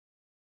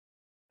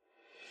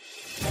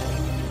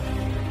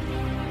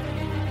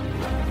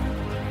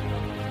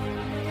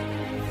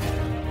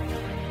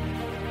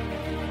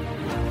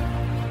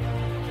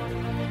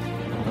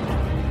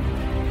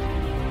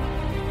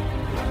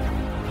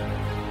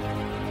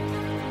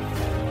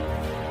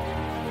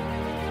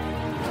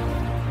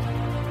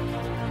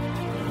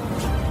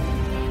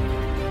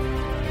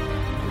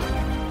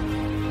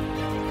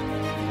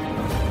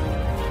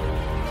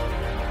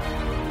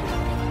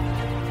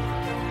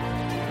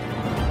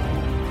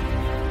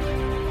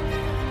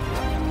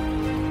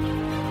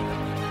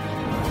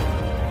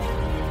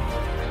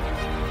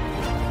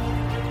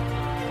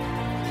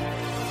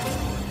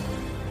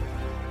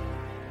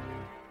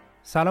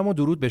سلام و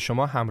درود به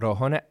شما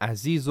همراهان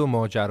عزیز و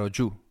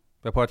ماجراجو.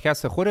 به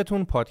پادکست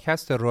خودتون،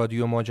 پادکست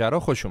رادیو ماجرا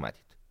خوش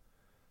اومدید.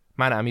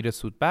 من امیر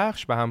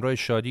سودبخش به همراه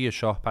شادی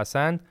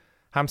شاهپسند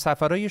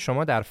همسفرای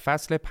شما در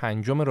فصل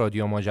 5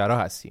 رادیو ماجرا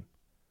هستیم.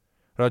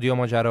 رادیو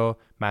ماجرا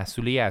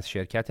محصولی از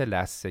شرکت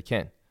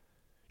لستسکن.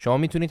 شما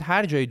میتونید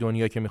هر جای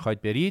دنیا که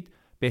میخواید برید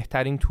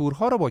بهترین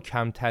تورها رو با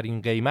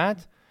کمترین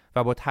قیمت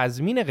و با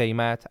تضمین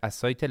قیمت از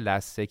سایت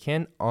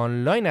لستسکن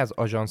آنلاین از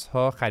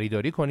آژانس‌ها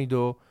خریداری کنید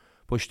و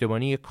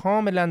پشتیبانی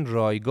کاملا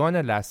رایگان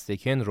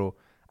لستسکن رو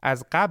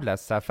از قبل از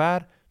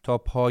سفر تا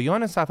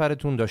پایان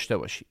سفرتون داشته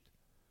باشید.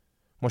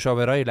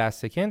 مشاورای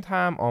لستسکن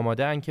هم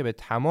آماده ان که به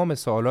تمام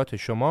سوالات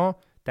شما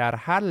در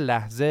هر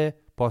لحظه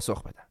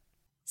پاسخ بدن.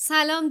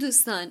 سلام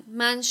دوستان،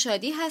 من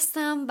شادی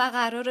هستم و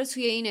قراره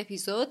توی این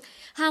اپیزود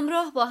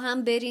همراه با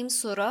هم بریم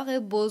سراغ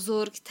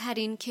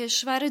بزرگترین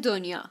کشور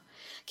دنیا،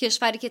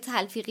 کشوری که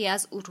تلفیقی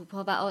از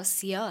اروپا و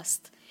آسیا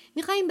است.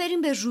 میخواییم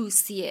بریم به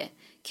روسیه،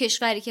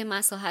 کشوری که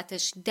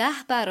مساحتش 10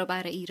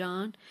 برابر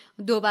ایران،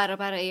 2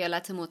 برابر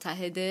ایالات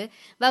متحده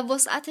و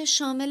وسعت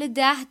شامل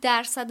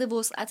 10%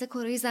 وسعت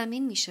کره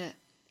زمین میشه.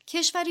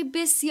 کشوری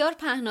بسیار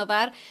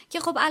پهناور که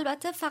خب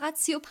البته فقط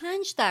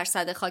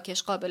 35%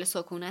 خاکش قابل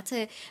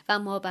سکونته و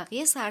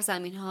مابقی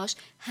سرزمینهاش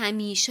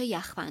همیشه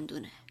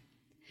یخبندونه.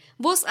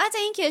 وسعت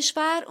این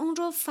کشور اون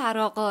رو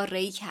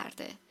فراقاره‌ای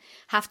کرده.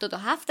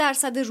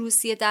 77%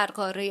 روسیه در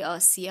قاره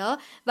آسیا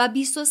و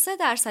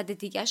 23%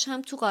 دیگرش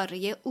هم تو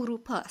قاره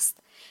اروپا است.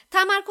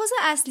 تمرکز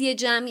اصلی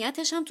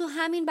جمعیتش هم تو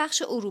همین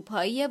بخش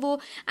اروپاییه و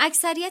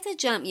اکثریت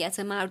جمعیت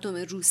مردم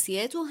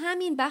روسیه تو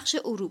همین بخش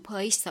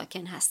اروپایی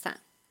ساکن هستن.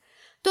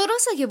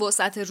 درسته که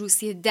وسعت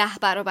روسیه 10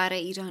 برابر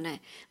ایرانه،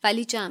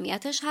 ولی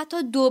جمعیتش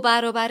حتی 2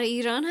 برابر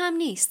ایران هم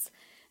نیست.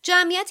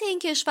 جمعیت این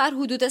کشور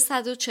حدود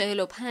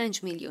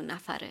 145 میلیون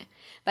نفره،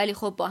 ولی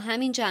خب با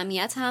همین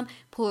جمعیت هم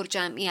پر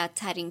جمعیت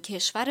ترین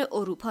کشور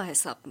اروپا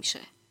حساب میشه.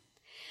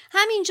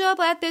 همینجا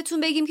باید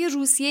بهتون بگیم که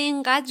روسیه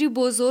اینقدری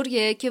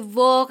بزرگه که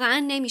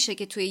واقعا نمیشه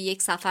که توی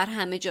یک سفر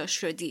همه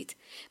جاش رو دید.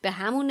 به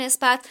همون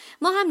نسبت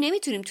ما هم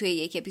نمیتونیم توی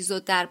یک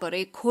اپیزود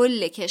درباره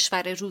کل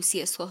کشور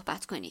روسیه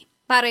صحبت کنیم.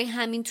 برای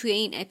همین توی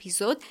این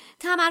اپیزود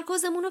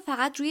تمرکزمون رو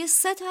فقط روی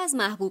 3 از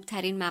محبوب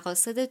ترین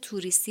مقاصد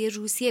توریستی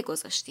روسیه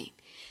گذاشتیم،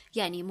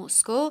 یعنی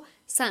مسکو،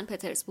 سن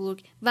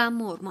پترزبورگ و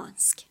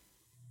مورمانسک.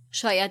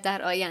 شاید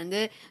در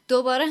آینده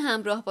دوباره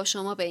همراه با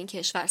شما به این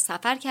کشور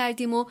سفر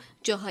کردیم و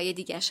جاهای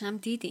دیگرش هم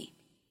دیدیم.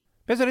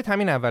 بذارید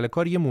همین اول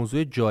کار یه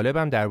موضوع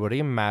جالبم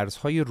درباره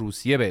مرزهای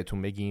روسیه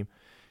بهتون بگیم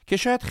که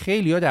شاید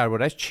خیلی‌ها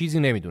درباره‌اش چیزی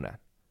نمیدونن.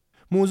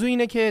 موضوع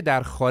اینه که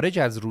در خارج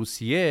از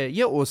روسیه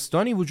یه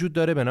استانی وجود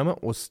داره به نام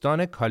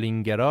استان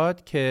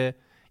کالینینگراد که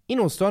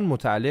این استان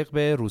متعلق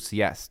به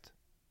روسیه است.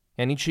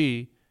 یعنی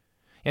چی؟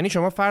 یعنی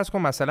شما فرض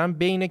کن مثلا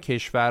بین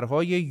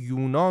کشورهای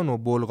یونان و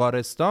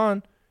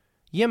بلغارستان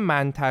یه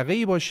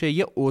منطقه‌ای باشه،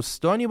 یه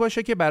استانی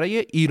باشه که برای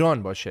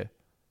ایران باشه.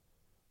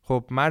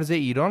 خب مرز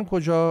ایران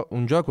کجا؟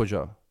 اونجا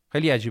کجا؟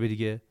 خیلی عجیبه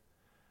دیگه.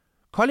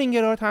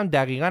 کالینینگراد هم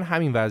دقیقاً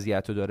همین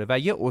وضعیت رو داره و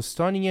یه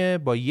استانیه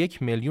با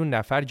 1 میلیون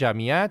نفر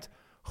جمعیت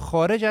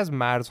خارج از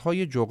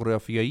مرزهای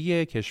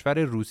جغرافیایی کشور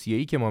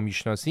روسیه‌ای که ما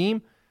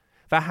میشناسیم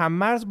و هم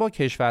مرز با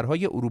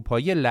کشورهای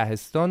اروپایی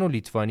لهستان و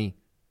لیتوانی.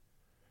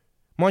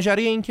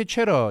 ماجرای این که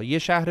چرا یه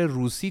شهر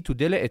روسی تو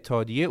دل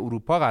اتحادیه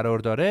اروپا قرار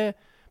داره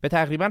به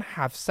تقریباً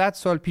 700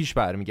 سال پیش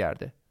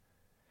برمیگرده.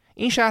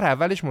 این شهر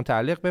اولش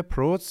متعلق به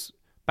پروتس،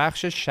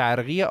 بخش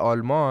شرقی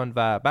آلمان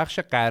و بخش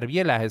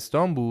غربی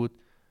لهستان بود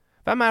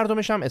و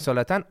مردمش هم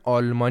اصالتاً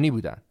آلمانی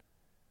بودن.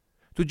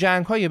 تو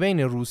جنگ‌های بین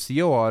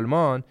روسیه و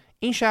آلمان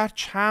این شهر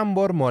چند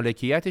بار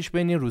مالکیتش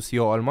بین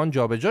روسیه و آلمان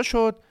جابجا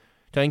شد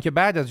تا اینکه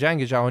بعد از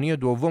جنگ جهانی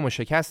دوم و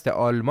شکست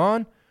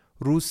آلمان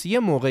روسیه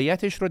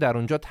موقعیتش رو در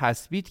اونجا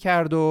تثبیت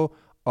کرد و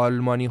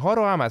آلمانی‌ها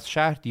رو هم از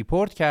شهر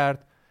دیپورت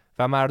کرد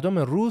و مردم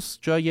روس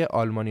جای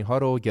آلمانی‌ها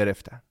رو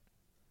گرفتن.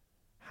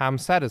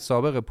 همسر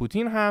سابق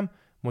پوتین هم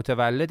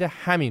متولد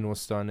همین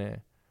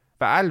استانه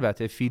و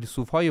البته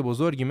فیلسوف‌های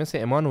بزرگی مثل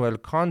امانوئل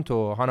کانت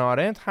و هانا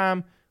آرنت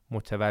هم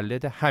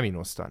متولد همین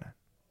استانه.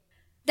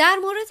 در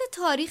مورد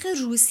تاریخ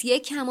روسیه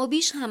کم و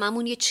بیش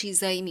هممون یه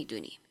چیزایی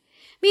میدونیم.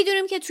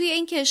 میدونیم که توی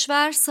این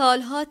کشور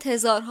سالها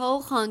تزارها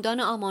و خاندان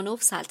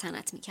آمانوف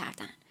سلطنت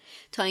میکردن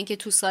تا اینکه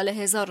تو سال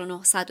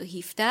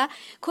 1917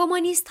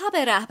 کمونیست‌ها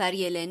به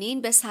رهبری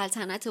لنین به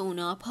سلطنت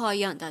اونا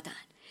پایان دادن.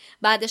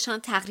 بعدش هم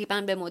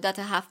تقریباً به مدت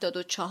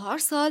 74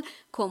 سال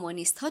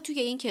کمونیست‌ها توی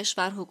این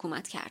کشور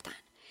حکومت کردن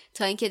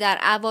تا اینکه در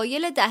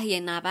اوایل دهه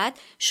 90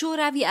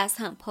 شوروی از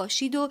هم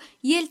پاشید و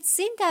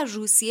یلتسین در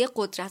روسیه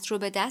قدرت رو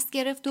به دست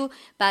گرفت و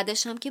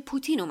بعدش هم که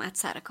پوتین اومد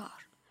سر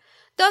کار.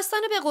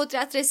 داستان به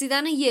قدرت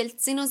رسیدن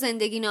یلتسین و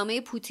زندگی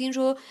نامه پوتین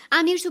رو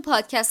امیر تو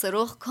پادکست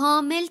رخ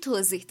کامل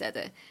توضیح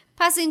داده.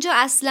 پس اینجا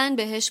اصلاً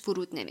بهش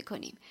فرود نمی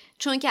کنیم،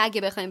 چون که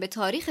اگه بخوایم به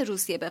تاریخ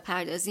روسیه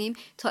بپردازیم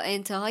تا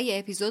انتهای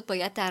اپیزود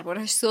باید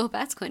دربارش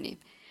صحبت کنیم.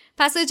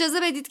 پس اجازه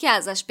بدید که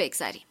ازش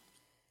بگذریم.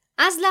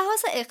 از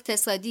لحاظ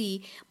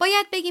اقتصادی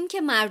باید بگیم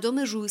که مردم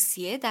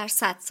روسیه در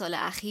 100 سال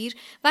اخیر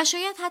و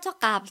شاید حتی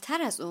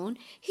قبلتر از اون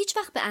هیچ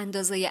وقت به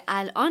اندازه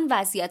الان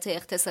وضعیت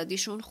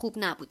اقتصادیشون خوب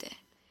نبوده.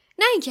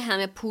 نه اینکه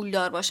همه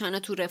پولدار باشن و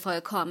تو رفاه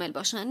کامل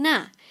باشن،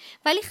 نه،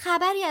 ولی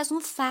خبری از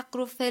اون فقر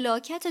و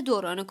فلاکت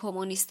دوران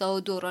کمونیستا و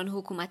دوران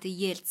حکومت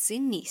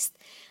یلتسین نیست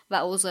و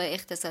اوضاع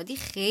اقتصادی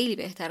خیلی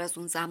بهتر از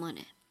اون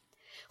زمانه.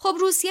 خب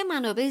روسیه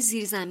منابع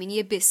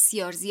زیرزمینی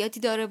بسیار زیادی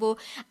داره و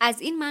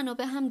از این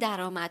منابع هم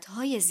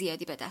درآمدهای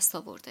زیادی به دست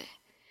آورده.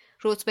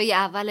 رتبه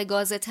اول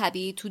گاز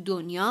طبیعی تو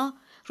دنیا،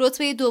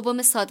 رتبه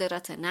دوم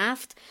صادرات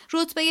نفت،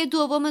 رتبه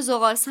دوم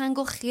زغالسنگ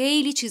و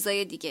خیلی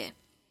چیزای دیگه.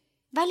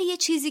 ولی یه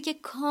چیزی که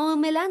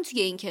کاملا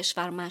توی این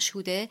کشور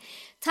مشهوده،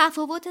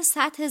 تفاوت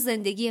سطح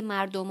زندگی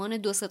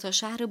مردمان 2-3 تا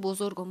شهر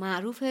بزرگ و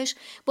معروفش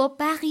با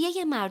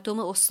بقیه مردم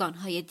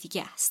استانهای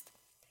دیگه است.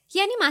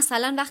 یعنی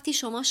مثلا وقتی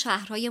شما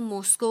شهرهای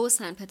مسکو و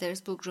سن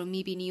پترزبورگ رو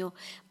میبینی و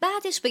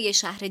بعدش به یه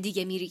شهر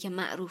دیگه میری که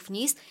معروف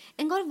نیست،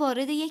 انگار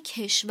وارد یه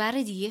کشور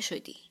دیگه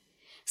شدی.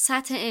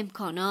 سطح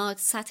امکانات،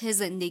 سطح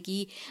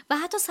زندگی و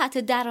حتی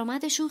سطح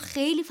درآمدشون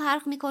خیلی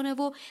فرق میکنه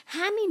و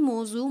همین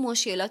موضوع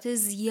مشکلات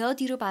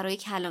زیادی رو برای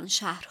کلان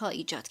شهرها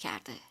ایجاد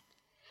کرده.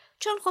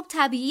 چون خب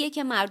طبیعیه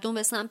که مردم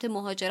به سمت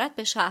مهاجرت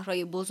به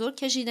شهرهای بزرگ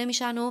کشیده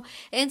میشن و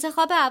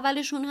انتخاب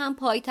اولشون هم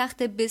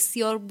پایتخت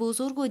بسیار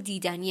بزرگ و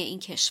دیدنی این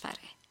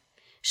کشوره،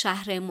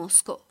 شهر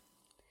مسکو.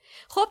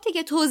 خب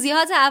دیگه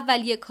توضیحات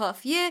اولیه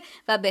کافیه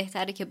و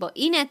بهتره که با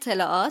این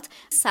اطلاعات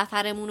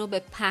سفرمون رو به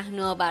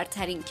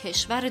پهناورترین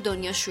کشور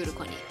دنیا شروع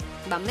کنیم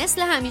و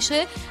مثل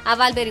همیشه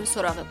اول بریم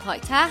سراغ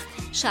پایتخت،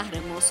 شهر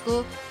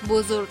مسکو،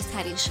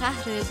 بزرگترین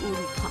شهر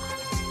اروپا.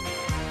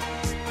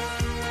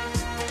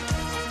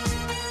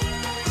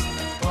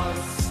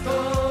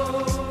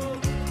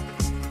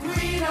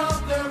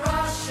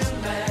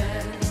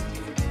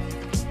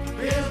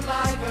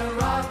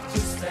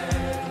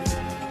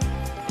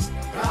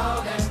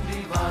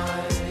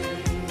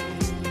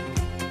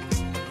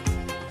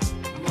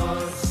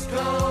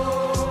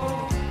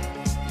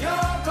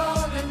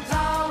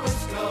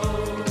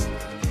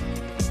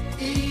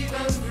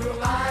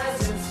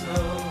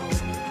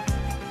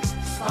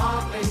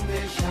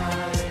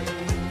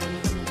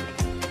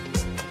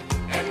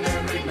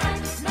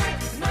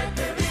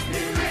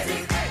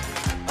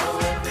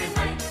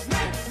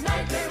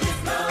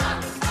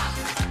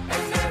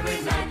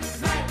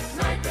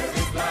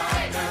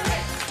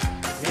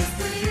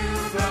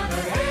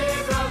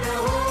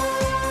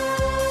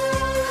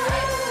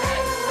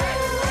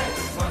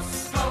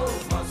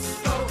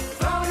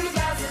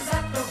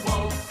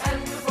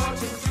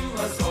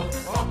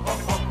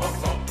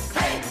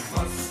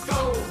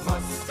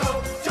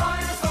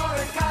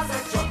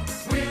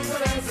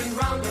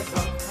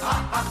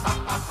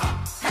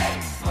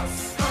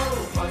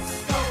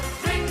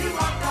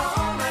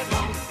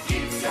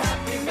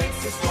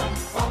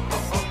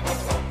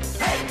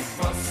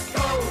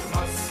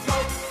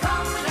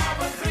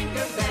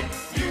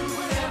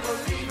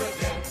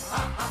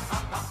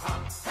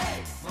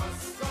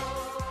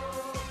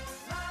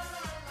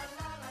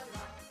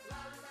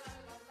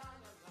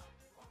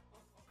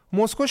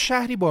 مسکو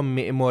شهری با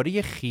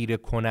معماری خیره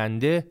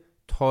کننده،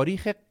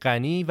 تاریخ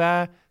غنی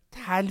و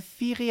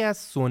تلفیقی از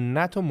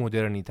سنت و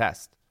مدرنیته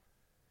است.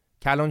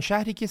 کلان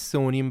شهری که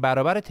 3.5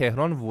 برابر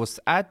تهران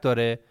وسعت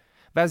داره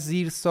و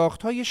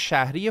زیرساخت‌های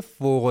شهری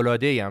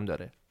فوق‌العاده‌ای هم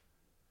داره.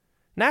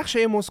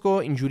 نقشه مسکو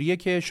اینجوریه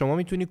که شما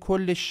میتونی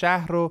کل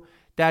شهر رو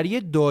در یه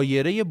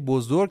دایره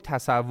بزرگ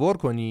تصور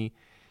کنی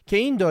که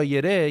این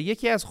دایره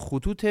یکی از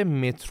خطوط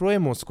مترو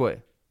مسکوه.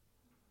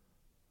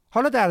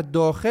 حالا در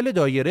داخل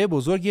دایره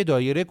بزرگ یه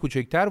دایره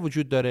کوچکتر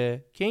وجود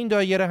داره که این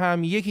دایره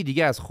هم یکی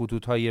دیگه از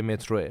خطوط‌های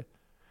متروه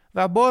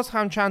و باز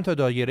هم چند تا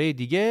دایره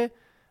دیگه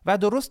و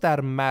درست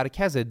در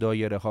مرکز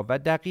دایره ها و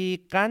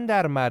دقیقاً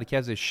در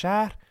مرکز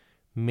شهر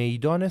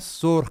میدان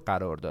سرخ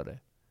قرار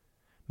داره.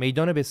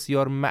 میدان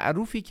بسیار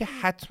معروفی که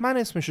حتما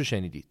اسمشو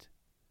شنیدید.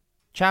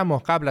 چند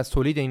ماه قبل از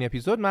تولید این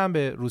اپیزود من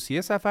به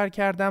روسیه سفر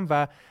کردم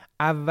و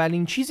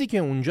اولین چیزی که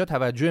اونجا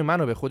توجه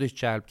منو به خودش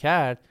جلب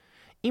کرد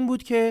این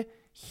بود که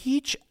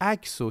هیچ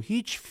عکس و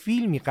هیچ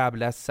فیلمی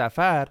قبل از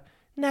سفر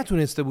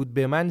نتونسته بود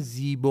به من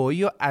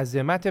زیبایی و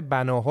عظمت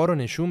بناها رو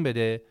نشون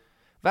بده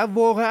و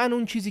واقعاً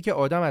اون چیزی که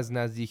آدم از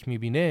نزدیک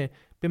میبینه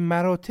به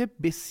مراتب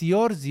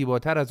بسیار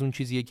زیباتر از اون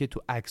چیزیه که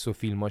تو عکس و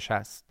فیلماش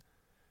هست.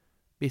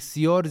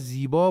 بسیار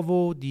زیبا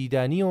و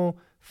دیدنی و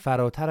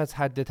فراتر از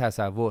حد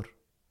تصور.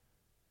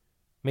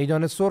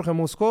 میدان سرخ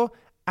مسکو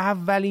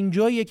اولین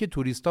جاییه که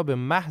توریستا به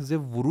محض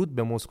ورود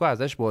به مسکو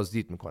ازش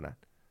بازدید میکنن.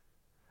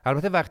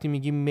 البته وقتی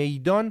میگیم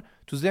میدان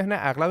تو ذهن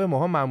اغلب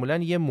ماها معمولاً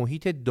یه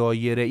محیط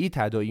دایره‌ای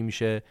تداعی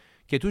میشه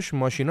که توش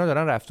ماشینا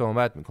دارن رفت و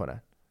آمد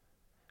میکنن.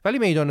 ولی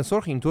میدان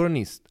سرخ اینطور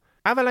نیست.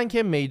 اولا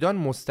که میدان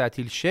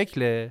مستطیل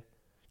شکله،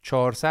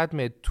 400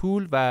 متر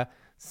طول و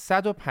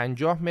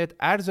 150 متر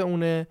عرض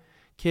اونه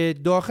که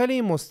داخل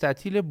این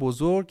مستطیل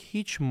بزرگ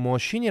هیچ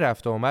ماشینی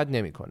رفت و آمد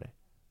نمیکنه.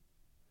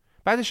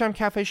 بعدش هم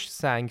کفش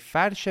سنگ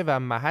فرشه و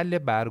محل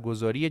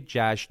برگزاری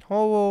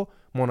جشن‌ها و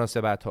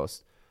مناسبت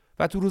هاست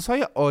و تو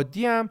روزهای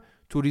عادی هم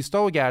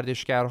توریستا و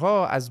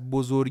گردشگرها از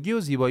بزرگی و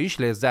زیباییش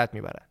لذت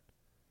میبرن.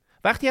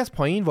 وقتی از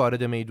پایین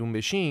وارد میدون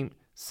بشیم،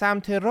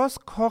 سمت راست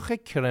کاخ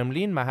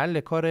کرملین محل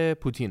کار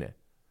پوتینه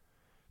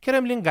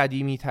کرملین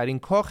قدیمی ترین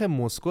کاخ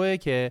مسکوه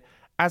که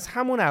از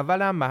همون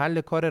اول هم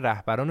محل کار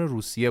رهبران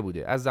روسیه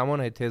بوده، از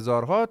زمان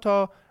تزارها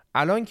تا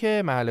الان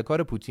که محل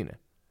کار پوتینه.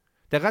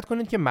 دقت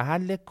کنید که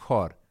محل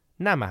کار،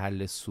 نه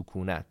محل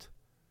سکونت.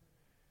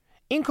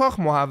 این کاخ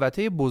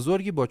محوطه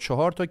بزرگی با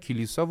 4 تا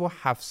کلیسا و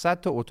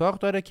 700 تا اتاق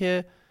داره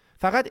که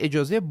فقط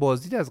اجازه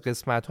بازدید از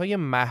قسمت‌های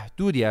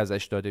محدودی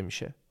ازش داده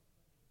میشه.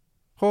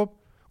 خب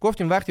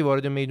گفتیم وقتی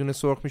وارد میدون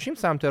سرخ میشیم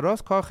سمت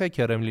راست کاخ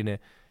کرملینه،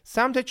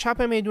 سمت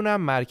چپ میدون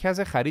هم مرکز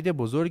خرید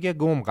بزرگ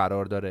گم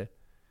قرار داره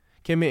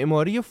که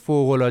معماری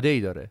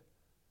فوق‌العاده‌ای داره.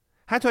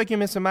 حتی که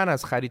مثل من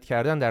از خرید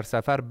کردن در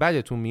سفر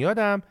بدتون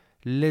میادم،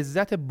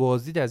 لذت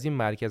بازدید از این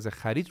مرکز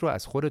خرید رو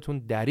از خودتون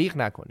دریغ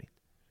نکنید.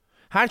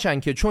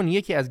 هرچند که چون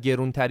یکی از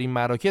گرونترین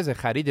مراکز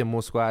خرید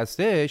مسکو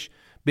هستش،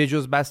 به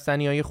جز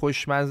بستنی‌های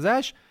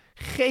خوشمزه‌اش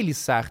خیلی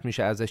سخت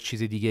میشه ازش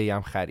چیز دیگه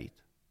هم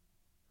خرید.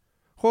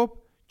 خب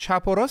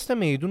چپ و راست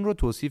میدون رو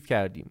توصیف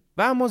کردیم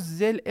و اما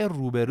ضلع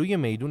روبروی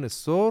میدون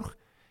سرخ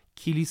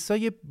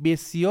کلیسای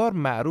بسیار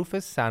معروف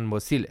سن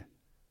باسیله.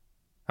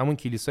 همون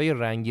کلیسای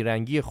رنگی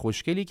رنگی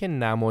خوشگلی که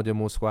نماد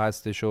مسکو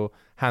هستش و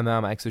همه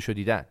هم عکسشو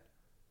دیدن.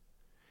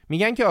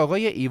 میگن که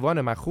آقای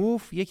ایوان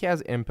مخوف یکی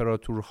از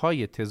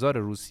امپراتورهای تزار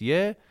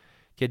روسیه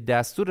که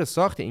دستور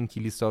ساخت این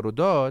کلیسا رو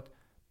داد،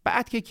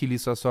 بعد که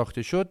کلیسا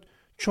ساخته شد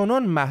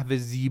چنان محو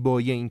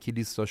زیبایی این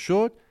کلیسا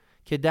شد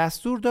که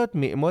دستور داد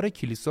معمار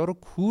کلیسا رو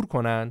کور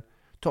کنن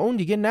تا اون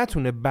دیگه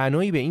نتونه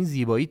بنایی به این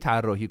زیبایی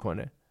طراحی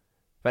کنه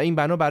و این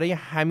بنا برای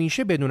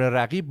همیشه بدون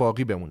رقیب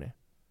باقی بمونه.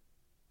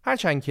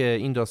 هرچند که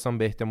این داستان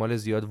به احتمال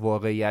زیاد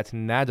واقعیت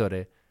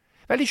نداره،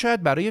 ولی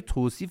شاید برای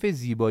توصیف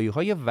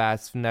زیبایی‌های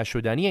وصف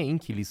نشدنی این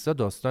کلیسا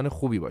داستان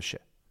خوبی باشه.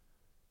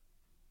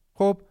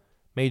 خب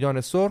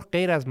میدان سرخ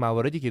غیر از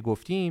مواردی که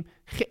گفتیم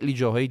خیلی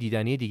جاهای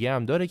دیدنی دیگه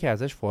هم داره که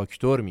ازش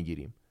فاکتور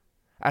میگیریم.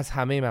 از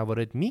همه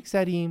موارد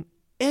میگذریم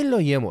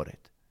الا یه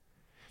مورد،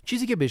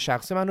 چیزی که به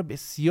شخص منو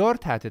بسیار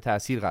تحت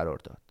تأثیر قرار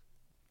داد.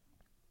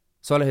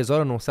 سال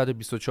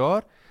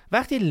 1924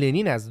 وقتی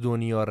لنین از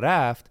دنیا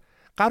رفت،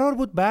 قرار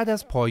بود بعد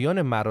از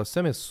پایان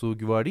مراسم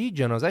سوگواری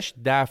جنازش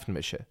دفن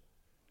بشه.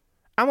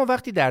 اما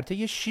وقتی در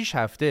طی 6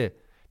 هفته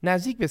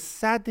نزدیک به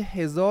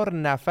 100,000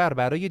 نفر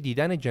برای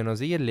دیدن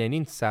جنازه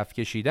لنین صف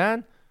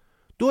کشیدن،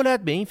 دولت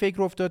به این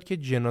فکر افتاد که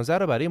جنازه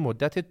را برای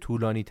مدت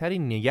طولانی تری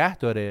نگه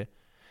داره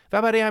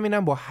و برای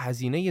همینم با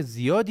هزینه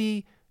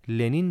زیادی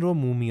لنین رو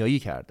مومیایی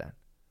کردن.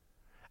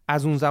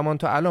 از اون زمان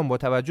تا الان با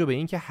توجه به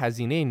اینکه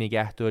هزینه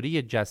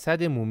نگهداری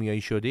جسد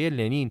مومیایی شده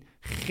لنین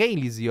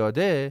خیلی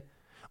زیاده،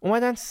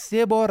 اومدن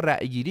 3 بار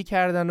رأی‌گیری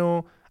کردن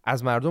و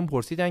از مردم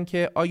پرسیدن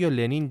که آیا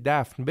لنین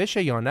دفن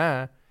بشه یا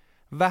نه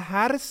و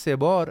هر 3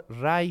 بار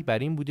رأی بر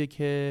این بوده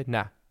که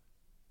نه،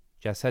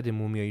 جسد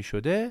مومیایی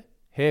شده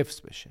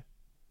حفظ بشه.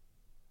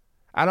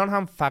 الان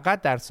هم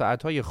فقط در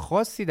ساعتهای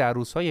خاصی در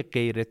روزهای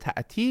غیر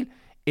تعطیل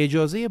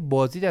اجازه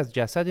بازدید از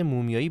جسد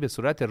مومیایی به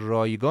صورت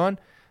رایگان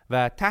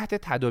و تحت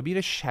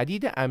تدابیر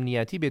شدید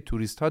امنیتی به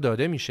توریست ها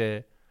داده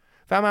میشه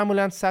و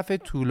معمولا صف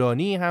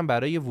طولانی هم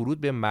برای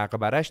ورود به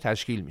مقبرش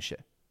تشکیل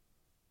میشه.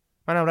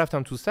 منم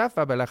رفتم تو صف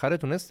و بالاخره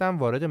تونستم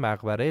وارد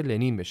مقبره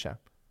لنین بشم.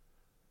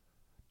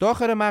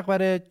 داخل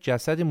مقبره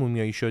جسد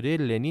مومیایی شده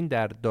لنین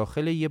در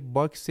داخل یه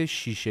باکس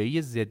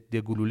شیشه‌ای ضد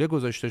گلوله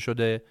گذاشته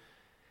شده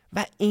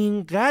و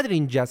اینقدر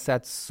این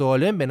جسد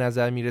سالم به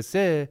نظر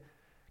میرسه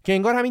که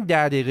انگار همین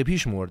 10 دقیقه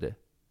پیش مرده.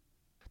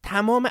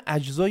 تمام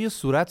اجزای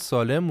صورت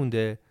سالم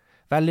مونده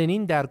و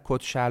لنین در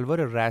کت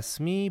شلوار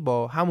رسمی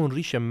با همون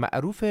ریش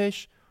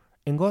معروفش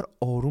انگار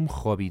آروم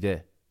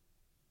خوابیده.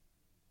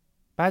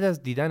 بعد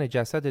از دیدن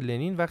جسد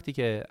لنین وقتی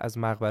که از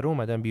مقبره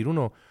اومدم بیرون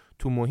و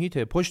تو محیط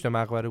پشت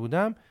مقبره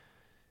بودم،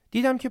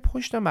 دیدم که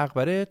پشت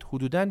مقبره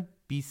حدوداً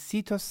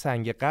 20 تا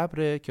سنگ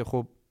قبره که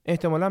خب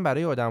احتمالاً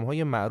برای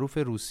آدم‌های معروف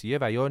روسیه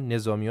و یا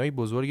نظامی‌های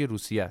بزرگ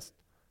روسیه است.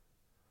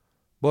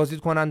 بازدید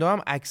کننده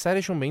هم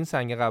اکثرشون به این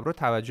سنگ قبرها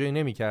توجهی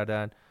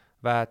نمی‌کردن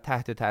و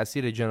تحت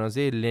تأثیر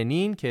جنازه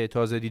لنین که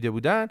تازه دیده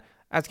بودن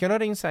از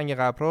کنار این سنگ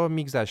قبرها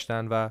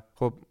میگذشتن و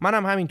خب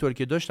منم همینطور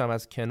که داشتم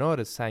از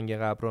کنار سنگ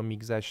قبرها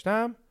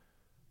میگذشتم،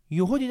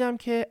 یهو دیدم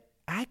که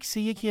عکس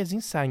یکی از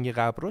این سنگ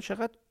قبرها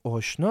چقدر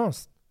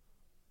آشناست.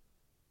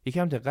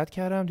 یکم دقت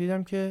کردم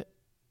دیدم که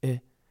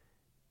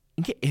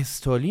این که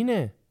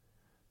استالینه.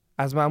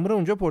 از مأمور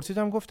اونجا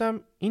پرسیدم،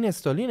 گفتم این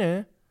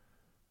استالینه؟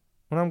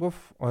 اونم گفت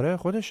آره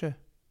خودشه.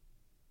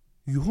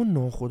 یهو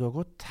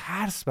ناخودآگاه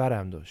ترس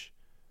برم داشت.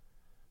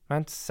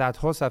 من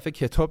صدها صفحه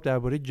کتاب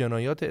درباره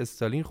جنایات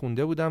استالین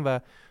خونده بودم و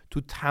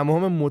تو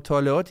تمام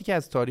مطالعاتی که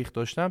از تاریخ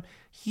داشتم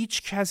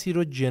هیچ کسی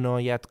رو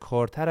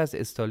جنایتکارتر از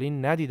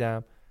استالین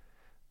ندیدم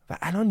و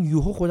الان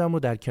یهو خودم رو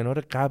در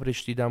کنار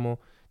قبرش دیدم و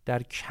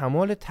در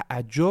کمال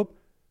تعجب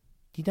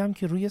دیدم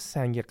که روی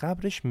سنگ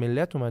قبرش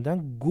ملت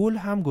اومدن گل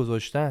هم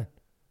گذاشتن.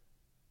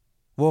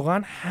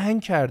 واقعا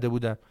هنگ کرده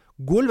بودم.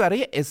 گل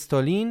برای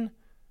استالین،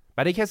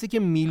 برای کسی که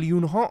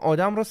میلیون ها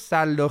آدم رو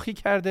سلاخی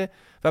کرده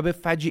و به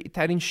فجیع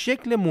ترین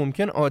شکل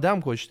ممکن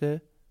آدم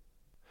کشته.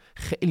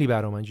 خیلی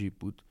برام عجیب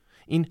بود.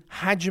 این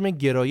حجم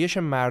گرایش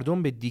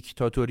مردم به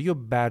دیکتاتوری و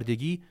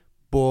بردگی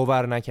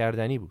باور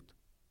نکردنی بود.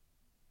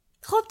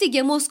 خب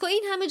دیگه مسکو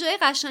این همه جای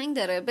قشنگ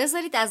داره،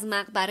 بذارید از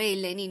مقبره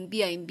لنین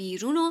بیایم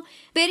بیرون و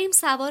بریم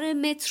سوار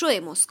مترو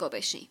مسکو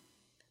بشیم.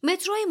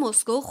 مترو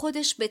مسکو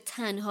خودش به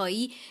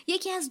تنهایی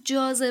یکی از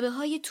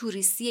جاذبه‌های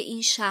توریستی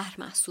این شهر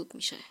محسوب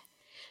میشه.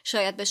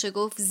 شاید بشه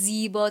گفت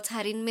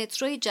زیباترین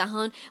مترو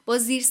جهان با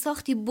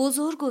زیرساختی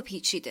بزرگ و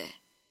پیچیده.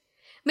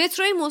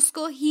 مترو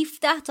مسکو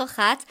 17 تا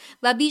خط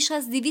و بیش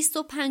از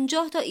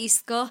 250 تا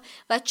ایستگاه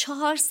و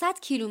 400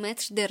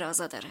 کیلومتر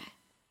درازا داره.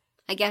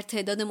 اگر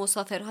تعداد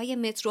مسافرهای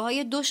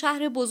متروهای دو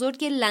شهر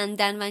بزرگ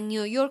لندن و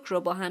نیویورک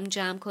رو با هم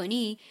جمع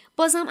کنی،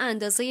 بازم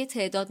اندازه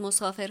تعداد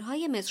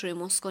مسافرهای مترو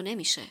مسکو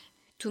نمیشه.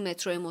 تو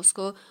مترو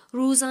مسکو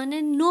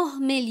روزانه 9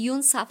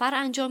 میلیون سفر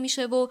انجام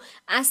میشه و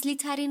اصلی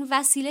ترین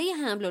وسیله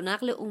حمل و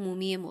نقل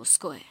عمومی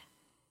مسکوه.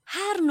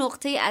 هر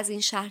نقطه از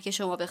این شهر که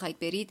شما بخواید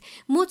برید،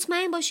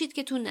 مطمئن باشید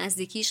که تو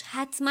نزدیکیش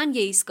حتما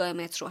یه ایستگاه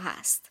مترو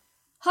هست.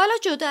 حالا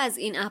جدا از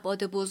این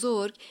ابعاد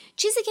بزرگ،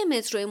 چیزی که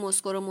مترو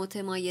مسکو رو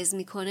متمایز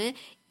میکنه،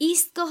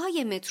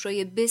 ایستگاه‌های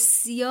متروی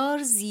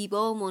بسیار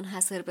زیبا و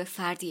منحصر به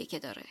فردیه که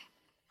داره.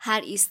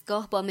 هر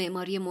ایستگاه با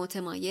معماری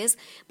متمایز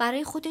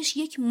برای خودش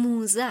یک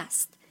موزه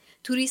است.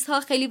 توریست ها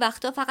خیلی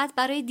وقتا فقط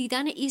برای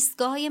دیدن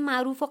ایستگاه‌های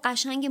معروف و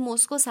قشنگ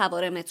مسکو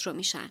سوار مترو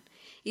میشن.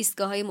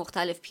 ایستگاه‌های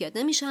مختلف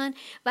پیاده میشن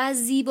و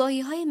از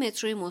زیبایی‌های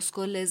مترو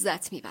مسکو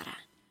لذت میبرن.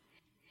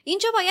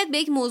 اینجا باید به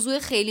یک موضوع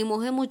خیلی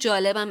مهم و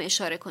جالبم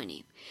اشاره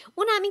کنیم.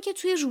 اون همین که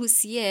توی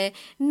روسیه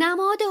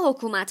نماد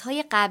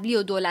حکومت‌های قبلی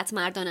و دولت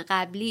مردان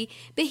قبلی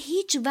به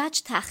هیچ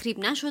وجه تخریب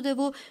نشده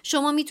و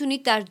شما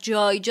میتونید در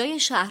جای جای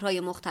شهرهای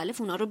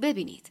مختلف اونا رو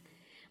ببینید.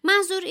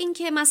 منظور این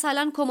که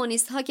مثلا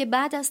کمونیست ها که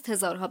بعد از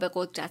تزارها به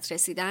قدرت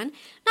رسیدن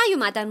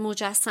نیومدن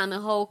مجسمه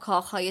ها و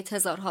کاخ های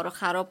تزارها رو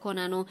خراب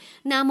کنن و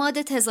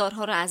نماد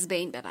تزارها رو از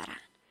بین ببرن.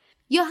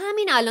 یا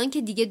همین الان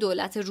که دیگه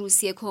دولت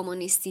روسیه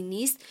کمونیستی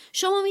نیست،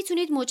 شما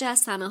میتونید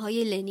مجسمه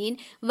های لنین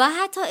و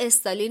حتی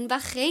استالین و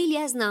خیلی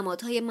از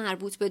نمادهای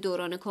مربوط به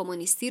دوران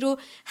کمونیستی رو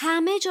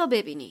همه جا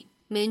ببینید،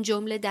 من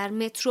جمله در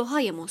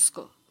متروهای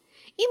مسکو.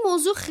 این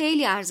موضوع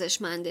خیلی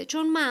ارزشمنده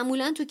چون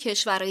معمولاً تو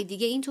کشورهای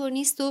دیگه اینطور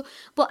نیست و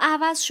با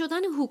عوض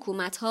شدن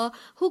حکومت‌ها،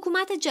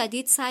 حکومت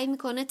جدید سعی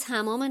میکنه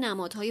تمام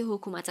نمادهای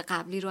حکومت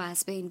قبلی رو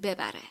از بین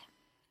ببره.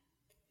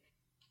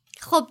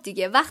 خب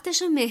دیگه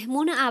وقتش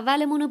مهمون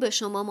اولمون رو به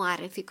شما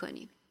معرفی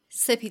کنیم.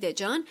 سپیده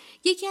جان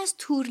یکی از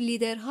تور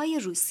لیدرهای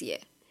روسیه.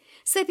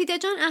 سپیده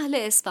جان اهل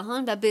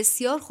اصفهان و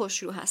بسیار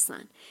خوشرو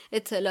هستن.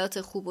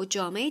 اطلاعات خوب و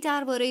جامعی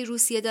درباره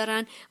روسیه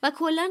دارن و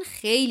کلاً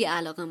خیلی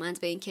علاقه‌مند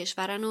به این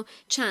کشورن و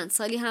چند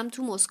سالی هم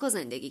تو مسکو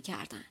زندگی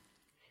کردن.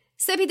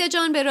 سپیده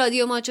جان به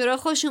رادیو ماجرا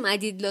خوش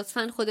اومدید.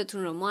 لطفاً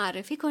خودتون رو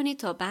معرفی کنید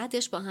تا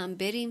بعدش با هم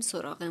بریم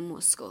سراغ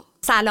مسکو.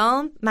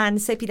 سلام، من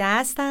سپیده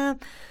هستم.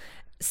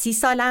 30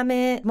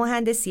 سالمه،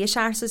 مهندسی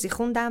شهرسازی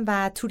خوندم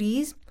و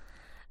توریسم.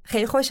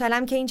 خیلی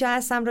خوشحالم که اینجا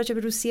هستم راجع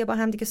به روسیه با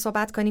هم دیگه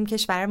صحبت کنیم،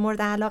 کشور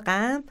مورد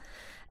علاقه‌ام.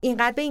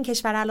 اینقدر به این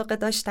کشور علاقه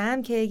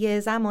داشتم که یه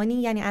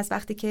زمانی، یعنی از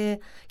وقتی که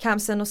کم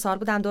سن و سال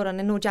بودم، دوران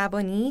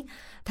نوجوانی،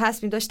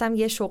 تصمیم داشتم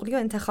یه شغلی رو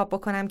انتخاب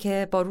بکنم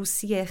که با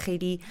روسیه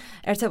خیلی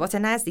ارتباط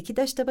نزدیکی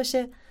داشته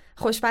باشه.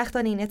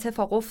 خوشبختانه این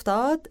اتفاق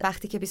افتاد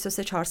وقتی که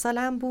 23-4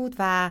 سالم بود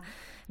و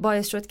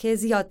باعث شد که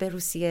زیاد به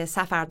روسیه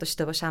سفر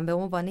داشته باشم به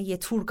عنوان یه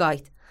تور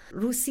گاید.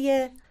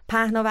 روسیه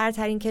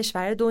پهناورترین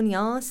کشور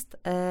دنیاست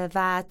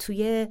و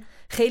توی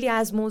خیلی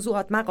از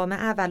موضوعات مقام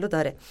اولو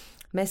داره،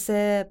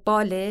 مثل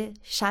باله،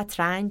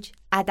 شطرنج،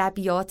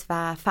 ادبیات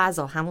و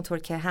فضا، همونطور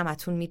که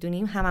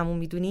هممون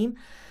میدونیم.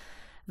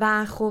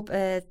 و خب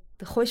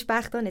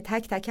خوشبختانه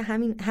تک تک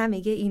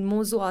همه این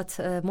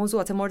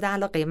موضوعات مورد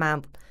علاقه من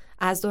بود.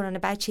 از دوران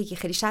بچگی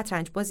خیلی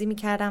شطرنج بازی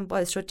میکردم،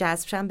 باعث شد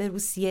جذب شم به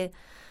روسیه.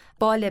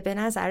 باله به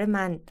نظر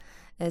من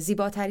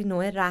زیباترین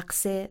نوع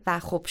رقصه و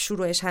خب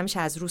شروعش همیشه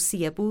از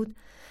روسیه بود.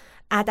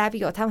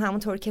 ادبیات هم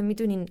همونطور که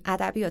میدونین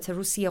ادبیات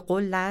روسیه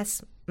قله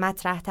است،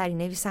 مطرح ترین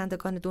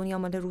نویسندگان دنیا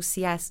مال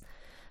روسیه است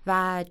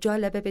و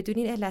جالبه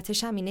بدونین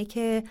علتش هم اینه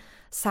که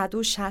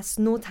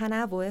 169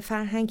 تنوع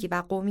فرهنگی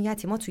و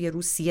قومیتی ما توی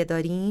روسیه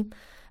داریم.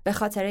 به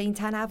خاطر این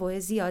تنوع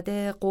زیاد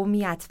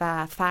قومیت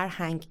و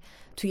فرهنگ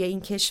توی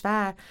این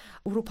کشور،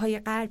 اروپای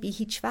غربی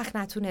هیچ وقت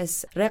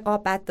نتونست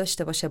رقابت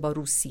داشته باشه با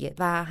روسیه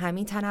و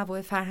همین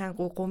تنوع فرهنگ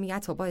و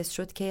قومیت ها باعث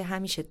شد که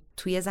همیشه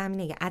توی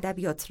زمینه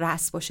ادبیات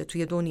رأس باشه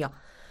توی دنیا.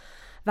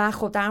 و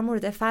خب در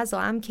مورد فضا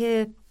هم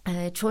که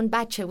چون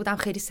بچه بودم،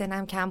 خیلی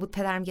سنم کم بود،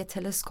 پدرم یه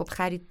تلسکوپ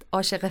خرید،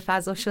 عاشق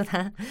فضا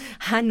شدم.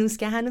 هنوز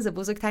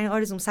بزرگترین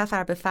آرزوم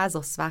سفر به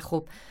فضاست و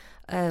خب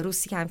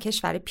روسیه هم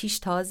کشور پیش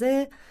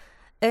تازه.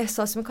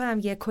 احساس میکنم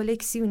یه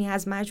کلکسیونی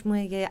از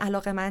مجموعه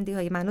علاقه‌مندی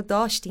های منو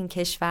داشت این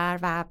کشور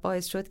و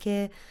باعث شد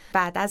که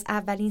بعد از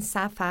اولین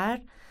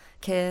سفر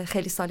که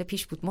خیلی سال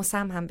پیش بود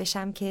مصمم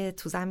بشم که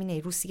تو زمینه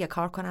روسیه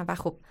کار کنم و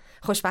خب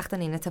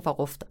خوشبختانه این اتفاق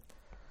افتاد.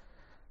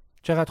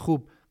 چقدر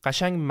خوب،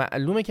 قشنگ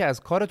معلومه که از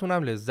کارتون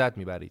هم لذت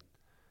میبرید.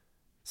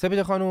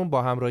 سپیده خانم،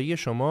 با همراهی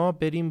شما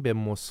بریم به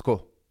مسکو.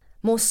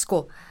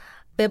 مسکو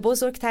به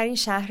بزرگترین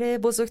شهر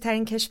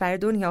بزرگترین کشور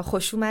دنیا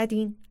خوش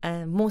اومدین.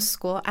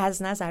 مسکو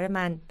از نظر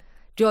من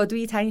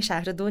جادویی ترین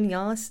شهر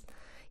دنیاست.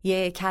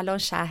 یه کلان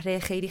شهر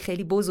خیلی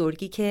خیلی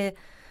بزرگی که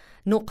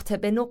نقطه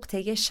به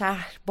نقطه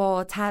شهر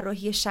با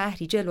طراحی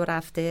شهری جلو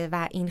رفته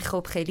و این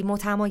خب خیلی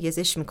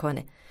متمایزش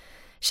میکنه.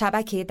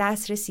 شبکه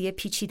دسترسی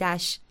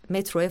پیچیدش،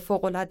 مترو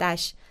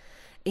فوق‌العاده‌اش،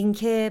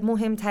 اینکه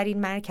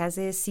مهمترین مرکز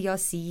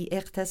سیاسی،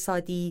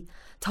 اقتصادی،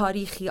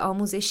 تاریخی،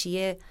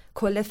 آموزشی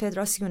کل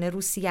فدراسیون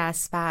روسیه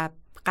است و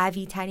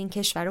قوی ترین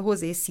کشور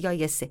حوزه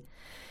CIS.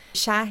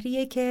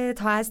 شهریه که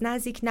تا از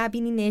نزدیک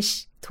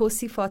نبینینش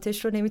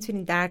توصیفاتش رو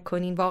نمیتونین درک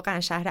کنین. واقعا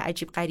شهر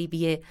عجیب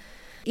غریبیه.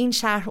 این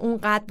شهر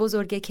اونقدر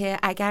بزرگه که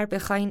اگر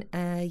بخواین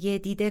یه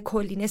دید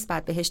کلی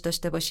نسبت بهش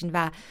داشته باشین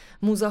و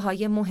موزه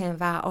های مهم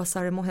و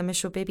آثار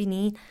مهمش رو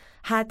ببینین،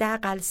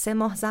 حداقل 3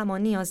 ماه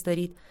زمان نیاز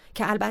دارید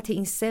که البته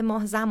این 3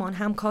 ماه زمان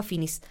هم کافی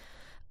نیست.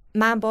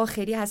 من با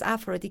خیلی از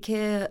افرادی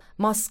که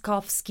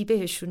ماسکافسکی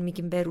بهشون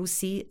میگیم به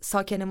روسی،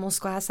 ساکن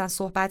مسکو هستن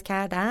صحبت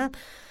کردم.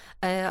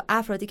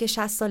 افرادی که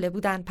 60 ساله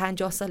بودن،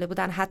 50 ساله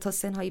بودن، حتی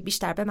سنهای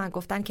بیشتر به من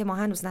گفتن که ما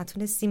هنوز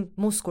نتونستیم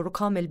مسکو رو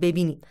کامل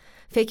ببینیم.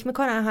 فکر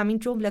میکنم همین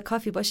جمله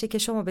کافی باشه که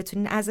شما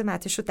بتونین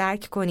عظمتش رو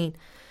درک کنین.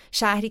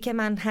 شهری که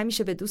من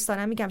همیشه به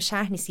دوستانم میگم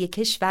شهر نیست، یک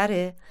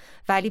کشوره،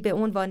 ولی به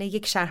عنوان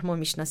یک شهر ما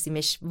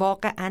میشناسیمش.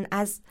 واقعا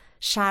از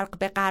شرق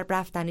به غرب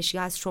رفتنش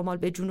یا از شمال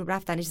به جنوب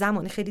رفتنش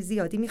زمان خیلی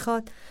زیادی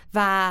میخواد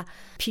و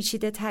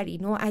پیچیده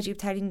ترین و عجیب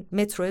ترین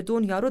مترو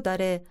دنیا رو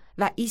داره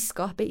و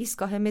ایستگاه به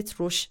ایستگاه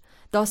متروش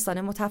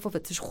داستان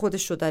متفاوتش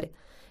خودش رو داره.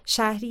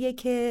 شهریه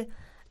که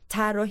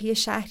طراحی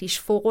شهریش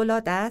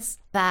فوق‌العاده است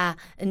و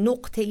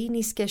نقطه‌ای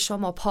نیست که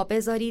شما پا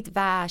بذارید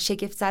و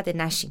شگفت زده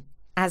نشین.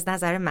 از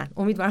نظر من،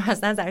 امیدوارم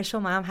از نظر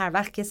شما هم هر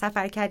وقت که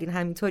سفر کردین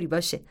همینطوری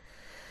باشه.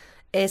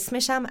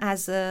 اسمش هم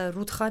از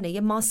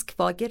رودخانه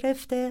ماسکوا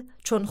گرفته،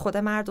 چون خود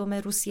مردم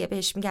روسیه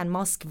بهش میگن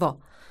ماسکوا،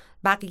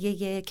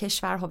 بقیه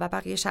کشورها و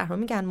بقیه شهرها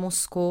میگن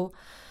مسکو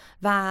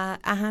و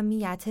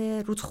اهمیت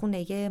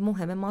رودخانه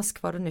مهم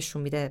ماسکوا رو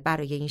نشون میده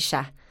برای این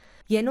شهر.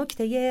 یه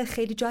نکته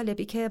خیلی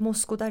جالبی که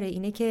مسکو داره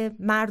اینه که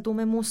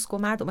مردم مسکو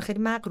مردم خیلی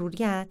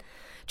مغروری هن،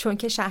 چون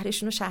که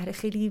شهرشون رو شهر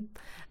خیلی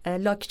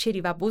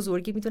لاکچری و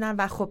بزرگی میدونن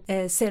و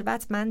خب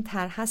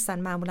ثروتمندتر هستن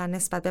معمولا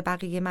نسبت به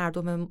بقیه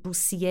مردم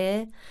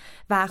روسیه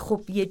و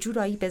خب یه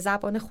جورایی به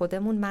زبان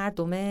خودمون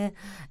مردم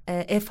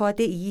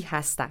افاده‌ای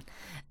هستن.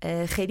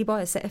 خیلی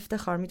باعث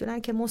افتخار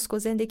میدونن که مسکو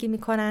زندگی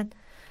میکنن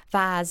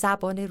و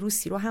زبان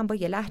روسی رو هم با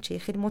یه لهجه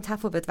خیلی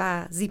متفاوت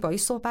و زیبایی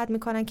صحبت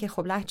میکنن که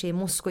خب لهجه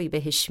مسکویی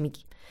بهش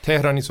میگیم.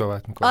 تهرانی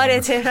صحبت میکنن. آره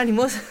تهرانی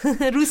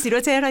روسی رو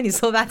تهرانی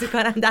صحبت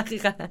میکنن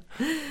دقیقاً.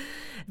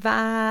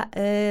 و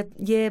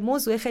یه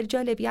موضوع خیلی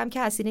جالبی هم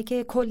که هست اینه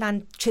که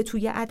کلاً چه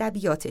توی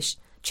ادبیاتش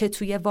چه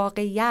توی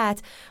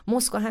واقعیت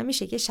مسکو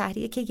همیشه یه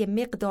شهریه که یه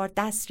مقدار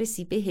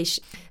دسترسی بهش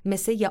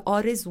مثل یه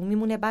آرزو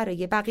میمونه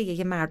برای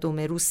بقیه مردم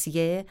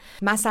روسیه.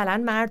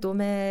 مثلا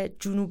مردم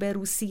جنوب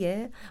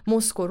روسیه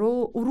مسکو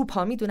رو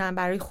اروپا میدونن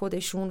برای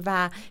خودشون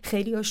و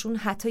خیلی هاشون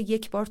حتی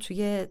یک بار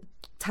توی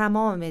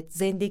تمام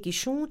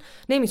زندگیشون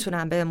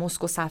نمیتونن به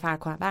مسکو سفر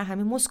کنن، برای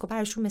همین مسکو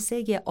براشون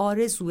مثل یه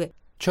آرزوه.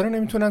 چرا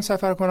نمیتونن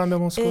سفر کنن به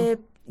مسکو؟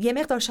 یه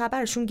مقدار شب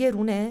براشون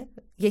گرونه.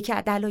 یکی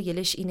از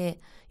دلایلش اینه.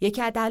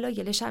 یکی از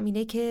دلایلش هم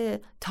اینه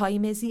که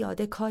تایم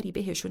زیاد کاری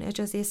بهشون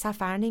اجازه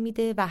سفر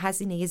نمیده و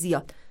هزینه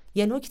زیاد.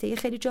 یه نکته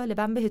خیلی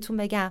جالبم بهتون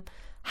بگم،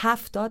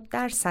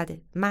 70%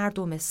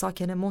 مردم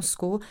ساکن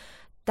مسکو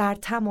در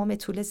تمام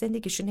طول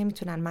زندگیشون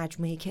نمیتونن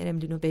مجموعه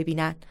کرملین رو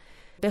ببینن،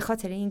 به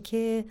خاطر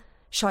اینکه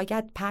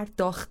شاید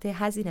پرداخت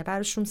هزینه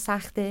براشون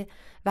سخته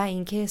و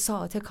اینکه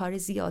ساعت کار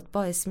زیاد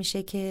باعث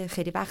میشه که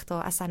خیلی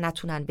وقتا اصلا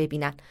نتونن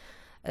ببینن.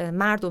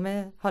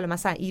 مردم حالا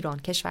مثلا ایران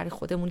کشور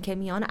خودمون که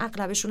میان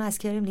اغلبشون از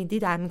کرملین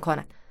دیدن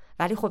میکنن،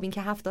 ولی خب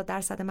اینکه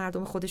 70%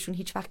 مردم خودشون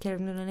هیچ وقت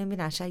کرملین رو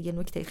نمیبینن شاید یه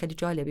نکته خیلی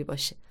جالبی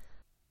باشه.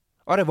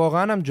 آره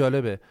واقعا هم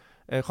جالبه.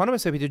 خانم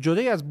سپیده،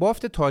 جدای از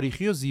بافت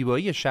تاریخی و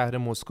زیبایی شهر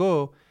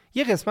مسکو،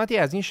 یه قسمتی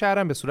از این شهر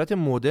هم به صورت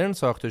مدرن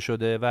ساخته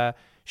شده و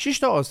 6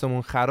 تا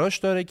آسمون خراش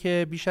داره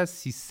که بیش از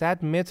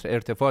 300 متر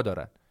ارتفاع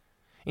دارن.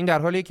 این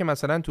در حالیه که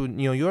مثلا تو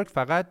نیویورک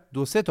فقط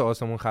 2-3 تا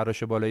آسمون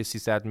خراش بالای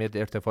 300 متر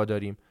ارتفاع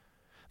داریم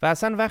و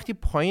اصلا وقتی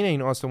پایین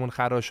این آسمون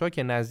خراش‌ها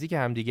که نزدیک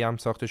همدیگه هم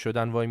ساخته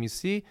شدن وای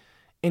میسی،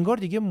 انگار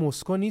دیگه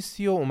مسکو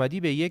نیستی و اومدی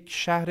به یک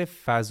شهر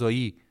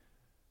فضایی.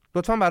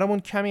 لطفاً برامون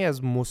کمی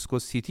از مسکو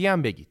سیتی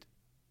هم بگید.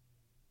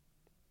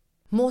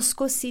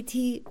 مسکو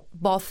سیتی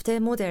بافت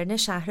مدرن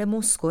شهر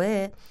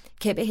مسکوه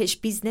که بهش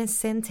بیزنس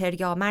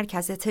سنتر یا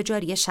مرکز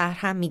تجاری شهر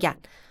هم میگن.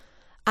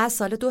 از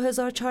سال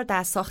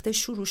 2014 ساختش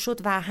شروع شد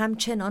و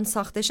همچنان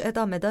ساختش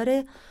ادامه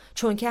داره،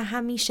 چون که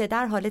همیشه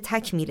در حال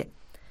تکمیله.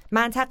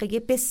 منطقه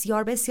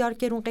بسیار بسیار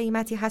گرون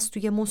قیمتی هست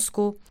توی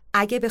مسکو.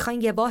 اگه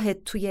بخواین یه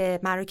واحد توی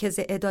مراکز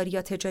اداری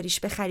یا تجاریش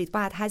بخرید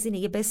باید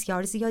هزینه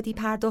بسیار زیادی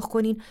پرداخت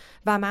کنین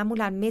و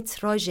معمولا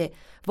متراژ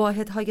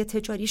واحدهای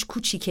تجاریش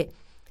کوچیکه.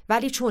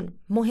 ولی چون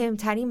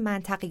مهمترین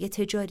منطقه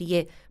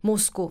تجاری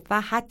مسکو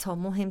و حتی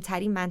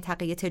مهمترین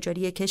منطقه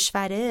تجاری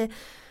کشوره،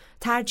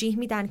 ترجیح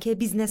میدن که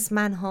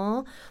بیزنسمن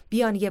ها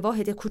بیان یه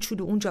واحد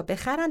کوچولو اونجا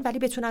بخرن ولی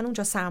بتونن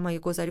اونجا سرمایه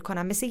گذاری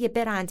کنن، مثل یه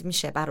برند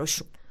میشه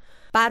براشون.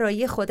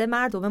 برای خود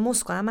مردم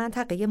مسکو هم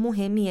منطقه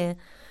مهمیه.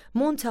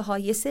 منتها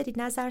یه سری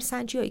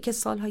نظرسنجی‌هایی که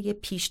سالهای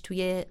پیش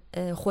توی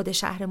خود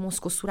شهر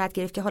مسکو صورت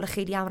گرفت که حالا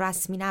خیلی هم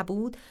رسمی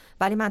نبود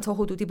ولی من تا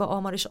حدودی با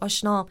آمارش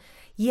آشنام،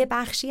 یه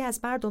بخشی از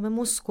مردم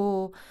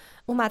مسکو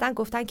اومدن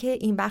گفتن که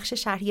این بخش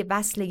شهری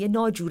وصله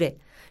ناجوره،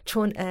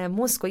 چون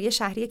مسکو یه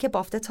شهریه که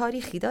بافت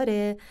تاریخی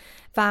داره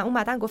و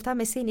اومدن گفتن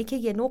مثل اینه که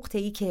یه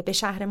نقطه‌ای که به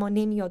شهر ما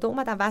نمیاد و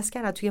اومدن وصل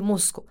کردن توی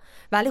مسکو.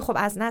 ولی خب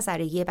از نظر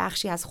یه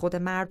بخشی از خود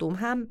مردم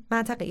هم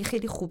منطقه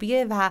خیلی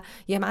خوبیه و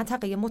یه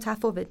منطقه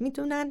متفاوت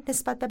میدونن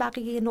نسبت به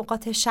بقیه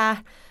نقاط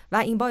شهر و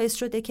این باعث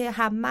شده که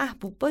هم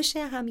محبوب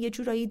باشه هم یه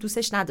جورایی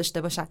دوستش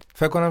نداشته باشن.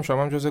 فکر کنم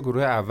شما هم جزو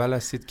گروه اول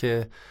هستید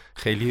که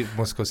خیلی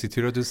مسکو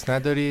سیتی رو دوست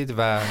ندارید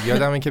و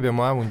یادمه که به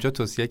ما هم اونجا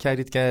توصیه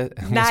کردید که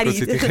مسکو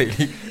سیتی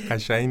خیلی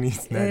قشنگ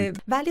نیست نرید.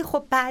 ولی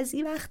خب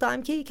بعضی وقتا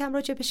هم که یکم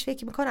راجبش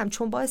فکر میکنم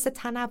چون باعث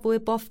تنوع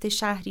بافت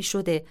شهری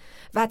شده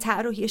و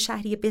طراحی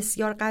شهری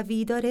بسیار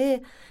قوی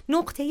داره،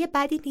 نقطه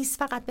بدی نیست،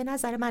 فقط به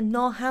نظر من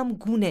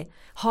ناهمگونه،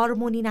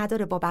 هارمونی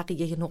نداره با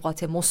بقیه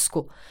نقاط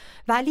مسکو.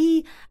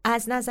 ولی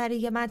از نظر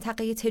یه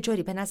منطقه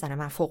تجاری به نظر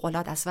من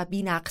فوق‌العاده است و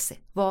بی‌نقصه،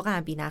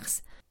 واقعا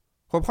بی‌نقص.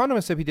 خب خانم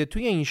سپیده،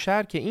 توی این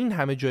شهر که این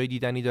همه جای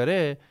دیدنی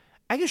داره،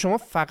 اگه شما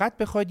فقط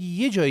بخواید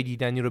یه جای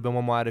دیدنی رو به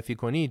ما معرفی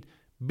کنید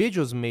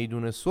بجز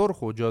میدون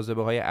سرخ و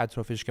جاذبه‌های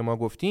اطرافش که ما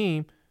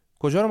گفتیم،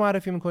 کجا رو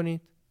معرفی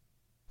میکنید؟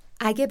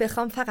 اگه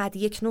بخوام فقط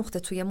یک نقطه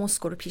توی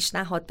مسکو رو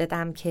پیشنهاد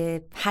بدم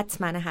که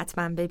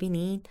حتما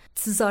ببینید،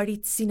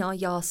 تزارها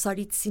یا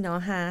سرزمین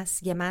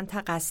هست. یه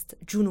منطقه است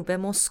جنوب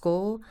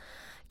مسکو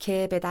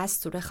که به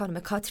دستور خانم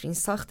کاترین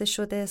ساخته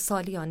شده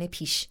سالیان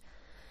پیش.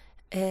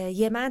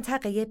 یه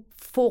منطقه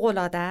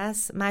فوق‌العاده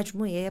است،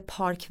 مجموعه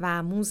پارک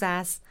و موزه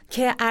است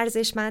که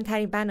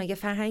ارزشمندترین بنای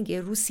فرهنگی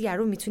روسیه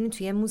رو میتونید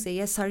توی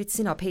موزه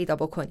سرزمین پیدا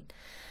بکنید.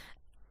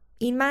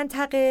 این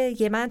منطقه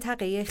یه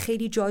منطقه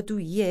خیلی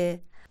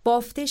جادوییه،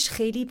 بافتش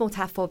خیلی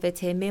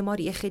متفاوته،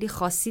 معماری خیلی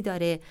خاصی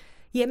داره،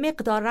 یه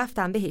مقدار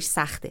رفتن بهش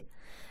سخته،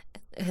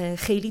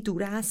 خیلی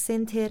دوره از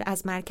سنتر،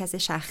 از مرکز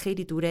شهر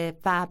خیلی دوره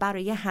و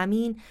برای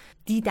همین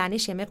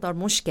دیدنش یه مقدار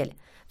مشکله.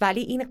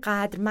 ولی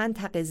اینقدر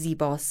منطقه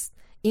زیباست،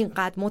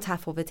 اینقدر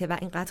متفاوته و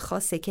اینقدر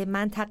خاصه که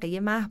منطقه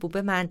محبوب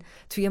من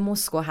توی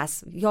مسکو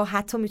هست، یا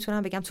حتی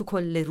میتونم بگم تو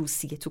کل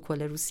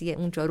روسیه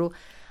اونجا رو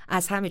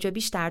از همه جا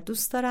بیشتر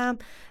دوست دارم.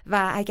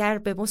 و اگر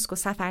به مسکو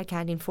سفر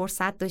کردین،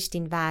 فرصت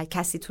داشتین و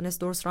کسی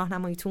تونست درست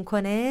راهنماییتون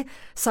کنه،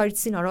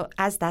 سرزمین رو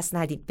از دست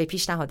ندید، به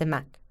پیشنهاد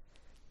من.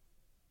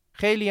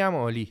 خیلی هم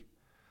عالی.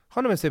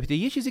 خانم سپیده،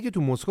 یه چیزی که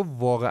تو مسکو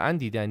واقعا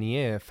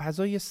دیدنیه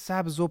فضای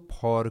سبز و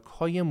پارک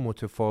های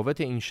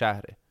متفاوت این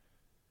شهره.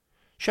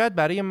 شاید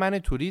برای من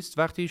توریست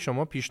وقتی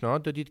شما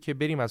پیشنهاد دادید که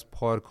بریم از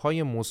پارک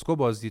های مسکو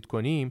بازدید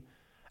کنیم،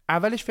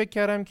 اولش فکر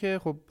کردم که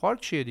خب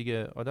پارک چیه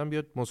دیگه، آدم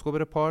بیاد مسکو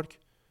بره پارک،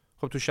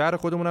 خب تو شهر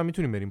خودمون هم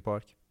میتونیم بریم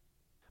پارک.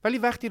 ولی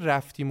وقتی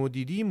رفتیم و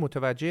دیدیم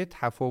متوجه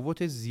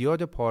تفاوت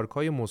زیاد پارک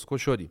های مسکو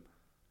شدیم.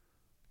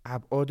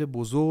 ابعاد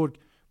بزرگ،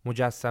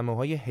 مجسمه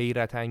های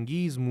حیرت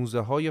انگیز، موزه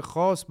های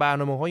خاص،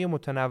 برنامه های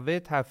متنوع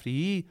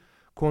تفریحی،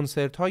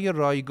 کنسرت های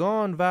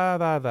رایگان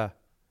و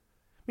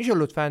میشه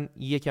لطفاً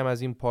یکم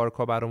از این پارک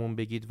ها برامون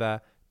بگید و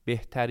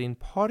بهترین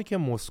پارک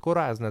مسکو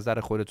رو از نظر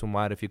خودتون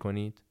معرفی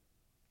کنید؟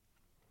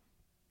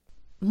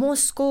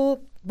 مسکو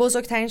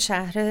بزرگترین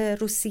شهر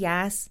روسیه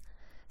است،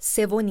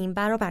 3.5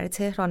 برابر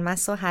تهران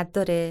مساحت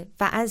داره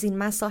و از این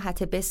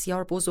مساحت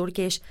بسیار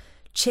بزرگش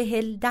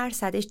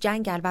 40%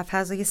 جنگل و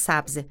فضای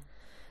سبزه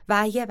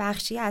و یه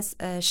بخشی از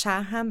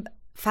شهر هم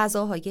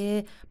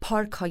فضاهای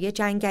پارک‌های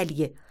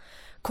جنگلیه.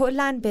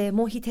 کلاً به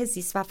محیط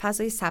زیست و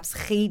فضای سبز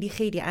خیلی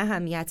خیلی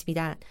اهمیت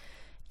میدن.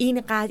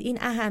 اینقدر این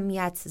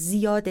اهمیت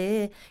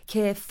زیاده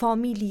که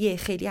فامیلیه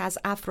خیلی از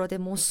افراد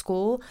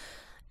مسکو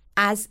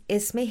از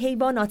اسم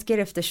حیوانات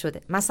گرفته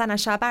شده. مثلا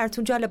شاید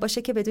براتون جالب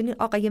باشه که بدونین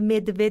آقای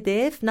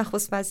مدودف،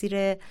 نخست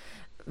وزیر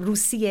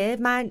روسیه،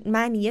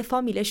 معنی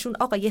فامیلشون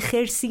آقای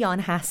خرسیان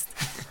هست.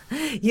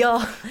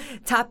 یا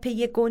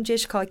تپه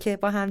گنجشکا که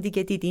با هم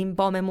دیگه دیدیم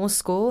بام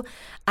مسکو،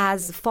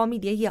 از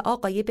فامیلیه یه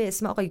آقای به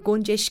اسم آقای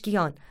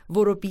گنجشکیان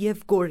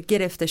وروبیف گور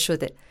گرفته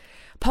شده.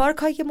 پارک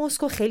های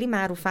مسکو خیلی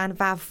معروفن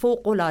و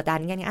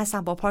فوق‌العاده‌ن، یعنی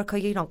اصلا با پارک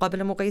های ایران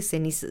قابل مقایسه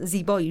نیست،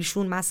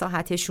 زیباییشون،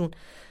 مساحتشون.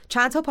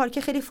 چند تا پارک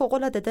خیلی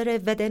فوق‌العاده داره،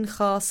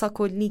 ودنخا،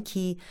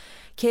 ساکولنیکی،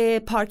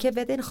 که پارک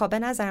ودنخا به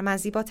نظر من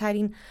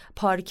زیباترین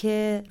پارک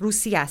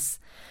روسیه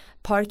است.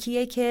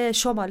 پارکیه که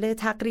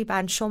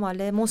تقریبا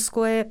شمال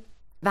مسکو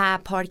و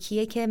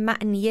پارکیه که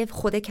معنی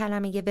خود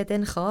کلمه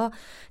ودنخا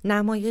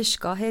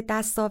نمایشگاه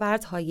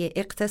دستاوردهای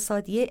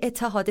اقتصادی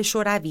اتحاد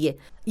شورویه.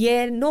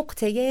 یه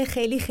نقطه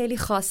خیلی خیلی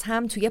خاص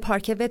هم توی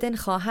پارک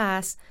ودنخا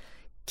هست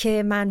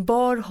که من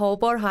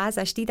بارها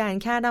ازش دیدن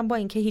کردم با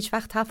اینکه هیچ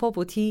وقت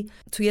تفاوتی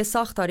توی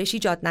ساختارش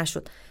ایجاد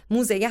نشد.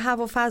 موزه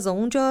هوافضا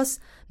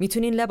اونجاست،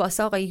 میتونین لباس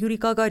آقای یوری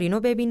گاگارینو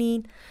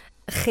ببینین.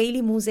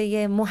 خیلی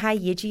موزه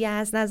مهیجی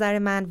از نظر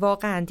من،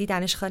 واقعا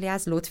دیدنش خالی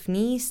از لطف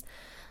نیست.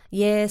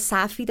 یه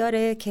صفی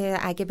داره که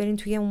اگه برین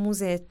توی اون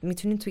موزه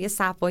میتونین توی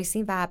صف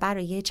وایسین و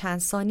برای چند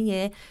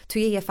ثانیه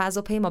توی یه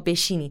فضاپیما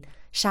بشینین.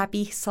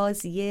 شبیه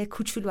سازی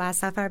کوچولو از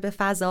سفر به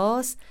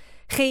فضاست.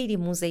 خیلی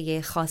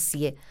موزه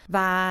خاصیه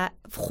و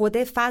خود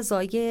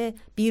فضای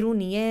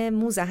بیرونی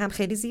موزه هم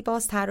خیلی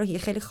زیباست، طراحی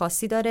خیلی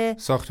خاصی داره،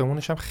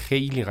 ساختمونش هم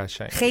خیلی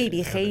قشنگه.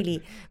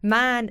 خیلی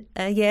من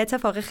یه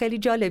اتفاق خیلی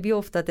جالبی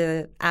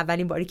افتاده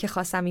اولین باری که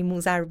خواستم این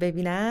موزه رو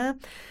ببینم.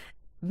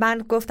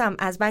 من گفتم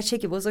از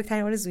بچگی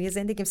بزرگترین آرزوی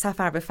زندگیم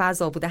سفر به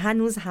فضا بوده،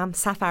 هنوز هم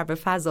سفر به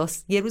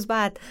فضاست. یه روز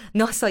بعد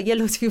ناسا یه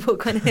لطفی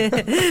بکنه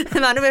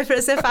منو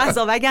بفرسته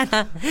فضا،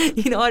 وگرنه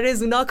این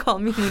آرزو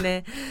ناکام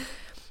میمونه.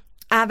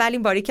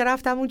 اولین باری که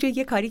رفتم اونجا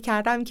یه کاری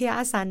کردم که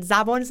اصلا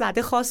زبان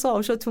زده خاص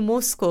و شد تو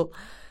مسکو.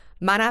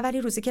 من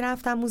اولین روزی که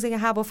رفتم موزه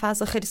هوا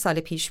فضا خیلی سال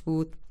پیش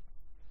بود،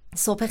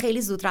 صبح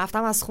خیلی زود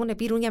رفتم از خونه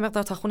بیرون، یه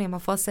مقدار تا خونه ما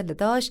فاصله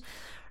داشت،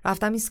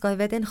 رفتم ایستگاه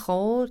ودن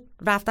خورد،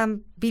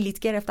 رفتم بلیت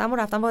گرفتم و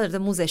رفتم وارد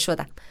موزه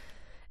شدم.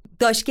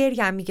 داشت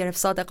گریم میگرفت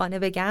صادقانه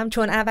بگم،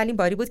 چون اولین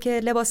باری بود که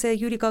لباس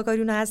یوری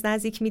گاگاریون رو از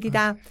نزدیک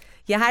میدیدم.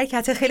 یه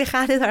حرکت خیلی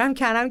خنده دارم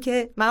کردم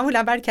که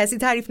معمولا بر کسی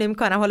تعریف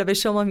نمی‌کنم، حالا به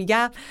شما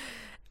میگم.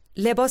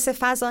 لباس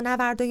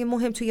فضانوردای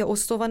مهم توی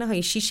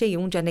استوانه‌های شیشه‌ای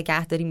اونجا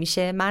نگهداری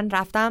میشه. من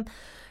رفتم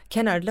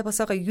کنار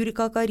لباس آقای یوری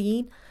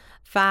گاگارین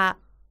و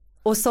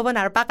استوانه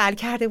رو بغل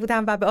کرده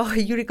بودم و به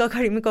آقای یوری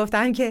گاگارین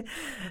میگفتن که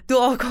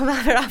دعا کن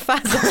من برم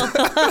فضا.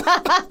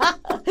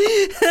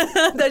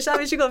 داشتم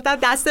بهش گفتم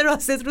دست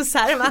راستت رو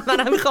سر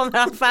منم میخوام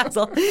برم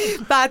فضا.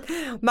 بعد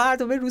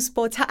مردم روس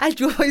با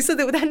تعجب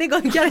ایستاده بودن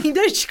نگاه میکردن این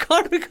داره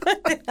چیکار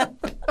میکنه.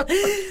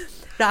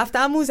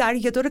 رفتم موزه رو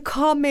یه دور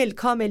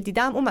کامل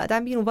دیدم،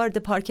 اومدم بیرون وارد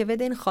پارک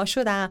ودن خوا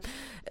شدم.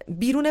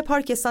 بیرون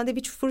پارک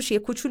ساندویچ فروشی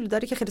کوچولو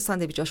داره که خیلی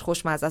ساندویچاش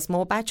خوشمزه است.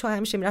 ما بچه‌ها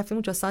همیشه میرفتیم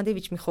اونجا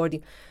ساندویچ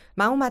می‌خوردیم.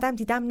 من اومدم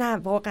دیدم نه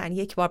واقعا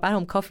یک بار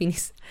برام کافی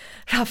نیست.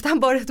 رفتم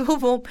بار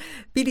دوم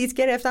بلیت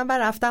گرفتم و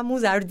رفتم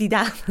موزه رو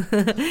دیدم.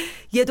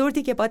 یه دور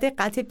دیگه با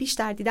دقت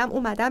بیشتر دیدم،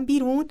 اومدم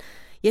بیرون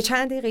یه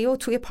چند دقیقه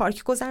توی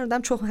پارک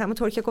گذروندم، چون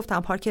همونطور که گفتم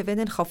پارک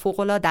ودن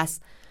فوق‌العاده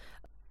است.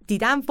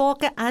 دیدم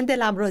واقعا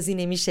دلم راضی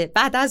نمیشه.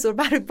 بعد از اون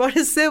برای بار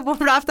سوم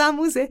رفتم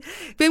موزه،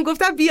 بهم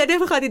گفتم بیا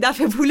نمیخواد این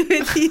دفعه پول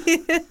بدی.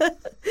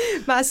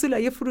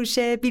 مسئولای فروش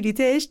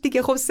بلیتش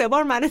دیگه خب 3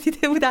 بار منو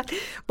دیده بودن.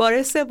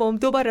 بار سوم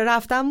دوباره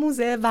رفتم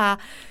موزه و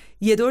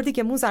یه دور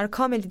دیگه موزه رو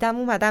کامل دیدم،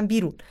 اومدم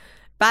بیرون.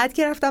 بعد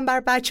که رفتم بر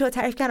بچه‌ها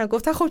تعریف کردم،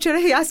 گفتن خب چرا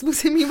هی از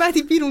موزه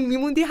میومدی بیرون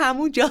میموندی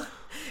همونجا؟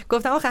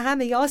 گفتم آخه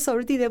همه آثار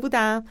رو دیده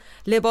بودم،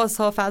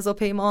 لباس‌ها،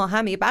 فضاپیما،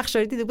 همه بخشا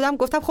رو دیده بودم.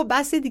 گفتم خب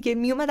بس دیگه،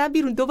 میومدم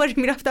بیرون دوباره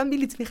میرفتم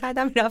بلیط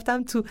می‌خریدم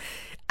میرفتم تو.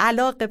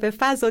 علاقه به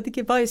فضا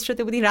دیگه باعث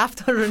شده بود این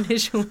رفتار رو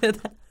نشون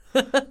بدم.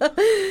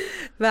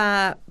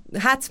 و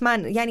حتما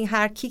یعنی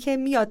هر کی که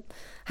میاد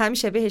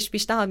همیشه بهش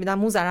پیشنهاد میدم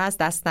موزه رو از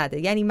دست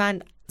نده. یعنی من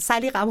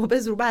سلیقه‌مو به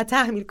زور باید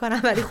تحمیل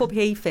کنم، ولی خب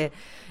حیفه،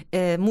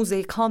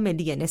 موزه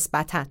کاملیه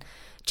نسبتاً.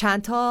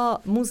 چند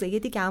تا موزه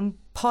دیگه هم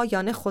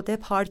پایان خود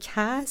پارک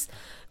هست،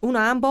 اونا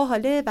هم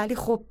باحاله، ولی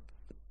خب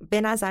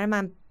به نظر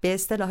من به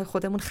اصطلاح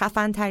خودمون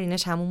خفن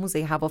ترینش همون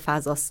موزه هوا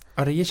فضاست.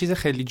 آره یه چیز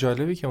خیلی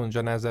جالبی که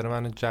اونجا نظر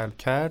منو جلب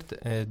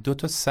کرد،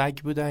 2 سگ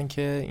بودن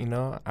که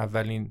اینا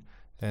اولین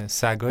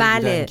سگایی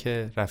بودن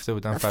که رفته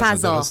بودن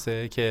فضا.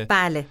 درسته که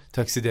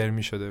تاکسی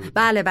درمی شده بود.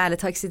 بله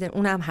تاکسی درمی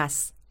اونم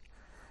هست،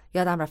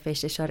 یادم رفت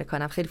بهش اشاره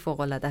کنم، خیلی فوق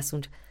العاده است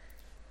اونجا.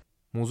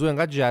 موضوع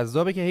انقدر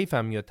جذابه که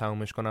حیفم میاد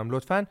تمومش کنم.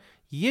 لطفاً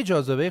یه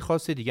جاذبه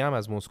خاص دیگه هم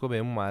از مسکو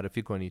بهمون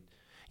معرفی کنید،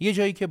 یه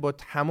جایی که با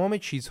تمام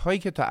چیزهایی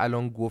که تا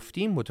الان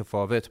گفتیم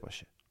متفاوت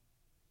باشه.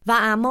 و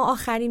اما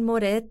آخرین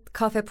مورد،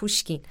 کافه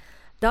پوشکین.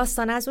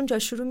 داستان از اونجا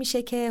شروع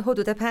میشه که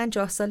حدود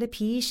 50 سال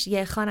پیش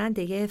یه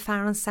خواننده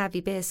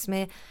فرانسوی به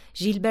اسم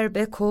ژیلبر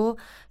بکو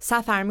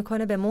سفر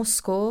میکنه به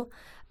مسکو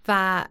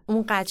و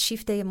اونقدر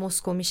شیفته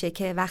مسکو میشه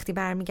که وقتی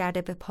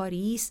برمیگرده به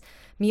پاریس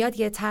میاد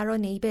یه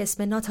ترانه‌ای به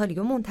اسم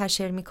ناتالیو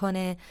منتشر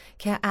میکنه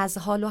که از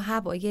حال و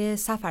هوای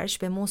سفرش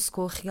به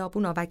مسکو،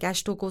 خیابونا و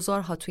گشت و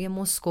گذارها توی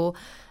مسکو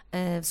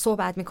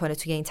صحبت میکنه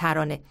توی این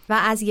ترانه و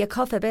از یه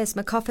کافه به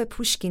اسم کافه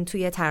پوشکین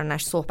توی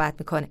ترانه‌اش صحبت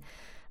میکنه.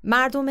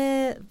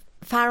 مردم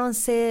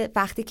فرانسه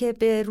وقتی که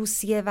به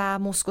روسیه و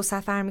مسکو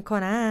سفر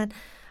میکنن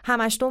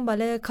همش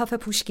دنبال کافه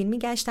پوشکین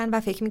میگشتن و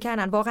فکر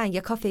میکردن واقعا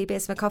یه کافه‌ای به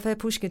اسم کافه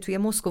پوشکین توی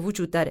مسکو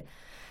وجود داره.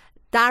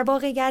 در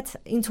واقعیت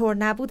اینطور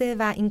نبوده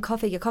و این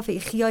کافه یه کافه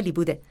خیالی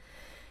بوده.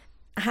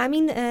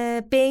 همین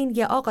بین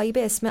یه آقایی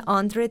به اسم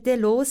آندره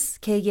دلوس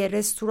که یه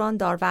رستوران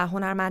دار و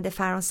هنرمند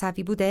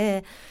فرانسوی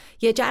بوده،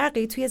 یه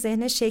جرقه‌ای توی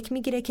ذهنش شکل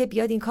میگیره که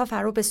بیاد این کافه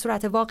رو به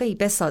صورت واقعی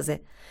بسازه.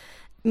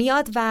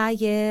 میاد و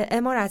یه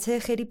عمارت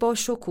خیلی با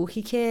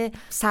شکوهی که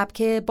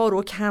سبک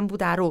باروک هم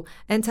بوده رو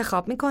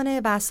انتخاب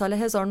میکنه و سال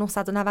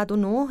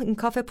 1999 این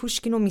کافه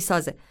پوشکین رو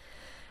میسازه.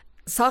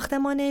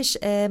 ساختمانش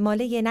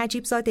مال یه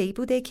نجیب زاده‌ای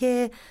بوده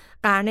که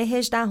قرن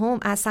 18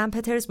 از سن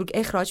پترزبورگ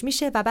اخراج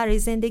میشه و برای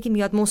زندگی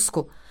میاد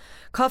مسکو.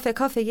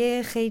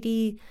 کافه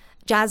خیلی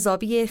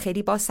جذابیه،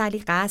 خیلی با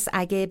سلیقه است.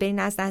 اگه برین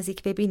از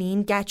نزدیک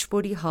ببینین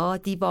گچبری ها،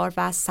 دیوار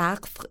و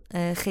سقف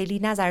خیلی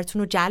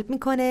نظرتون رو جلب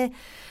میکنه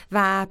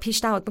و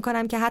پیشنهاد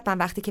میکنم که حتما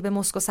وقتی که به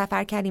مسکو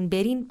سفر کردین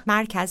برین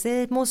مرکز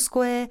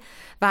مسکو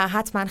و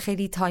حتما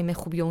خیلی تایم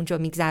خوبی اونجا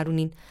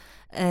میگذرونین.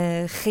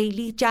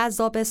 خیلی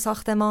جذاب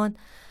ساختمان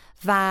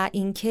و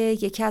اینکه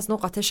یکی از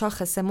نقاط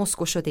شاخص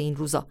مسکو شده این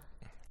روزا.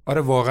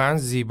 آره واقعا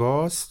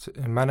زیباست.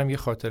 منم یه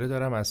خاطره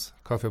دارم از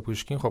کافه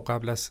پوشکین. خب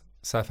قبل از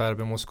سفر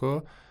به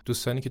مسکو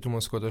دوستانی که تو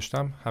مسکو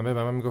داشتم همه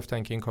به من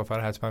میگفتن که این کافه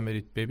رو حتما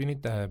برید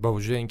ببینید، با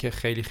وجود اینکه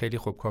خیلی خیلی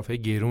خب کافه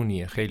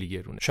گرونیه، خیلی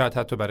گرونه. شاید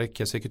حتی برای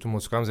کسایی که تو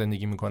مسکو هم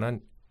زندگی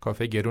میکنن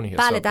کافه گرونی حساب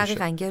میشه. بله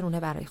دقیقاً گرونه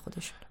برای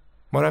خودشون.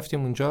 ما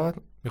رفتیم اونجا،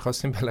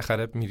 می‌خواستیم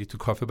بالاخره میری تو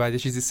کافه بعد یه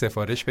چیزی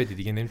سفارش بدی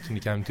دیگه، نمیتونی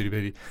که همینطوری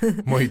بری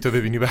موهیتو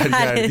ببینی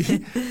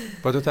برگردی.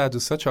 با دو تا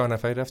دوستا 4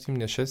 نفری رفتیم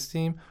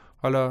نشستیم.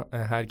 حالا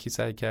هر کی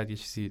سعی کرد یه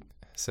چیزی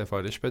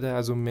سفارش بده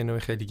از اون منوی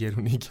خیلی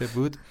گرونی که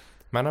بود.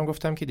 منم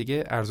گفتم که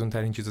دیگه ارزون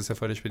ترین چیزو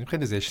سفارش بدیم،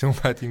 خیلی زشته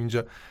اومدیم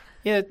اینجا.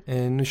 یه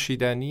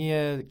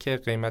نوشیدنی که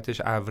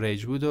قیمتش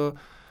اوریج بود و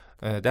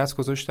دست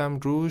گذاشتم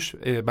روش،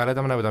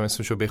 بلدم نبودم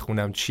اسمشو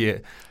بخونم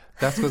چیه،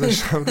 دست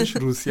گذاشتم روش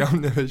روسیه هم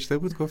نوشته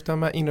بود. گفتم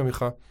من اینو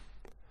میخوام.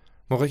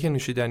 موقعی که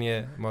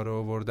نوشیدنی ما رو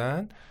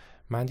آوردن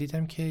من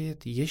دیدم که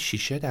یه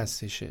شیشه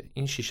دستشه.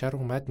 این شیشه رو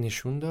اومد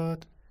نشون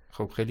داد.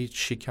 خب خیلی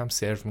شیک هم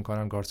سرو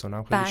میکنن، گارسون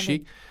هم خیلی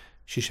شیک.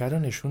 شیشه رو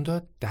نشون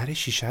داد، در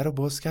شیشه رو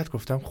باز کرد.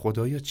 گفتم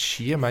خدایا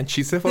چیه، من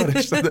چی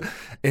سفارش داده؟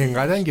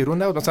 اینقدر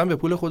گرون نبود، مثلا به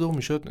پول خودمون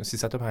میشد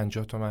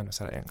 350 تومن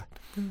مثلا اینقدر.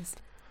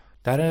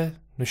 در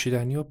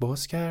نوشیدنی رو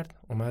باز کرد،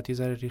 اومد یه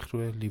ذره ریخت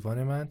روی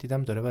لیوان من.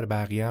 دیدم داره برای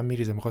بقیه هم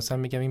میریزه. میخواستم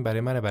میگم این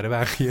برای منه، برای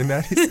بقیه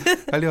نریز،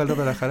 ولی حالا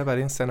بالاخره برای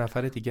این 3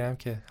 نفر دیگه هم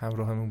که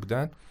همراهمون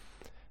بودن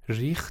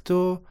ریخت.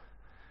 و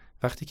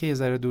وقتی که یه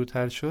ذره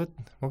دورتر شد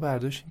ما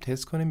برداشتیم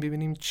تست کنیم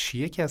ببینیم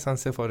چیه که اصلا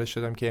سفارش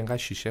دادم که اینقدر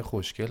شیشه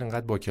خوشگل،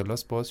 اینقدر با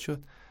کلاس باز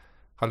شد.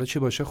 حالا چی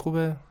باشه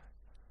خوبه؟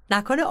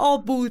 نکنه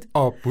آب بود.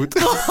 آب بود.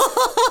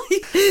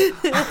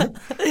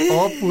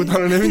 آب بود.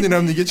 حالا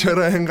نمیدونم دیگه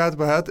چرا اینقدر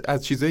باید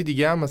از چیزای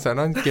دیگه هم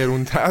مثلا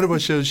گرونتر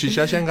باشه و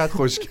شیشه‌ش اینقدر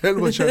خوشگل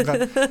باشه،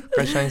 اینقدر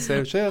قشنگ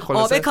سرو شه.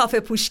 آب کافه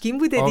پوشکین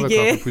بوده دیگه.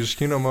 آب کافه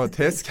پوشکین رو ما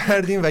تست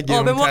کردیم و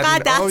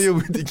گرونترین آبی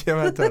بودی که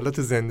من تا حالا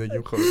تو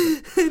زندگیم خوردم.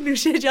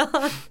 نوشه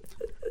جان.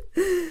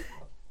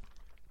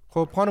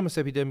 خب خانم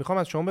سپیده، میخوام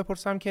از شما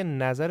بپرسم که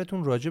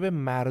نظرتون راجع به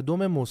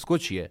مردم مسکو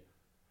چیه؟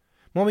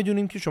 ما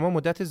میدونیم که شما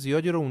مدت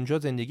زیادی رو اونجا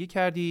زندگی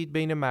کردید،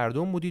 بین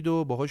مردم بودید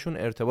و باهاشون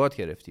ارتباط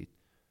گرفتید.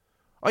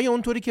 آیا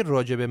اونطوری که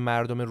راجع به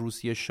مردم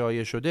روسیه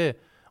شایع شده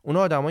اونا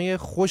آدمای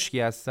خشکی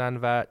هستن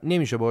و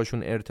نمیشه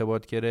باهاشون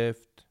ارتباط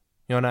گرفت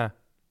یا نه؟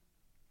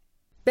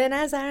 به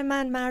نظر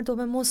من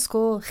مردم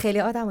مسکو خیلی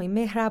آدمای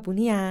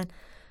مهربونی هن.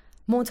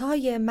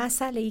 منتهای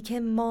مسئله‌ای که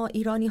ما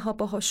ایرانی ها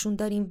باهاشون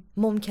داریم،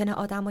 ممکنه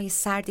آدمای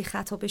سردی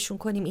خطابشون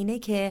کنیم، اینه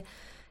که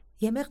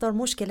یه مقدار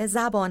مشکل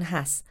زبان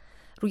هست.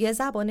 روی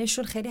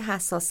زبانشون خیلی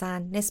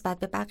حساسن، نسبت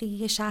به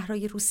بقیه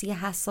شهرهای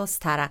روسیه حساس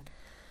ترن.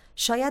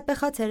 شاید به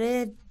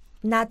خاطر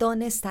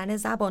ندانستن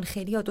زبان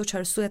خیلی ها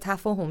دوچار سوء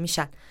تفاهم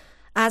میشن.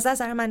 از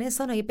نظر من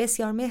انسانای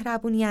بسیار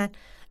مهربونی هن.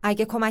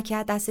 اگه کمکی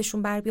از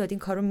دستشون بر بیاد این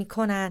کارو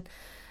میکنن.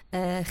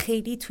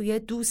 خیلی توی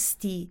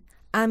دوستی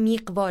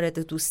عمیق وارد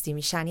دوستی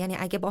میشن. یعنی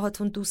اگه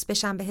باهاتون دوست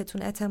بشن،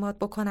 بهتون اعتماد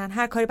بکنن،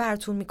 هر کاری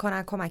براتون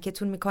میکنن،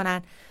 کمکتون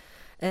میکنن.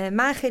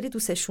 من خیلی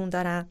دوستشون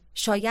دارم.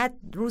 شاید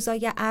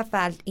روزای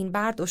اول این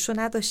برداشتو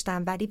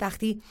نداشتم، ولی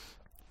وقتی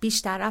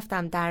بیشتر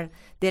رفتم در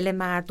دل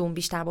مردم،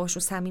 بیشتر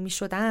باهاشون صمیمی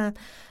شدم،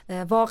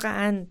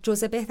 واقعا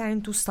جزء بهترین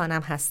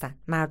دوستانم هستن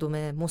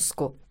مردم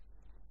مسکو.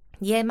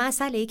 یه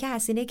مسئله‌ای که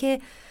هست اینه که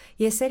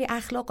یه سری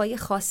اخلاقای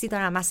خاصی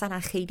دارن، مثلا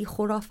خیلی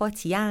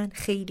خرافاتیان،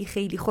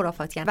 خیلی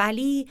خرافاتیان،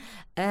 ولی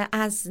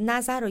از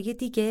نظرهای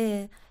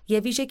دیگه یه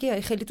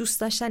ویژگی خیلی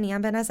دوست داشتنی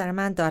هم به نظر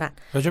من دارن.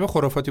 راجع به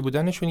خرافاتی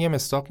بودنشون یه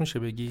مصداق میشه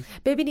بگی؟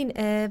 ببینین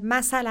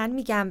مثلا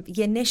میگم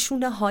یه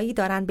نشونه هایی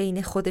دارن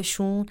بین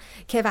خودشون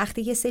که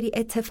وقتی یه سری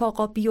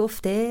اتفاقا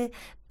بیفته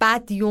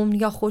بد یوم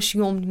یا خوش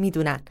یوم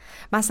میدونن.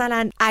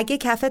 مثلا اگه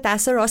کف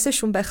دست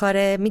راستشون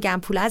بخوره میگن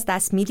پول از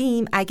دست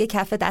میدیم، اگه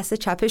کف دست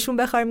چپشون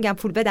بخوره میگن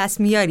پول به دست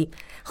میاریم.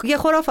 یه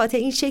خرافات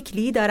این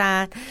شکلی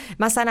دارن.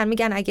 مثلا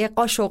میگن اگه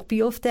قاشق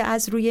بیفته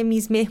از روی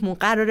میز مهمون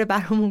قراره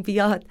برامون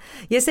بیاد.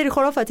 یه سری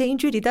خرافات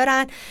اینجوری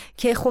دارن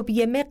که خب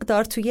یه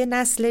مقدار توی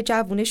نسل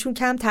جوونشون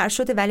کمتر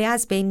شده ولی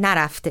از بین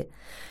نرفته.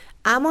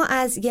 اما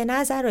از یه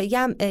نظرایی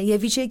هم یه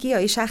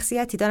ویژگی‌های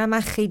شخصیتی دارن، من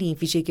خیلی این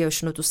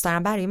ویژگی‌هاشون رو دوست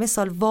دارم. برای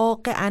مثال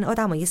واقعاً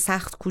آدمای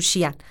سخت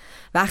کوشی‌ان.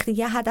 وقتی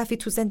یه هدفی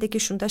تو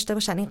زندگیشون داشته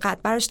باشن اینقدر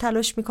براش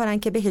تلاش میکنن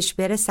که بهش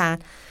برسن.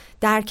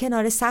 در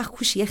کنار سخت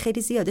کوشی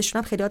خیلی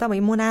زیادشون هم خیلی آدمای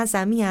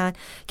منظمی‌ان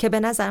که به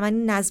نظر من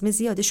این نظم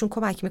زیادشون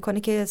کمک میکنه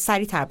که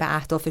سریع‌تر به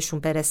اهدافشون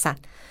برسن.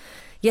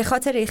 یه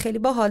خاطره خیلی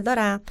باحال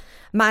دارم.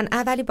 من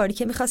اولی باری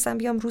که میخواستم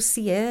بیام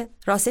روسیه،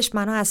 راستش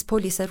منو از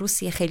پلیس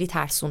روسیه خیلی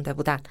ترسونده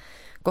بودن.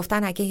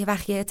 گفتن اگه یه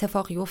وقت یه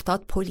اتفاقی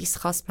افتاد، پلیس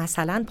خواست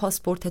مثلا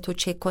پاسپورت تو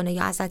چک کنه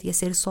یا ازت یه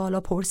سری سوالا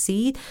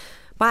پرسید،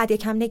 باید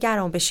یکم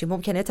نگران بشی،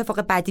 ممکنه اتفاق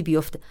بدی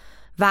بیفته.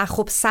 و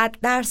خب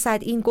 100%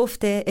 این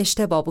گفته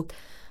اشتباه بود.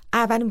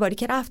 اولین باری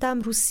که رفتم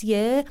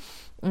روسیه،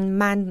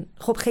 من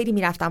خب خیلی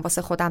میرفتم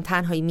واسه خودم،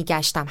 تنهایی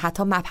میگشتم،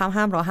 حتی مپم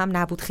هم راه هم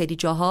نبود خیلی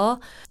جاها.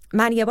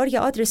 من یه بار یه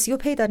آدرسی رو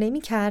پیدا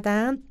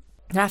نمی‌کردم،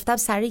 رفتم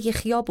سر یه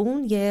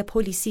خیابون، یه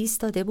پلیسی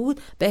ایستاده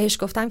بود، بهش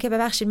گفتم که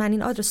ببخشید من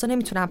این آدرس رو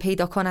نمیتونم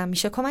پیدا کنم،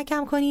 میشه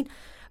کمکم کنین؟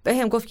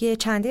 بهم گفت یه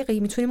چند دقیقه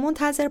میتونی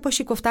منتظر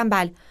باشی؟ گفتم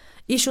بله.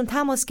 ایشون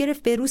تماس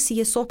گرفت به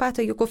روسیه،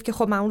 صحبتایی گفت که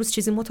خب من اون روز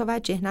چیزی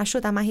متوجه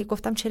نشدم. من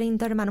گفتم چرا این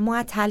داره منو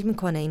معطل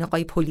میکنه این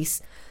آقای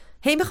پلیس.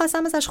 هی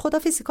میخواستم ازش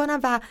خدافظی کنم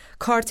و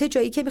کارت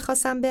جایی که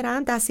میخواستم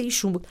برم دست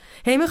ایشون بود.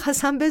 هی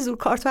میخواستم به زور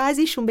کارتو از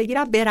ایشون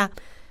بگیرم برم.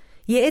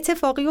 یه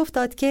اتفاقی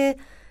افتاد که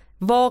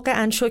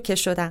واقعا شوکه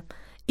شدم.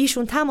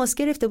 ایشون تماس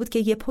گرفته بود که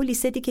یه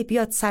پلیس دیگه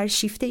بیاد سر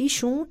شیفت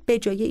ایشون به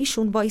جای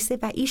ایشون وایسه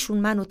و ایشون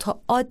منو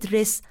تا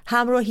آدرس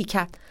همراهی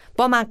کرد.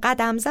 با من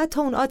قدم زد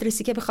تا اون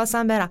آدرسی که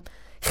میخواستم برم.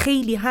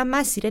 خیلی هم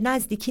مسیر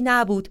نزدیکی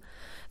نبود،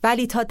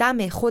 ولی تا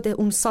دم خود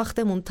اون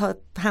ساختمون، تا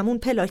همون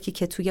پلاکی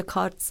که توی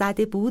کارت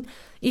زده بود،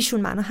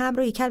 ایشون منو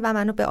همراهی کرد و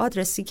منو به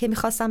آدرسی که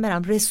میخواستم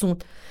برم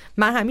رسوند.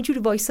 من همینجوری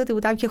وایساده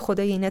بودم که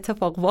خدای این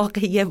اتفاق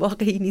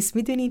واقعی نیست،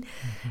 میدونین.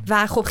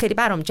 و خب خیلی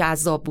برام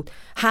جذاب بود.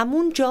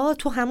 همون جا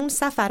تو همون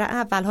سفر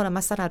اول، حالا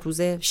مثلا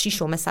روز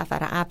 6م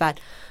سفر اول،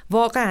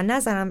 واقعا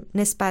نظرم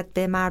نسبت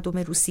به مردم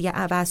روسیه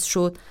عوض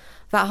شد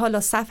و حالا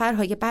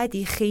سفرهای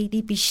بعدی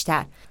خیلی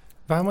بیشتر.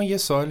 و اما یه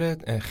سوال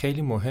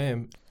خیلی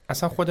مهم،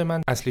 اصلا خود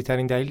من اصلی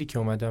ترین دلیلی که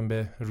اومدم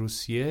به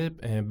روسیه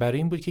برای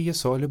این بود که یه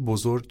سوال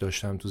بزرگ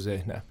داشتم تو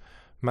ذهنم.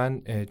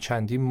 من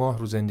چندین ماه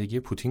رو زندگی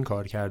پوتین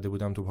کار کرده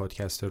بودم تو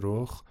پادکست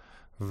رخ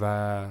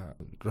و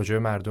راجع به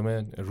مردم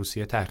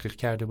روسیه تحقیق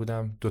کرده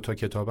بودم. 2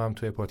 کتابم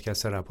توی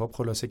پادکست رپاب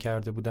خلاصه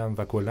کرده بودم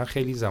و کلا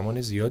خیلی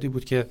زمان زیادی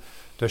بود که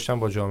داشتم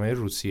با جامعه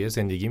روسیه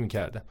زندگی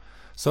میکردم.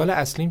 سوال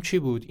اصلیم چی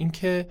بود؟ این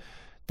که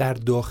در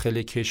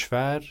داخل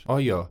کشور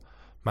آیا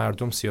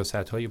مردم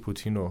سیاست‌های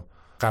پوتین رو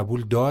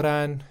قبول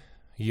دارن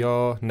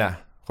یا نه؟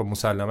 خب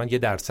مسلماً یه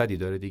درصدی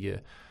داره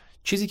دیگه.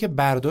 چیزی که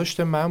برداشت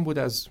من بود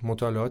از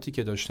مطالعاتی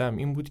که داشتم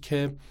این بود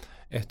که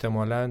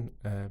احتمالاً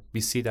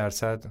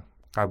 20%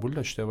 قبول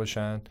داشته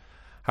باشن،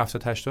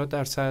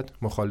 70-80%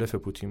 مخالف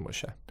پوتین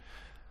باشن.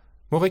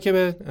 موقعی که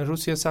به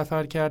روسیه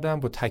سفر کردم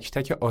با تک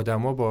تک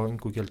آدما با این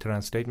گوگل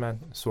ترنسلیت من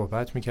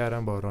صحبت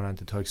میکردم، با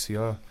راننده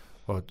تاکسی‌ها،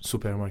 با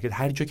سوپرمارکت،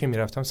 هر جا که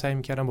میرفتم سعی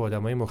میکردم با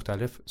آدمای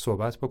مختلف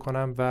صحبت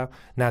بکنم و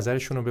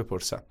نظرشون رو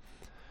بپرسم.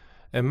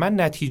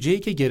 من نتیجه‌ای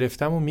که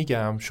گرفتم و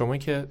میگم، شما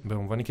که به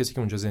عنوان کسی که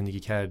اونجا زندگی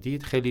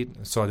کردید خیلی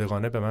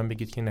صادقانه به من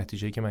بگید که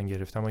نتیجه‌ای که من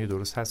گرفتم آیا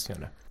درست هست یا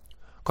نه.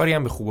 کاری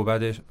هم به خوب و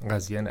بد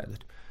قضیه نداره.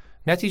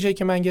 نتیجه‌ای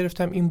که من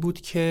گرفتم این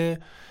بود که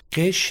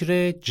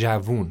قشر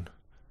جوون،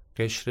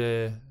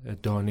 قشر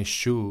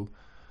دانشجو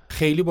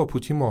خیلی با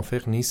پوتین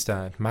موافق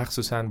نیستن،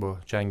 مخصوصاً با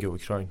جنگ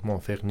اوکراین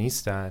موافق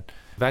نیستن،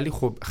 ولی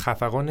خب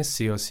خفقان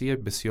سیاسی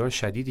بسیار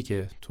شدیدی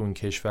که تو اون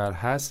کشور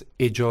هست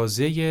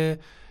اجازه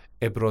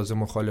ابراز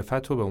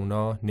مخالفت رو به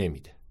اونا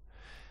نمیده.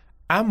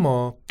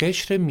 اما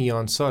قشر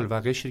میانسال و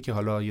قشری که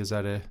حالا یه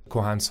ذره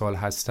کهنسال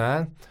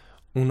هستن،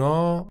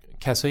 اونا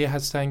کسایی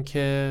هستن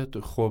که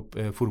خب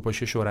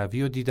فروپاشی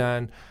شوروی رو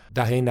دیدن،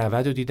 دهه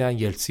 90 رو دیدن،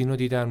 یلتسین رو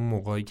دیدن،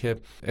 موقعی که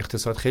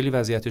اقتصاد خیلی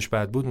وضعیتش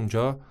بد بود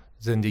اونجا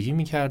زندگی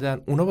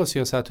میکردن. اونا با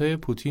سیاست‌های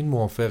پوتین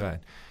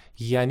موافقن.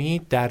 یعنی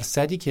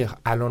درصدی که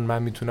الان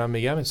من میتونم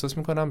بگم، احساس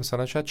میکنم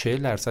مثلا شاید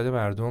 40%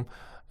 مردم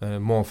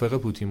موافق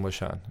پوتین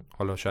باشن،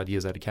 حالا شاید یه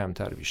ذره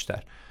کمتر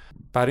بیشتر.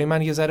 برای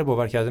من یه ذره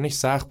باور کردنش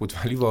سخت بود،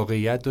 ولی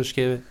واقعیت داشت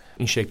که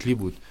این شکلی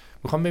بود.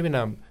 میخوام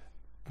ببینم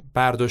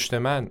برداشت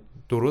من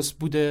درست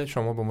بوده،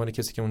 شما به عنوان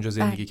کسی که اونجا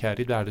زندگی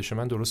کردید برداشت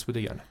من درست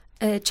بوده یا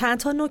نه؟ چند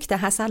تا نکته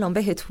هست الان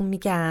بهتون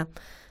میگم.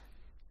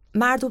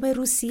 مردم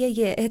روسیه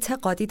یه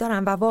اعتقادی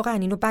دارن و واقعا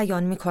اینو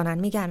بیان میکنن،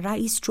 میگن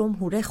رئیس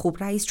جمهور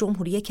خوب رئیس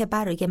جمهوریه که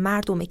برای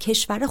مردم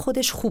کشور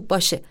خودش خوب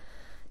باشه،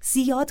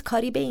 زیاد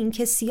کاری به این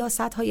که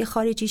سیاست‌های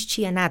خارجیش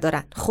چیه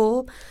ندارن.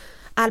 خب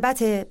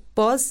البته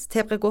باز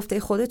طبق گفته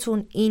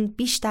خودتون این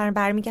بیشتر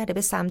برمیگرده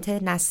به سمت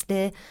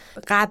نسل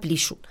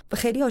قبلیشون.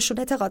 خیلی هاشون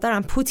اعتقاد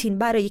دارن پوتین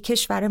برای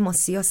کشور ما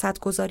سیاست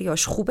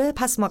گذاریاش خوبه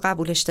پس ما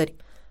قبولش داریم.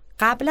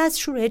 قبل از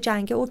شروع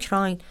جنگ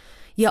اوکراین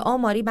یه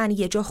آماری من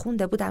یه جا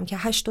خونده بودم که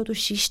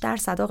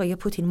 86% آقای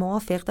پوتین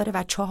موافق داره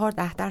و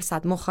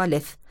 14%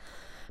 مخالف.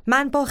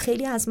 من با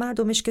خیلی از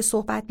مردمش که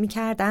صحبت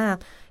می‌کردم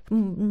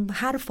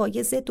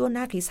حرفای ضد و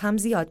نقیض هم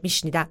زیاد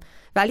میشنیدم،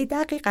 ولی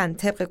دقیقاً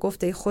طبق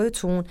گفته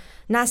خودتون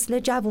نسل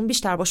جوان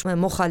بیشتر باش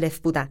مخالف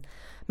بودن.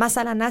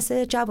 مثلا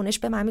نسل جوانش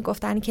به من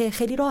میگفتن که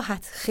خیلی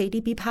راحت،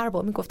 خیلی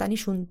بی‌پروا میگفتن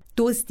ایشون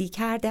دزدی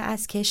کرده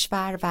از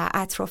کشور و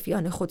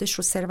اطرافیان خودش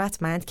رو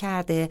ثروتمند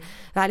کرده،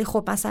 ولی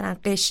خب مثلا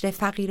قشر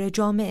فقیر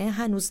جامعه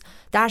هنوز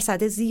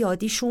درصد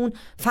زیادیشون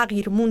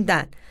فقیر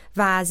موندن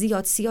و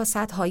زیاد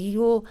سیاست‌هایی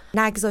رو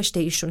نگذاشته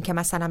ایشون که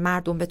مثلا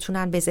مردم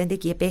بتونن به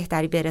زندگی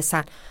بهتری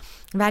برسن.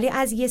 ولی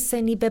از یه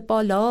سنی به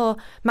بالا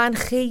من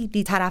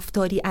خیلی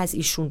طرفداری از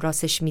ایشون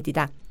راستش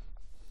میدیدم.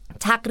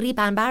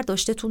 تقریبا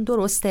برداشتتون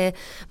درسته،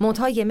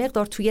 منتها یه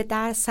مقدار توی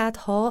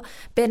درصدها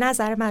به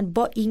نظر من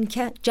با این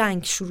که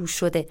جنگ شروع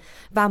شده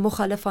و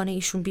مخالفان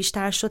ایشون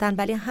بیشتر شدن،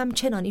 ولی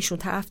همچنان ایشون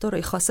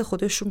طرفدارای خاص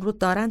خودشون رو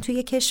دارن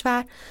توی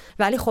کشور.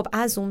 ولی خب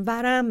از اون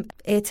ورم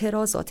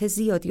اعتراضات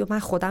زیادی و من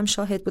خودم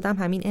شاهد بودم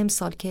همین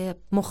امسال که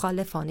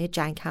مخالفان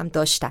جنگ هم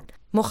داشتن.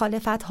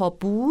 مخالفت ها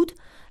بود،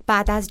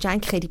 بعد از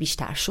جنگ خیلی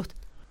بیشتر شد.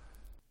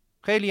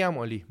 خیلی هم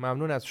عالی،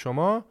 ممنون از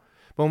شما.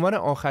 به عنوان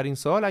آخرین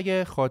سوال،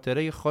 اگه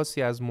خاطره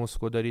خاصی از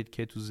مسکو دارید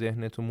که تو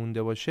ذهنتون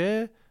مونده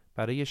باشه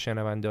برای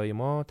شنونده‌های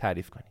ما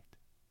تعریف کنید.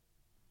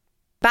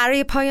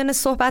 برای پایان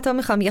صحبت‌ها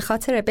میخوام یه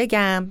خاطره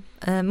بگم.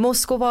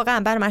 مسکو واقعا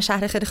برای من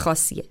شهر خیلی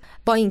خاصیه.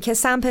 با اینکه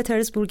سن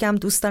پترزبورگم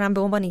دوست دارم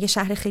به عنوان یه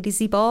شهر خیلی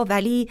زیبا،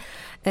 ولی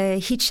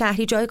هیچ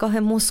شهری جایگاه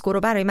مسکو رو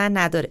برای من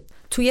نداره.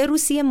 توی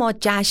روسیه ما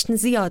جشن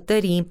زیاد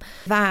داریم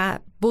و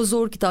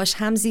بزرگداشت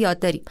هم زیاد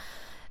داریم.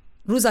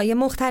 روزای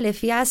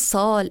مختلفی از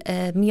سال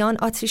میان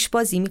آتش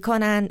بازی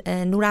میکنن،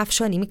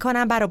 نورافشانی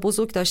میکنن برای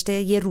بزرگداشت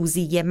یه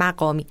روزی، یه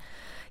مقامی.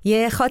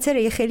 یه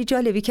خاطره خیلی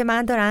جالبی که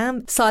من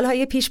دارم،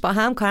 سالهای پیش با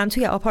همکارم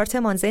توی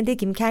آپارتمان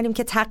زندگی میکردیم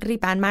که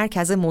تقریبا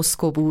مرکز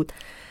مسکو بود.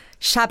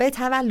 شب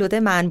تولد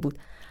من بود.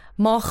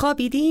 ما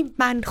خوابیدیم،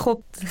 من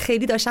خب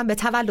خیلی داشتم به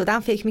تولدم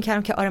فکر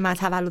میکردم که آره من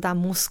تولدم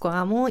مسکو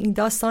هم و این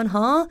داستان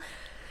ها.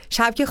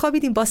 شب که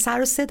خوابیدیم با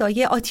سر و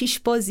صدای آتش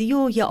بازی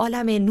و یه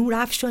عالم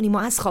نورافشانی ما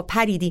از خواب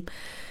پریدیم.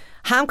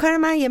 همکار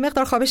من یه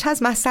مقدار خوابش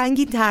از من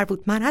سنگین تر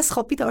بود. من از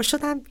خواب بیدار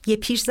شدم، یه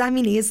پیش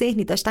زمینه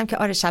ذهنی داشتم که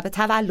آره شب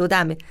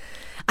تولدمه.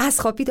 از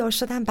خواب بیدار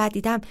شدم، بعد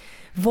دیدم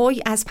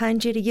وای از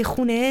پنجره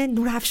خونه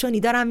نورافشانی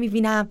دارم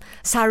میبینم،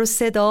 سر و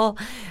صدا.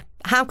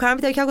 همکارم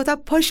بیدار که گفتم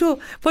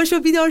پاشو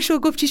بیدار شو.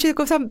 گفت چی شد؟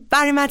 گفتم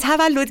برای من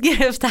تولد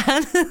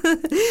گرفتن.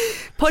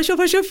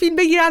 پاشو فیلم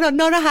بگیرن و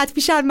ناراحت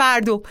میشن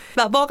مردم.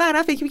 و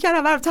واقعا فکر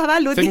میکردم برام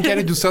تولد فکر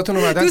می‌کردی دوستاتون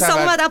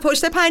اومدن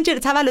پشت پنجره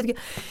تولد.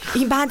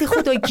 این بنده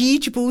خدا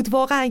گیج بود،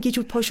 واقعا گیج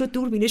بود. پاشو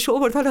دوربینش رو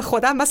آورد. حالا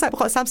خودم مثلا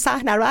خواستم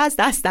صحنه رو از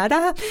دست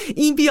ندم،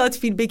 این بیاد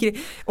فیلم بگیره.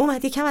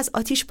 اومد یکم از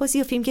آتش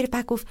بازی و فیلم گرفت.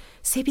 بعد گفت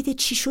سپیده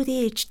چی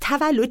شده؟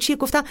 تولد چیه؟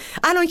 گفتم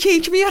الان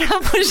کیک میارم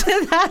پشت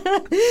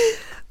در.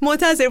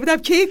 منتظر بودم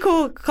کیک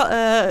و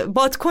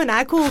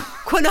بادکنک و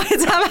کلاه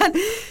زمن.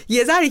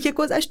 یه ذره که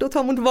گذشت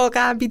دوتامون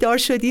واقعا بیدار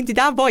شدیم.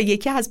 دیدم وای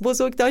یکی از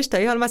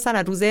بزرگداشت‌های حالا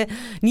مثلا روز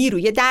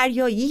نیروی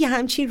دریایی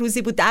همچین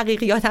روزی بود،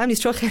 دقیقیات هم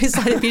نیست چون خیلی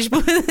سال پیش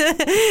بود.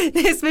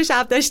 نصف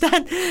شب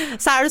داشتن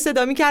سر و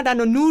صدا می‌کردن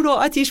و نور و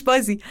آتش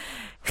بازی.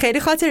 خیلی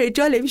خاطره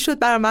جالبی شد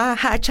برای من.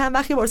 هر چند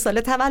وقتی بار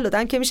سال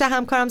تولدم که میشه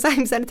همکارم زنگ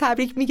میزنه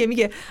تبریک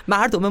میگه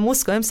مردم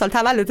مسکو امسال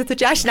تولدتو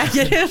جشن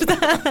نگرفتن.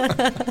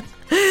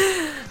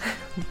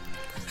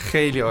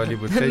 خیلی عالی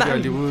بود، خیلی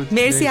عالی بود.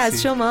 مرسی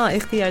از شما،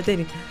 اختیار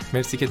دارین.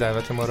 مرسی که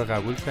دعوت ما رو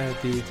قبول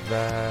کردید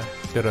و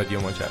به رادیو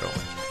ماجرا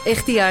اومدید.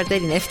 اختیار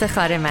دارین،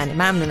 افتخار منه.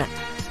 ممنونم.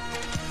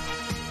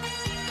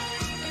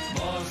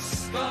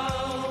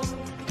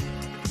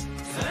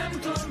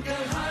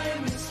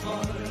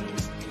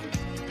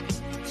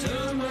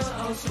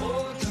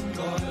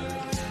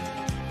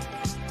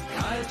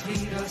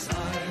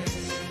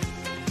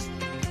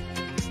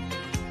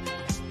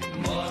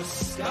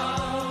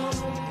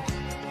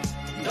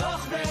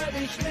 Doch wer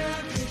dich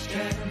wirklich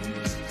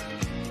kennt,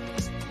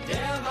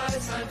 der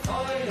weiß, ein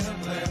Feuer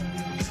brennt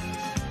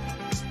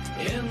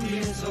in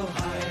dir so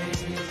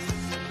heiß.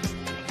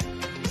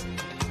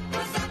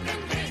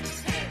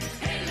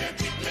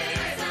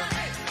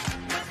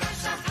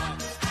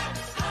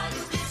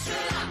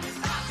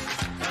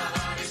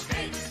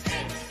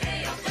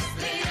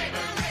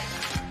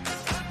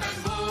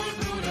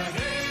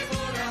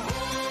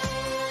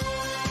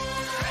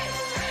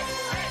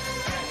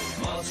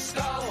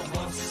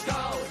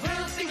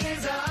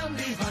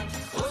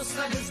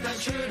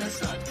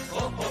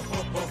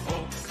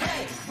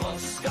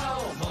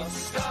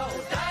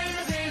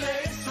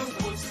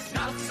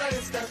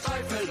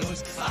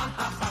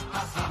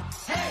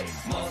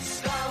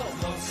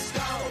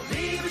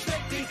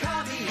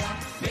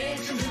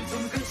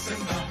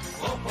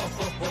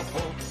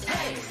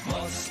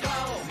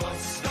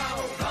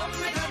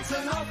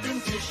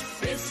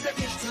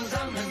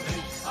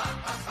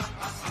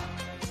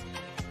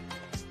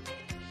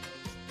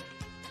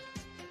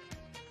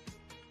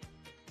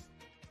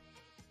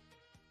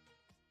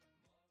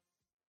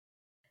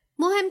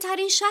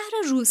 مهمترین شهر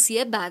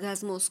روسیه بعد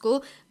از مسکو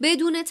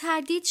بدون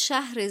تردید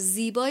شهر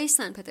زیبای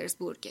سن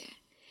پترزبورگه.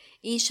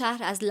 این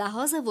شهر از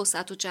لحاظ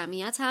وسعت و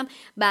جمعیت هم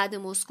بعد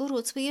مسکو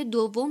رتبه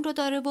دوم رو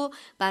داره و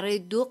برای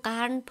 2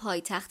 قرن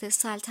پایتخت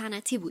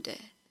سلطنتی بوده.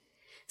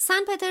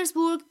 سن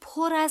پترزبورگ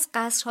پر از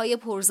قصرهای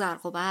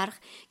پرزرق و برق،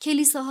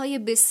 کلیساهای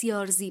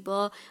بسیار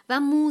زیبا و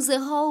موزه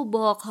ها و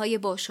باغ‌های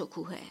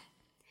باشکوهه.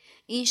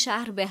 این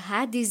شهر به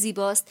حدی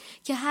زیباست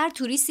که هر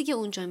توریستی که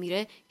اونجا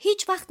میره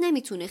هیچ وقت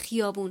نمیتونه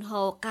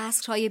خیابونها و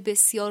قصرهای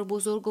بسیار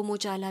بزرگ و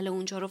مجلل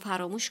اونجا رو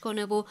فراموش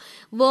کنه و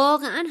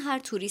واقعا هر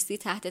توریستی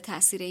تحت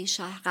تاثیر این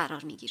شهر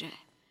قرار میگیره.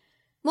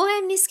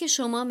 مهم نیست که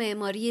شما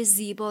معماری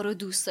زیبا رو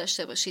دوست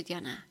داشته باشید یا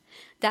نه.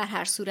 در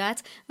هر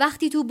صورت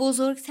وقتی تو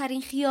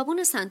بزرگترین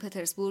خیابون سن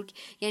پترزبورگ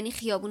یعنی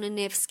خیابون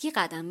نفسکی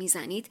قدم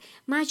میزنید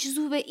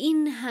مجذوب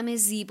این همه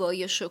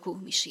زیبایی و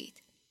شکوه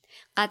میشید.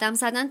 قدم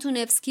زدن تو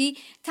نفسکی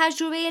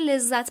تجربه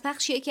لذت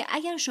بخشیه که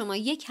اگر شما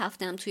 1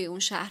 هفته هم توی اون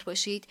شهر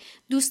باشید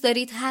دوست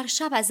دارید هر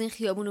شب از این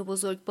خیابون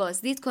بزرگ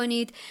بازدید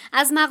کنید،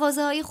 از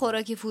مغازه‌های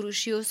خوراکی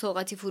فروشی و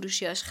سوغاتی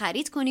فروشیاش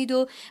خرید کنید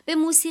و به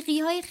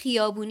موسیقی‌های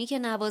خیابونی که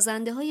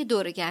نوازنده‌های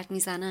دورگرد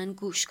میزنن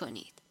گوش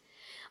کنید.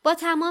 با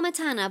تمام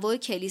تنوع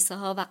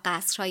کلیساها و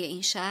قصرهای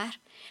این شهر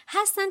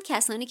هستند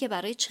کسانی که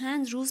برای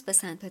چند روز به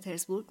سن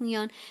پترزبورگ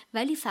میان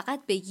ولی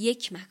فقط به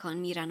 1 مکان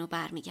میرن و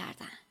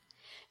برمیگردن.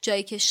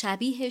 جایی که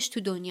شبیهش تو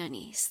دنیا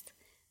نیست.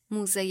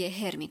 موزه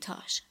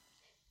هرمیتاژ.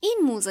 این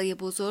موزه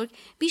بزرگ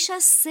بیش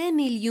از 3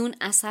 میلیون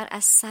اثر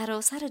از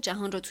سراسر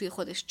جهان رو توی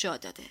خودش جا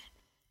داده.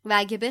 و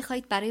اگه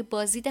بخواید برای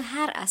بازدید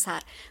هر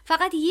اثر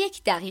فقط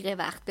 1 دقیقه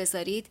وقت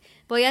بذارید،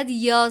 باید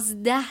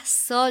 11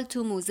 سال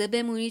تو موزه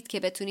بمونید که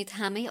بتونید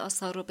همه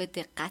آثار رو به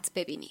دقت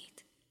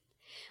ببینید.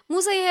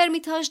 موزه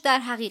هرمیتاژ در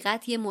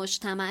حقیقت یه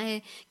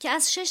مجتمعه که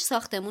از 6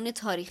 ساختمون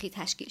تاریخی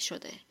تشکیل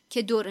شده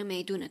که دور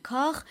میدون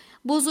کاخ،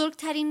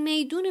 بزرگترین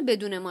میدون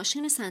بدون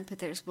ماشین سنت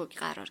پترزبورگ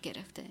قرار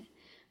گرفته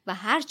و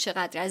هر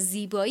چقدر از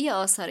زیبایی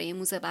آثار این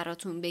موزه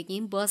براتون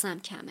بگیم بازم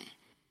کمه.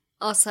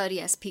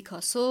 آثاری از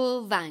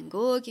پیکاسو، ون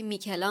گوگ،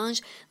 میکلانژ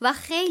و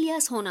خیلی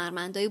از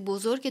هنرمندای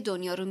بزرگ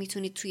دنیا رو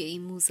میتونید توی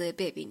این موزه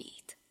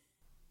ببینید.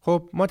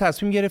 خب ما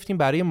تصمیم گرفتیم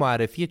برای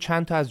معرفی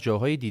چند تا از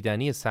جاهای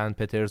دیدنی سنت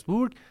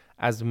پترزبورگ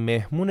از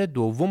مهمون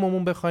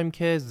دوممون بخوایم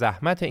که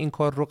زحمت این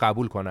کار رو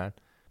قبول کنن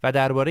و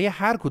درباره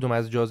هر کدوم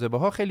از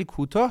جاذبه‌ها خیلی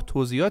کوتاه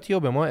توضیحاتی رو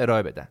به ما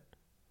ارائه بدن.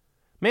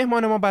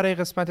 مهمان ما برای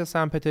قسمت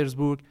سنت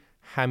پترزبورگ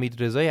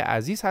حمید رضای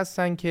عزیز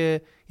هستن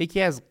که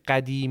یکی از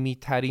قدیمی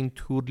ترین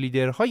تور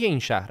لیدرهای این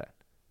شهرن.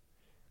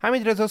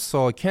 حمید رضا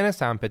ساکن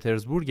سنت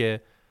پترزبورگ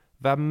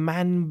و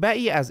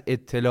منبعی از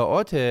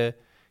اطلاعات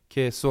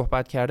که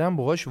صحبت کردن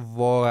باهاش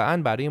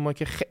واقعاً برای ما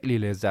که خیلی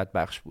لذت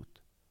بخش بود.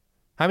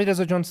 حمید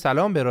رضا جان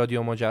سلام به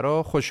رادیو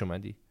ماجرا، خوش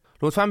اومدی.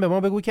 لطفاً به ما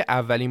بگو که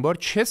اولین بار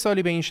چه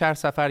سالی به این شهر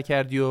سفر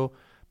کردی و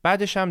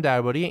بعدش هم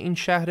درباره این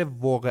شهر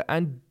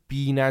واقعاً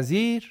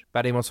بی‌نظیر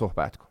برای ما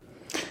صحبت کن.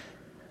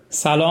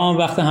 سلام،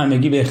 وقت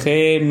همگی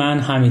بخیر. من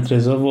حمید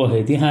رضا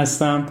واحدی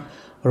هستم،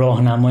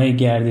 راهنمای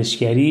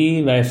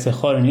گردشگری و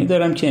افتخار اینو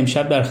دارم که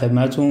امشب در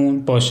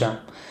خدمتون باشم.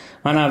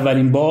 من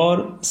اولین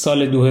بار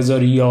سال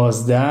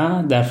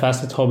 2011 در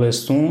فصل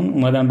تابستون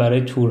اومدم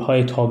برای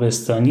تورهای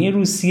تابستانی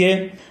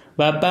روسیه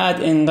و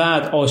بعد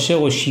انقدر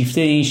عاشق و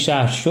شیفته این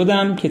شهر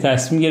شدم که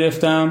تصمیم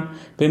گرفتم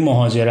به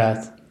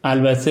مهاجرت.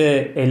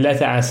 البته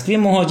علت اصلی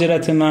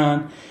مهاجرت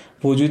من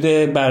وجود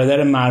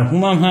برادر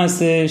مرحومم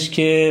هستش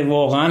که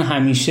واقعا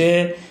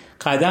همیشه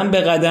قدم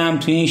به قدم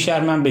توی این شهر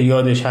من به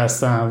یادش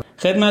هستم.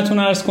 خدمتتون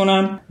عرض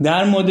کنم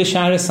در مورد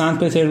شهر سنت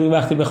پترزبورگ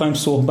وقتی بخوایم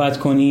صحبت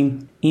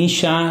کنیم، این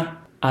شهر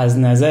از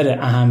نظر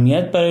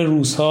اهمیت برای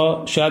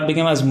روس‌ها شاید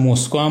بگم از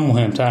مسکو هم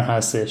مهمتر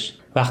هستش.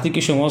 وقتی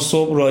که شما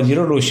صبح رادیو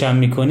رو روشن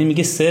می‌کنی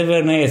میگه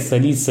سیورنای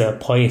استالیتس،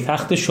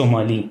 پایتخت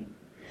شمالی.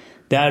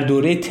 در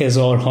دوره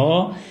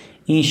تزارها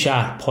این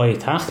شهر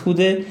پایتخت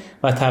بوده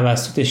و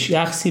توسط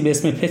شخصی به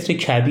اسم پتر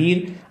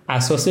کبیر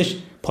اساسش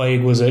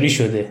پایه‌گذاری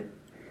شده.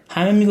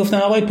 همه میگفتن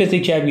آقای پتر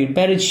کبیر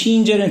برای چی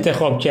اینجا رو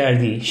انتخاب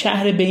کردی؟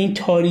 شهر به این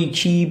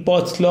تاریکی،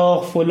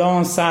 باطلاق،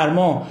 فلان،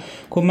 سرما.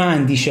 که من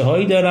اندیشه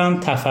هایی دارم،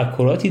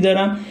 تفکراتی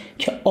دارم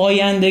که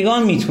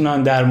آیندگان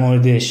میتونن در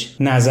موردش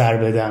نظر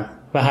بدن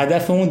و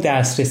هدف اون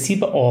دسترسی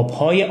به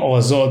آبهای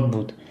آزاد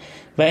بود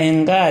و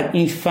انقدر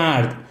این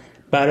فرد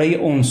برای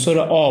عنصر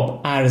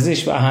آب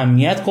ارزش و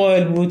اهمیت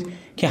قائل بود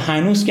که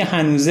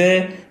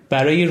هنوزه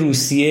برای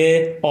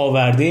روسیه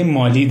آورده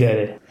مالی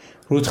داره.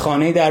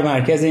 رودخانه در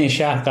مرکز این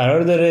شهر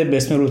قرار داره به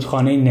اسم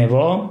رودخانه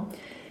نوا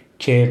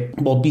که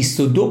با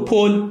 22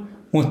 پل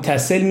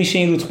متصل میشه.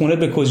 این رودخانه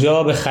به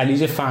کجا؟ به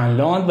خلیج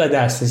فنلاند و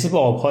دسترسی به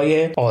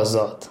آبهای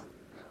آزاد.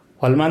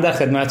 حالا من در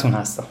خدمتون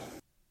هستم.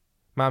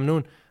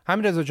 ممنون.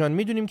 حمید رضا جان،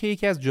 میدونیم که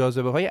یکی از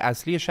جاذبه‌های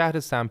اصلی شهر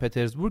سنت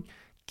پترزبورگ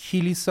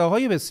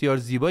کلیساهای بسیار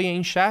زیبای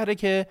این شهره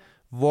که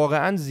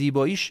واقعاً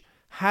زیباییش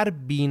هر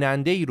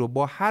بیننده‌ای رو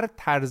با هر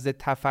طرز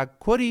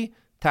تفکری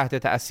تحت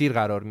تأثیر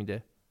قرار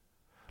میده.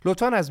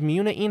 لطفاً از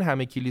میون این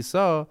همه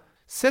کلیسا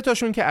 3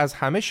 تاشون که از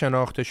همه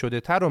شناخته شده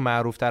تر و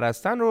معروف تر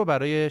هستن رو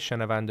برای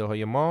شنونده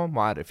های ما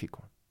معرفی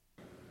کن.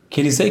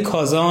 کلیسای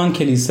کازان،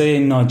 کلیسای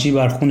ناجی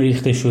بر خون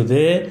ریخته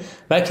شده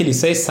و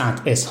کلیسای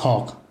سنت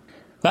اسحاق.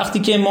 وقتی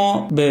که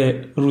ما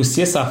به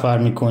روسیه سفر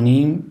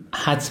میکنیم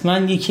حتما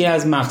یکی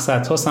از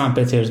مقصدها سنت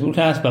پترزبورگ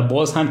هست و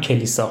باز هم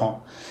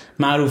کلیساها.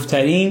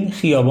 معروفترین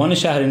خیابان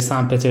شهر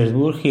سنت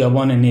پترزبورگ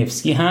خیابان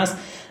نفسکی هست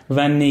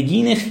و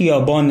نگین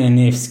خیابان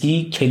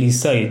نفسکی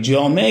کلیسای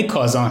جامع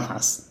کازان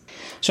هست.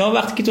 شما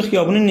وقتی که تو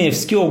خیابان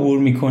نفسکی عبور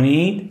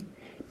میکنید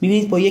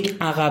میبینید با یک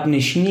عقب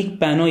نشینی یک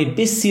بنای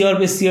بسیار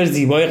بسیار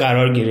زیبای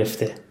قرار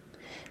گرفته،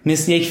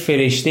 مثل یک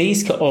فرشته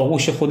است که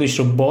آغوش خودش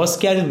رو باز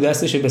کرده و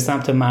دستش به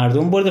سمت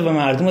مردم برده و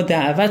مردم رو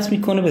دعوت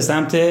میکنه به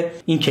سمت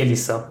این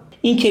کلیسا.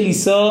 این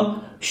کلیسا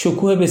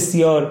شکوه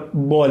بسیار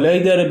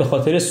بالایی داره به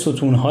خاطر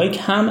ستونهایی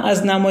که هم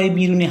از نمای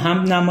بیرونی هم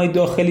نمای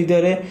داخلی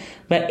داره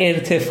و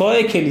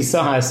ارتفاع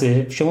کلیسا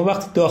هسته. شما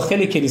وقتی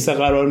داخل کلیسا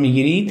قرار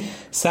میگیرید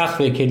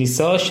سقف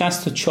کلیسا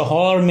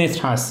 64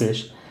 متر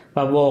هستش و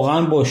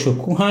واقعا با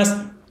شکوه هست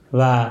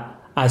و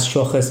از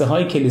شاخصه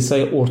های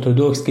کلیسای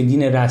ارتدوکس که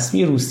دین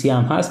رسمی روسیه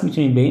هم هست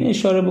میتونیم به این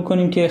اشاره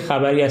بکنیم که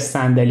خبری از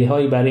صندلی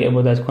هایی برای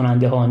عبادت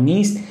کننده ها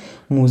نیست.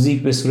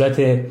 موزیک به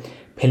صورت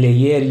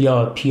پلیر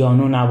یا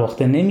پیانو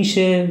نواخته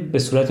نمیشه، به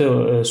صورت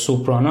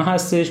سوپرانا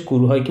هستش.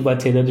 گروه هایی که باید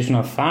تعدادشون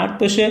هم فرد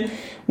باشه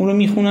اون رو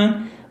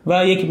میخونن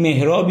و یک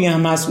محرابی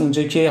هم هست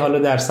اونجا که حالا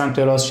در سمت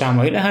راست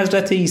شمایل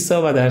حضرت عیسی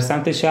و در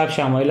سمت چپ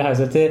شمایل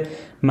حضرت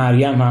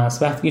مریم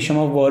هست. وقتی که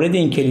شما وارد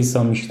این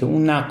کلیسا میشید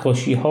اون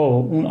نقاشی ها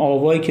و اون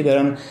آوایی که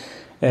دارن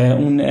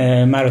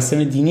اون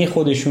مراسم دینی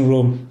خودشون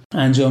رو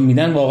انجام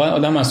میدن، واقعا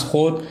آدم از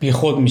خود بی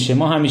خود میشه.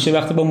 ما همیشه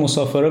وقتی با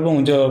مسافرها به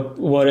اونجا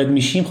وارد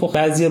میشیم، خب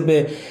بعضیا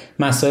به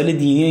مسائل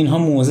دینی اینها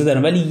موضع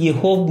دارن، ولی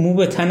یهو مو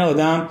به تن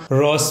آدم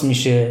راست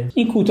میشه.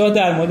 این کوتاه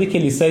در مورد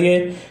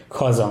کلیسای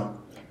کازان.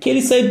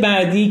 کلیسای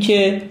بعدی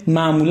که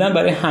معمولا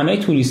برای همه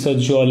توریستا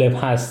جالب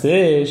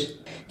هستش،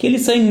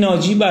 کلیسای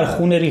ناجی بر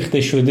خون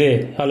ریخته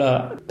شده،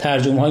 حالا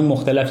ترجمه‌های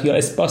مختلف یا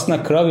اسپاسنا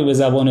کراوی به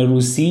زبان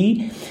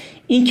روسی.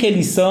 این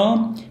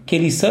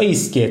کلیسایی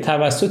است که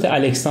توسط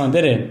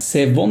الکساندر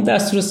سوم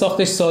دستور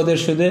ساختش صادر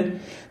شده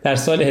در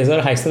سال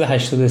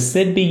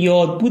 1883 به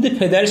یادبود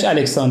پدرش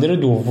الکساندر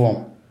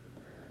دوم.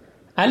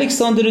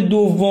 الکساندر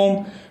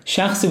دوم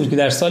شخصی بود که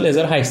در سال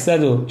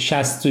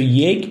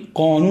 1861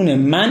 قانون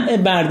منع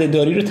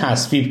بردهداری رو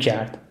تصویب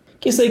کرد.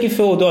 کسایی که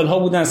فئودال ها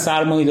بودن،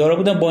 سرمایه‌دارا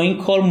بودن، با این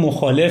کار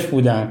مخالف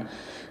بودن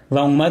و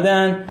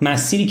اومدن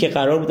مسیری که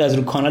قرار بود از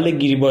رو کانال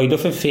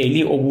گریبایدوف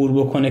فعلی عبور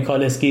بکنه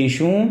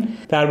کالسکیشون،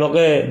 در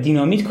واقع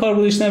دینامیت کار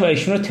گذاشتن و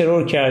ایشون رو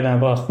ترور کردن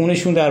و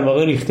خونشون در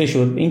واقع ریخته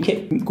شد. این که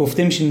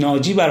گفته میشه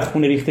ناجی بر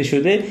خون ریخته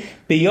شده،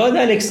 به یاد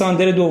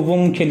الکساندر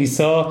دوم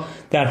کلیسا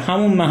در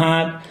همون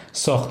محل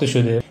ساخته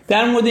شده.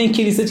 در مورد این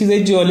کلیسا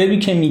چیزای جالبی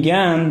که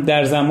میگن،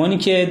 در زمانی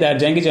که در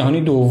جنگ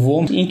جهانی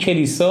دوم این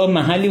کلیسا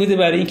محلی بوده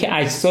برای اینکه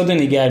اجساد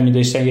نگه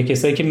می‌داشتن یا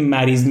کسایی که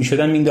مریض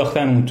می‌شدن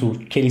مینداختن اون تو.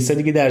 کلیسا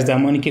دیگه در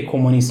زمانی که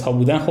کمونیست ها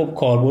بودن خب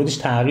کاربردش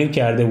تغییر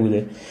کرده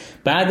بوده.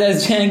 بعد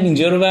از جنگ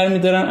اینجا رو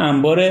برمی‌دارن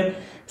انبار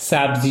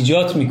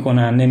سبزیجات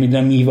میکنن،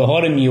 نمیدونم میوه ها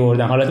رو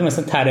میوردن. حالت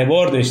مثلا تره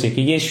بار داشته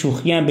که یه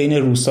شوخی هم بین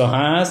روسا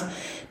هست،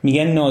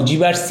 میگن ناجی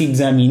بر سیب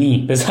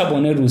زمینی به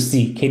زبان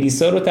روسی.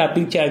 کلیسا رو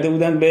تبدیل کرده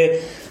بودن به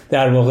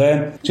در واقع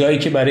جایی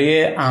که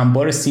برای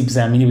انبار سیب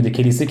زمینی بوده.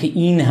 کلیسا که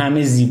این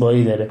همه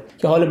زیبایی داره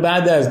که حالا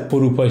بعد از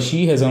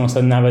فروپاشی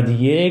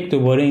 1991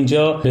 دوباره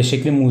اینجا به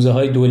شکل موزه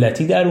های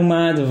دولتی در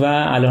اومد و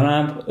الان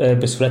هم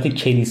به صورت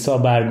کلیسا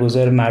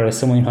برگزار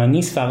مراسم و اینها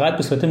نیست، فقط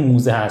به صورت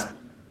موزه هست.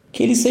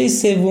 کلیسای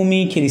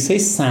سومی کلیسای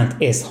سنت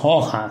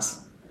اسحاق هست.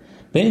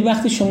 ببینید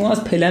وقتی شما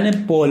از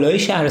پلن بالای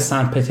شهر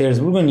سنت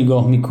پترزبورگ رو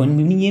نگاه میکنید،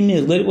 میبینید یه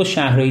مقداری با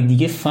شهرهای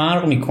دیگه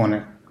فرق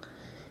میکنه.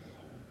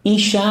 این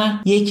شهر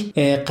یک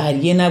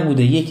قریه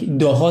نبوده، یک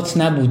دهات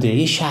نبوده،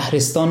 یک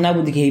شهرستان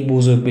نبوده که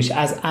بزرگ بشه.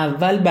 از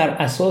اول بر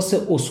اساس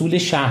اصول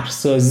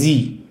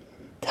شهرسازی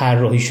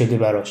طراحی شده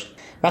براش.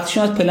 وقتی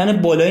شما از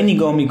پلن بالای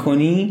نگاه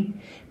میکنی،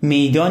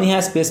 میدانی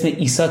هست به اسم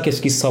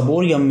ایساکسکی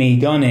سابور یا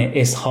میدان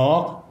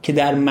اسحاق که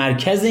در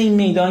مرکز این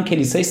میدان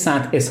کلیسای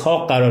سنت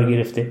اسحاق قرار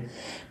گرفته.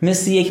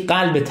 مثل یک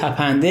قلب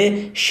تپنده،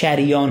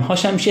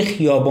 شریان‌هاش هم میشه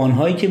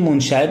خیابان‌هایی که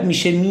منشعب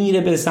میشه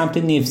میره به سمت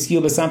نفسی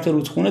و به سمت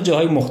رودخونه،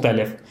 جاهای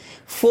مختلف.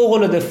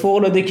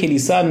 فوق‌العاده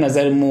کلیسا از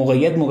نظر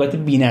موقعیت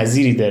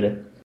بی‌نظیری داره.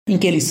 این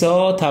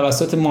کلیسا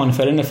توسط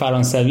مانفرن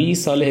فرانسوی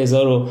سال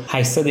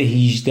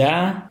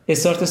 1818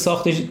 استارت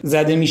ساختش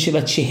زده میشه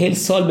و 40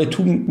 سال به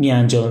طول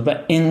میانجامه و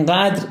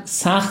انقدر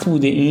سخت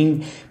بوده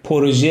این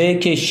پروژه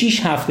که 6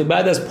 هفته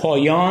بعد از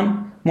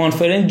پایان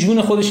مانفرن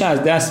جون خودش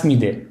از دست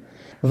میده.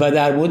 و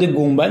در مورد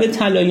گنبد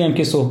طلایی هم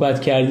که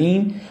صحبت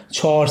کردیم،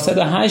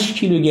 408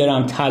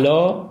 کیلوگرم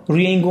طلا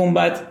روی این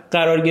گنبد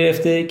قرار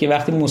گرفته که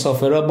وقتی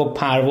مسافرها با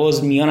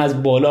پرواز میان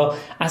از بالا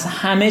از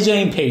همه جا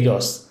این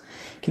پیداست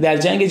که در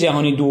جنگ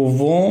جهانی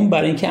دوم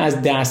برای اینکه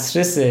از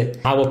دسترس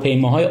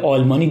هواپیماهای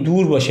آلمانی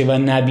دور باشه و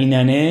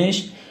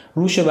نبیننش،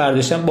 روشو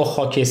برداشتن با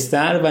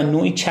خاکستر و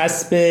نوعی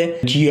چسب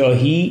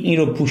گیاهی این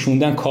رو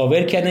پوشوندن،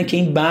 کاور کردن که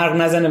این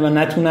برق نزنه و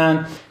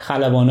نتونن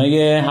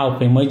خلبانای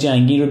هواپیمای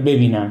جنگی رو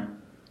ببینن.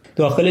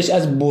 داخلش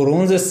از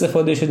برنز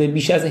استفاده شده،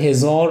 بیش از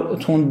 1000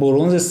 تن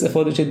برنز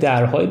استفاده شده،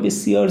 درهای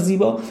بسیار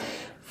زیبا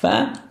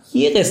و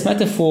یه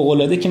قسمت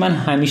فوق‌العاده که من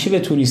همیشه به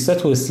توریستا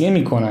توصیه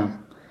میکنم،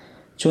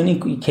 چون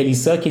این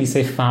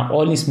کلیسای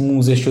فعال نیست،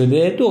 موزه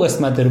شده. 2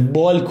 قسمت داره.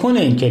 بالکن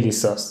این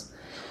کلیساست.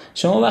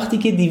 شما وقتی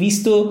که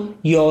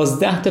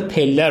 211 تا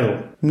پله رو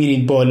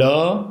میرید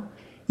بالا،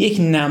 یک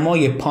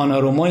نمای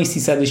پانورامای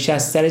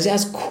 360 درجه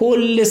از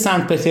کل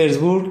سنت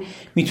پترزبورگ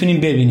میتونیم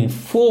ببینیم.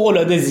 فوق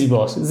العاده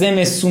زیباست.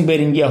 زمستون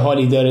برین یه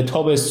حالی داره،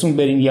 تابستون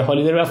برین یه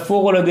حالی داره و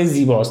فوق العاده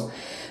زیباست.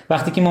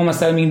 وقتی که ما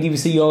مثلا میگیم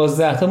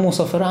 211 تا،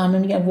 مسافرها همه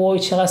میگن وای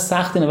چقدر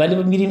سخته،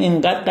 ولی میریم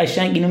انقدر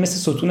قشنگ اینو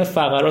مثل ستون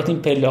فقرات این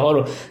پله ها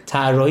رو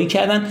طراحی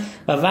کردن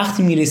و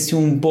وقتی میرسی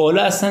اون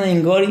بالا اصلا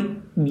انگار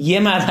یه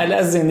مرحله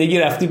از زندگی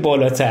رفتی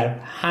بالاتر.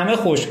 همه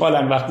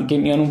خوشحالن وقتی که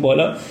میان اون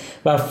بالا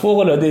و فوق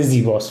العاده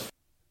زیباست.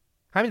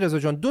 حمیدرضا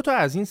جان، 2 تا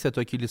از این 3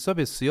 تا کلیسا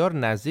بسیار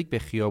نزدیک به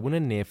خیابون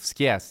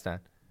نفسکی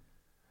هستن.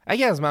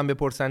 اگه از من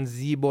بپرسن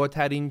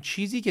زیباترین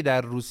چیزی که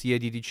در روسیه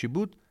دیدی چی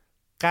بود،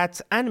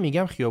 قطعاً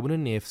میگم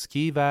خیابون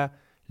نفسکی و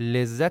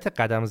لذت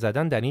قدم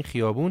زدن در این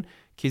خیابون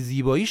که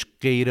زیباییش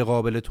غیر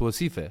قابل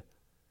توصیفه.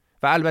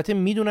 و البته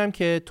میدونم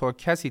که تا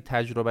کسی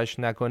تجربهش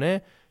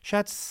نکنه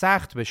شاید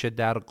سخت بشه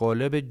در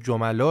قالب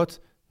جملات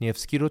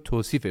نفسکی رو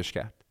توصیفش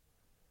کرد.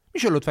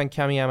 میشه لطفاً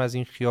کمی هم از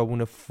این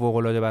خیابون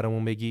فوق‌العاده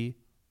برامون بگی؟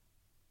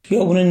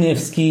 خیابون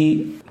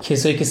نفسکی،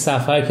 کسایی که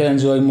سفر کردن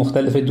جای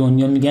مختلف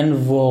دنیا میگن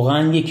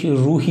واقعا یک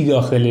روحی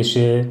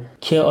داخلشه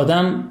که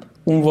آدم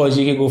اون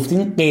واژه‌ای که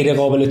گفتین غیر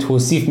قابل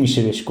توصیف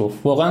میشه بهش گفت،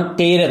 واقعا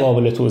غیر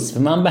قابل توصیف.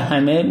 من به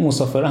همه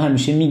مسافرها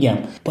همیشه میگم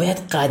باید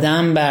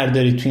قدم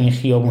برداری تو این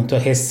خیابون تا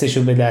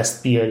حسشو به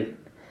دست بیاری.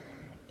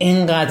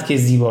 اینقدر که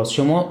زیباست.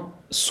 شما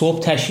صبح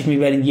تشریف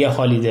میبرین یه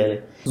حالی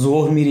داره،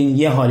 ظهر میرین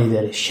یه حالی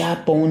داره، شب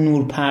با اون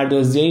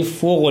نورپردازی‌های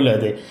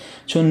فوق‌العاده،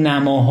 چون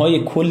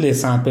نماهای کل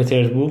سنت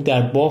پترزبورگ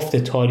در بافت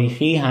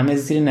تاریخی همه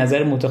زیر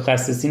نظر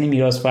متخصصین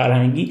میراث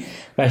فرهنگی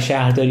و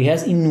شهرداری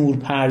هست. این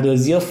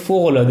نورپردازی‌ها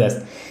فوق‌العاده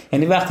است.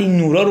 یعنی وقتی این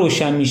نورا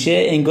روشن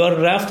میشه انگار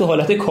رفت تو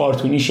حالت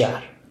کارتونی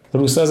شهر.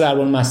 روسا ضرب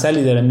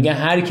المثلی داره، میگن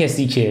هر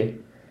کسی که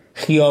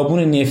خیابون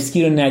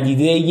نفسکی رو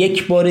ندیده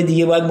یک بار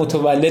دیگه باید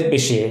متولد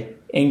بشه،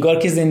 انگار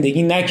که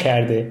زندگی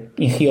نکرده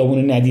این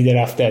خیابون رو ندیده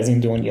رفته از این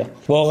دنیا.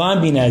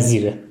 واقعا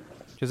بی‌نظیره.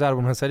 چه ضرب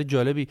المثل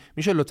جالبی.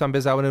 میشه لطفاً به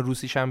زبان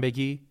روسیش هم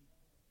بگی؟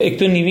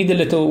 Кто не видел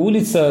этого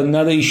улица,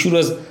 надо еще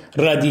раз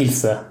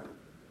родиться.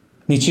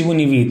 Ничего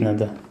не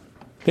видно.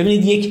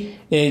 ببینید یک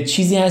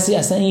چیزی هستی،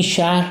 اصلا این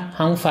شهر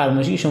همون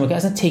فرمایشی که شما که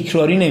اصلا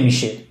تکراری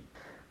نمیشه.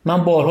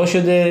 من بارها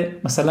شده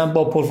مثلا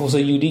با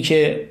پروفسور یوری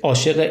که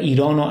عاشق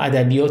ایران و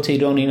ادبیات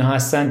ایران اینا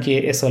هستن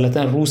که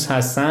اصالتا روس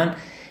هستن،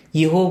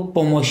 یهو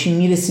با ماشین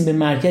میرسیم به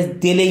مرکز،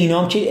 دل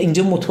اینا هم که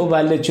اینجا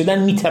متولد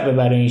شدن میتپه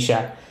برای این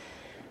شهر.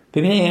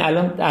 ببینید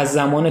الان از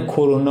زمان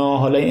کرونا،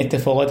 حالا این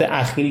اتفاقات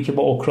اخیری که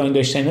با اوکراین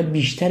داشتن، اینا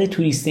بیشتر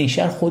توریست این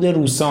شهر خود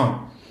روسان.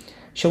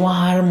 شما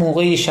هر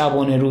موقع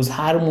شبانه روز،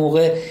 هر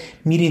موقع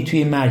میرین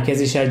توی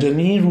مرکز شهر جا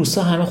میرین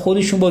روسا همه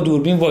خودشون با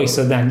دوربین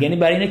وایسادن. یعنی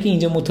برای اینا که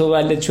اینجا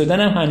متولد شدن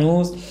هم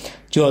هنوز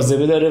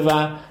جاذبه داره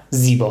و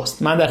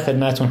زیباست. من در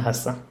خدمتتون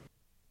هستم.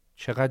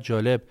 چقدر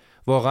جالب.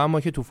 واقعا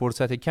ما که تو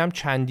فرصت کم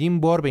چندین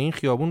بار به این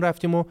خیابون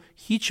رفتیم و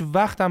هیچ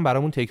وقت هم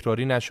برامون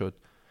تکراری نشد.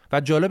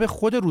 و جالب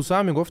خود روسا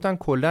هم میگفتن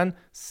کلن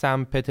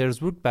سن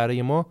پترزبورگ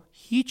برای ما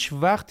هیچ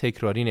وقت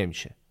تکراری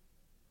نمیشه.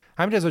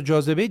 همین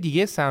جاذبه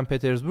دیگه سن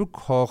پترزبورگ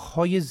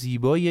کاخهای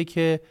زیباییه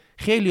که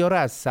خیلی‌ها رو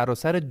از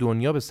سراسر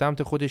دنیا به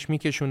سمت خودش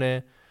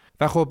میکشونه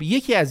و خب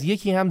یکی از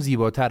یکی هم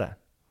زیباترن.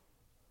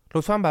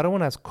 لطفاً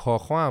برامون از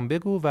کاخها هم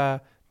بگو و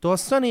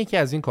داستان یکی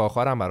از این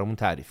کاخها رو هم برامون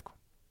تعریف کن.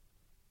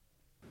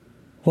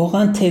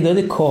 واقعا تعداد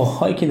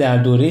کاخ‌هایی که در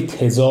دوره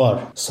تزار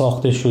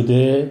ساخته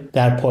شده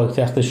در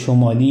پایتخت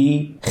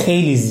شمالی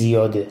خیلی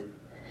زیاده.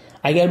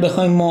 اگر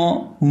بخوایم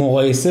ما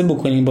مقایسه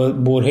بکنیم با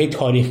برهه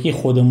تاریخی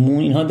خودمون،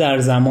 اینها در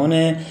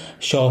زمان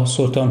شاه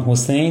سلطان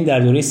حسین در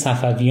دوره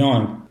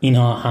صفویان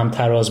اینها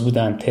همتراز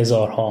بودن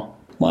تزارها.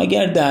 ما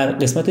اگر در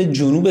قسمت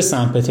جنوب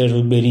سن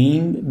پترزبورگ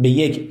بریم به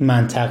یک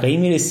منطقه‌ای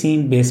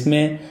میرسیم به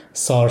اسم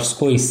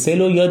سارسکوی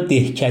سلو یا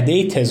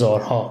دهکده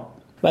تزارها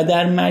و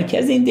در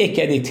مرکز این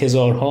دهکده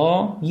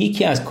تزارها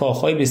یکی از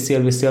کاخهای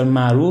بسیار بسیار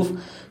معروف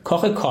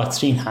کاخ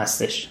کاترین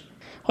هستش.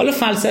 حالا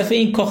فلسفه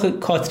این کاخ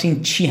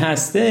کاترین چی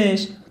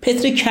هستش؟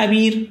 پتر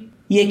کبیر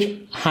یک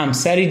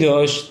همسری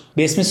داشت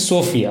به اسم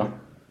سوفیا.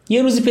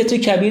 یه روزی پتر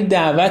کبیر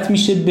دعوت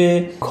میشه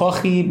به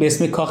کاخی به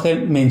اسم کاخ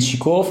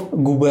منچیکوف،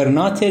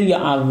 گوبرناتور یا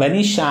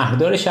اولین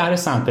شهردار شهر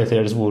سن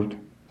پترزبورگ.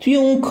 توی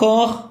اون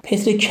کاخ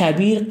پتر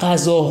کبیر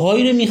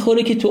غذاهایی رو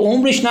میخوره که تو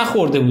عمرش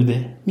نخورده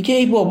بوده. میگه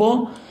ای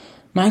بابا،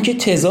 من که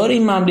تزار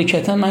این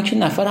مملکتم، من که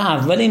نفر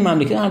اول این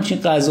مملکتم، همچین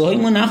غذاهایی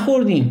ما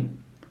نخوردیم.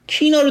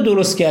 کی اینا رو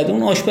درست کرده؟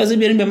 اون آشپزه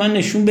بیارین به من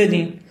نشون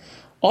بدین.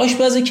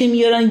 آشپزه که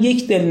میارن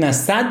یک دل نه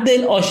 100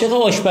 دل عاشق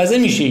آشپزه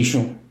میشه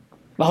ایشون.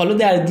 و حالا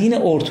در دین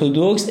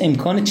ارتدوکس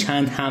امکان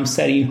چند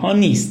همسری اینها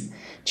نیست.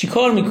 چی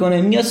کار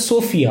میکنه؟ میاد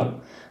سوفیا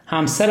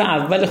همسر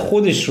اول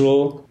خودش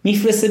رو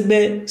میفرسته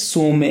به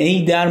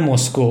صومعه‌ای در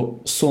مسکو،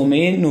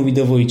 صومعه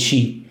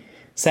نویدوویچی.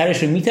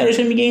 سرش رو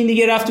میتراشه، میگه این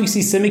دیگه رفت توی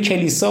سیستم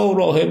کلیسا و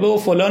راهبه و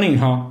فلان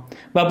اینها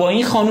و با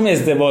این خانم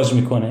ازدواج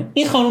میکنه.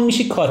 این خانم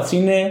میشه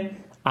کاترین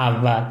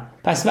اول.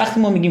 پس وقتی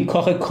ما میگیم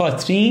کاخ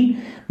کاترین،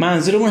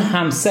 منظورمون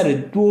همسر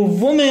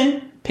دوم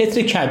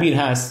پتر کبیر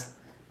هست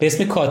به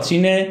اسم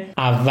کاترین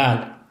اول.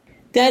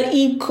 در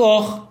این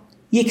کاخ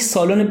یک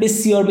سالن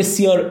بسیار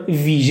بسیار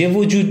ویژه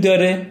وجود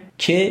داره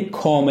که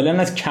کاملا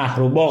از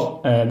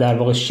کهربا در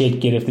واقع شکل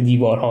گرفته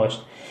دیوارهاش،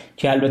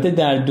 که البته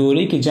در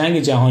دوره‌ای که جنگ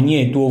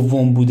جهانی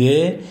دوم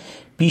بوده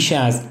بیش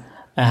از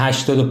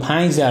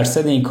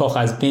 85% این کاخ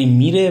از بین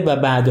میره و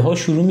بعدها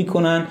شروع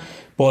میکنن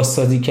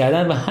بازسازی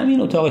کردن و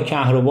همین اتاق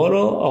کهربا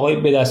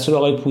رو به دستور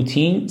آقای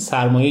پوتین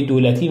سرمایه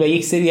دولتی و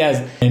یک سری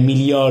از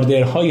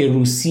میلیاردرهای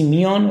روسی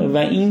میان و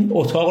این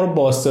اتاق رو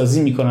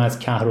بازسازی میکنن از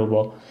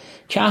کهربا.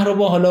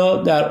 کهربا حالا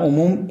در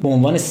عموم به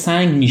عنوان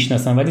سنگ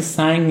میشناسن، ولی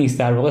سنگ نیست،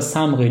 در واقع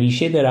صمغ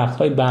ریشه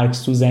درخت‌های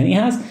برگسوزنی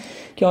هست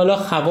که حالا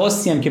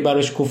خواصی هم که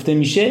براش گفته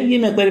میشه یه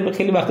مقداری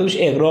خیلی وقتا روش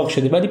اغراق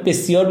شده، ولی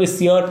بسیار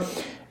بسیار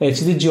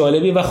چیز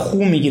جالبی و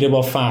خوب میگیره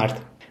با فرد.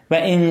 و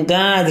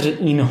انقدر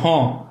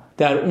اینها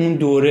در اون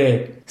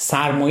دوره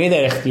سرمایه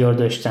در اختیار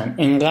داشتن،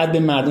 انقدر به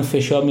مردم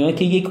فشار میاد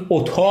که یک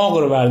اتاق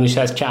رو برداشت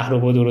از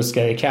کهربا درست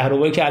کرده.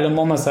 کهربایی که الان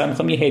ما مثلا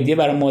میخوام یه هدیه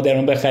برای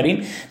مادرمون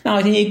بخریم،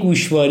 نهایتا یه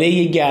گوشواره،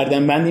 یه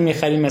گردنبندی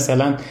میخریم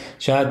مثلا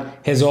شاید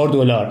 $1000.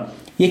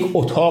 یک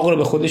اتاق رو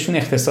به خودشون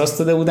اختصاص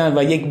داده بودن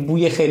و یک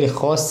بوی خیلی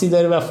خاصی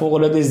داره و فوق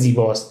العاده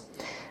زیباست.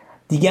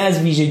 دیگه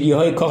از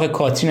ویژگی‌های کاخ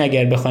کاترین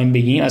اگر بخوایم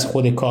بگیم، از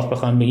خود کاخ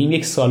بخوایم بگیم،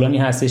 یک سالنی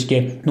هستش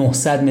که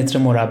 900 متر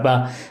مربع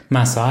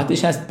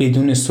مساحتش هست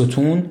بدون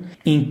ستون.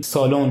 این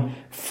سالن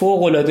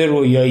فوق‌العاده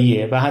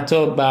رویاییه و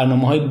حتی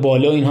برنامه‌های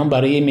بالا اینها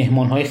برای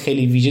مهمان‌های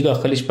خیلی ویژه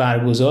داخلش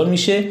برگزار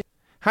میشه.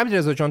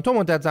 حمیدرضا جان، تو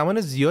مدت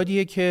زمان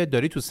زیادیه که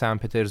داری تو سن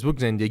پترزبورگ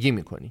زندگی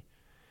میکنی.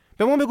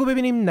 به ما بگو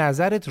ببینیم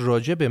نظرت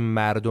راجع به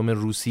مردم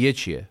روسیه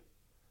چیه؟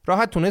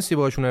 راحت تونستی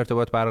باهاشون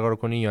ارتباط برقرار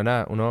کنی یا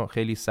نه اونا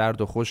خیلی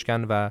سرد و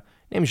خشکن و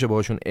نمیشه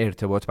باهاشون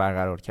ارتباط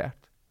برقرار کرد؟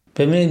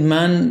 ببینید،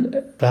 من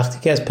وقتی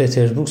که از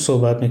پترزبورگ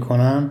صحبت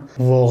میکنم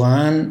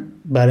واقعا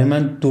برای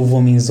من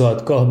دومین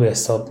زادگاه به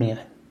حساب میاد.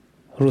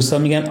 روسا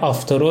میگن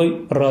آفتروی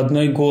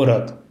رادنوی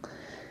گوراد.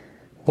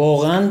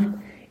 واقعا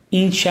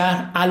این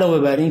شهر علاوه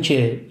بر این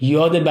که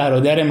یاد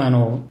برادر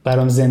منو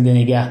برام زنده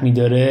نگه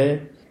میداره،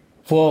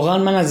 واقعا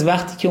من از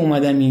وقتی که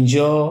اومدم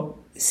اینجا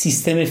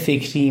سیستم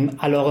فکریم،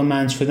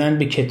 علاقه‌مند شدن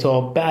به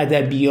کتاب، به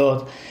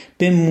ادبیات،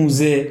 به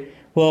موزه،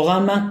 واقعا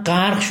من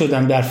غرق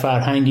شدم در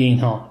فرهنگ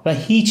اینها و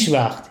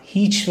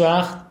هیچ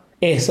وقت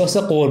احساس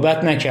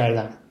غربت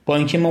نکردم. با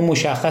اینکه ما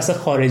مشخص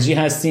خارجی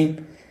هستیم،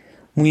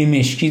 موی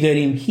مشکی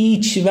داریم،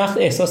 هیچ وقت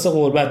احساس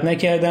غربت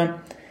نکردم.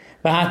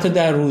 و حتی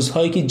در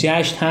روزهایی که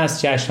جشن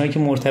هست، جشنهایی که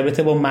مرتبط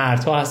با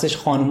مردها هستش،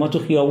 خانوما تو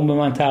خیابون به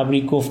من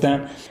تبریک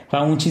گفتن و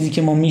اون چیزی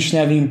که ما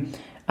میشنویم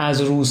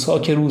از روس‌ها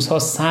که روس‌ها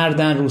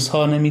سردن،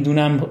 روس‌ها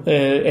نمیدونم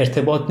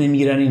ارتباط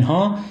نمیگیرن،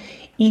 اینها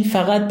این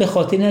فقط به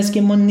خاطر این است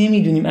که ما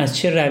نمیدونیم از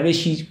چه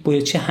روشی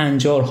باید، چه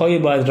هنجارهایی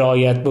باید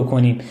رعایت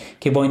بکنیم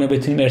که با اینا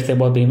بتونیم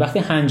ارتباط بگیریم. وقتی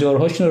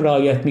هنجارهاشون رو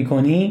رعایت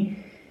میکنی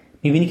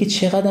میبینی که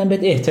چقدر بهت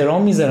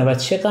احترام میذارن و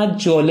چقدر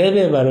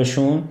جالبه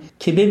براشون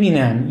که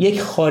ببینن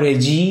یک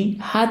خارجی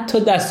حتی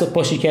دست و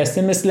پا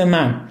شکسته مثل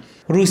من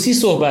روسی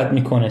صحبت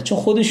میکنه، چون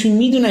خودشون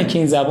میدونن که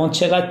این زبان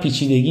چقدر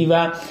پیچیدگی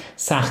و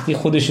سختی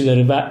خودشو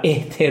داره و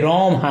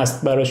احترام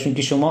هست براشون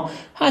که شما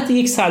حتی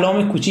یک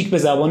سلام کوچیک به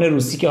زبان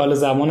روسی که حالا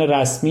زبان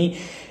رسمی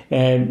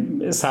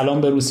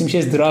سلام به روسی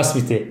میشه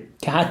zdravstvuyte،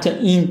 که حتی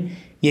این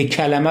یک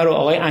کلمه رو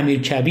آقای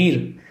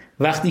امیرکبیر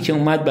وقتی که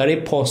اومد برای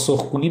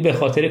پاسخگویی به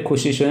خاطر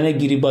کشته شدن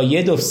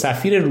گریبایدوف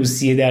سفیر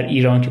روسیه در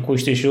ایران که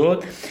کشته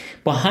شد،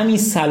 با همین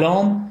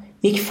سلام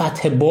یک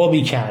فتح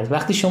بابی کرد.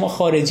 وقتی شما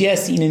خارجی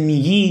هستی اینو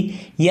میگی،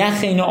 یخ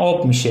اینو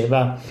آب میشه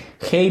و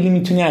خیلی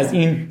میتونی از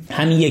این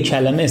همین یک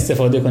کلمه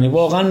استفاده کنی.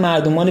 واقعا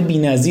مردمان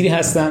بی‌نظیری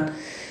هستن.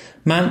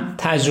 من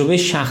تجربه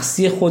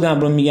شخصی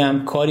خودم رو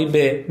میگم، کاری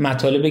به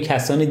مطالب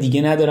کسان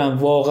دیگه ندارم.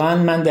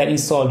 واقعا من در این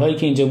سالهایی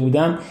که اینجا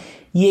بودم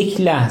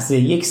یک لحظه،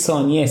 یک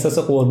ثانیه احساس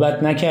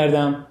غربت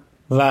نکردم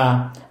و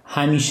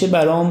همیشه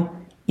برام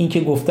این که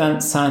گفتن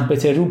سن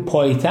پترزبورگ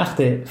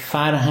پایتخت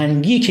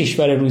فرهنگی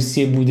کشور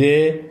روسیه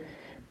بوده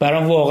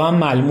برام واقعا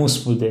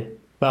ملموس بوده.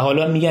 و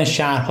حالا میگن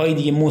شهرهای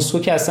دیگه، مسکو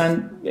که اصلا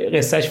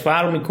قصهش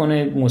فرق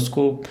میکنه،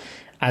 مسکو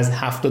از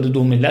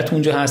 72 ملت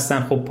اونجا هستن،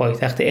 خب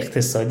پایتخت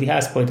اقتصادی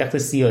هست، پایتخت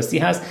سیاسی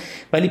هست،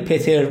 ولی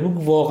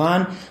پترزبورگ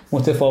واقعا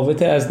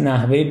متفاوته از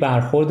نحوه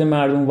برخورد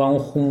مردم و اون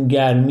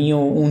خونگرمی و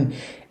اون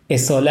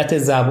اصالت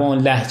زبان،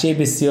 لهجه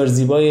بسیار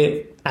زیبای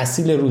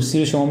اصیل روسی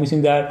رو شما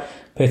میتونید در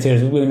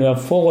پترزبورگ ببینید و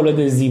فوق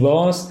العاده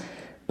زیباست.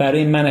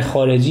 برای من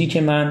خارجی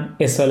که من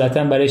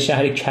اصالتا برای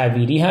شهر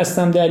کویری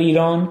هستم در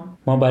ایران،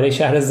 ما برای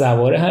شهر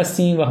زواره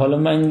هستیم و حالا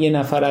من یه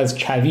نفر از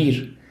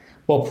کویر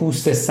با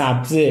پوست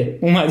سبزه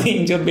اومده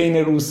اینجا بین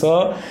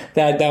روسا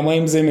در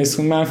دمای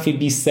زمستون منفی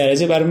 20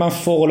 درجه، برای من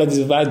فوق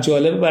العاده و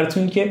جالبه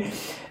براتون که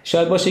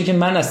شاید باشه که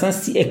من اصلا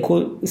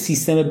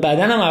سیستم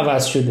بدنم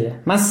عوض شده،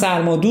 من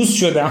سرمادوست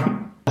شدم.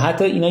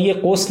 حتی اینا یه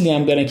غسلی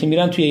هم دارن که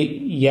میرن توی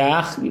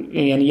یخ،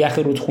 یعنی یخ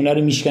رودخونه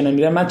رو میشکنن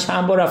میرن. من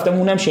چند بار رفتم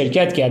اونم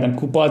شرکت کردم،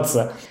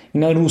 کوپاتسا.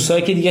 اینا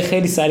روسایی که دیگه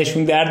خیلی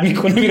سرشون درد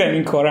میکنه میرن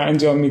این کارو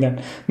انجام میدن.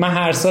 من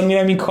هر سال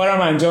میرم این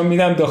کارم انجام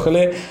میدم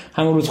داخل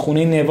همون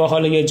رودخونه نوا،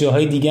 حالا یا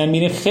جاهای دیگه هم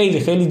میریم. خیلی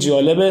خیلی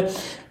جالبه.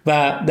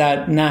 و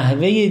در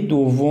نحوه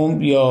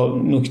دوم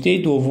یا نکته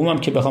دومم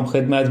که بخوام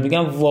خدمت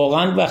بگم،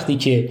 واقعا وقتی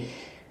که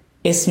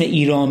اسم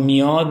ایران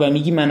میاد و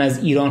میگی من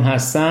از ایران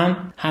هستم،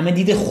 همه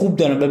دید خوب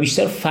دارن و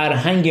بیشتر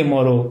فرهنگ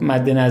ما رو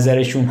مد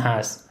نظرشون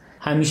هست.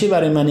 همیشه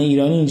برای من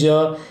ایرانی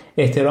اینجا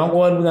احترام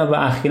قائل بودم و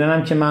اخیراً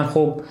هم که من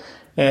خب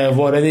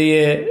وارد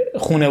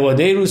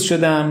خانواده روس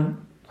شدم،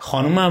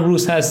 خانومم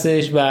روس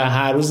هستش و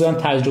هر روز دارم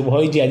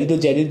تجربه‌های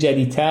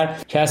جدیدتر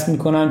کسب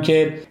میکنم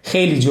که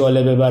خیلی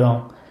جالبه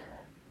برام.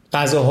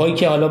 غذاهایی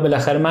که حالا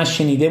بالاخره من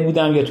شنیده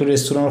بودم یا تو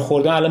رستوران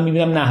خوردم، الان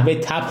میبینم نحوه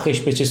طبخش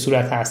به چه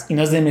صورت هست،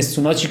 اینا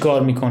زمستونا چی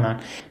کار میکنن،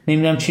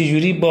 نمیدونم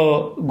چجوری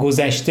با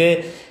گذشته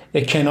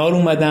کنار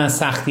اومدن،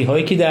 سختی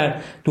هایی که در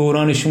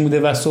دورانشون بوده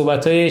و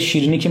صحبت های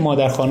شیرینی که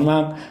مادر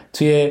خانومم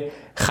توی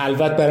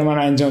خلوت برای من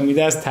انجام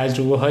میده از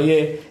تجربه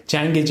های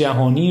جنگ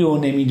جهانی و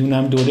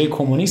نمیدونم دوره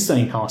کمونیست و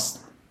این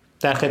هاست.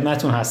 در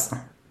خدمتون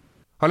هستم.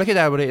 حالا که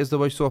درباره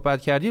ازدواج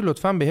صحبت کردی،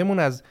 لطفاً بهمون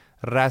از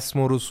رسم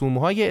و رسوم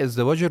های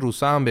ازدواج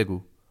روسا هم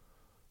بگو.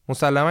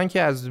 مسلماً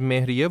که از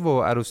مهریه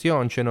و عروسی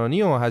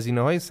آنچنانی و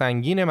هزینه‌های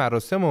سنگین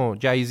مراسم و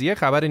جهیزیه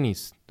خبری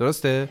نیست،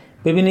 درسته؟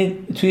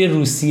 ببینید توی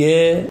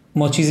روسیه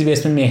ما چیزی به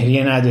اسم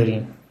مهریه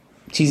نداریم،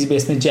 چیزی به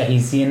اسم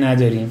جهیزیه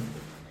نداریم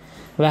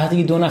وقتی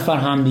که دو نفر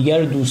همدیگر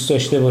رو دوست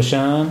داشته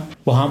باشن،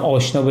 با هم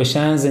آشنا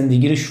بشن،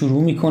 زندگی رو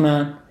شروع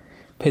میکنن.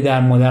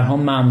 پدر مادرها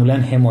معمولا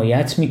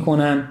حمایت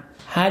میکنن.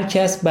 هر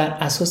کس بر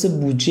اساس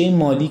بودجه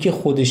مالی که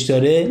خودش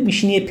داره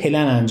میشینه یه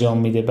پلن انجام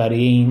میده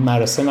برای این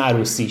مراسم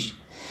عروسیش.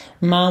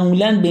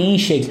 معمولا به این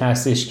شکل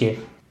هستش که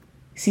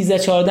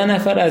 13-14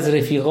 نفر از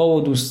رفیقا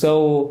و دوستا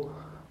و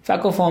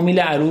فک و فامیل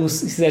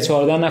عروس، 13-14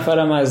 نفر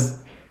هم از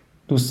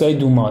دوستای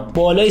دوماد،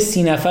 بالای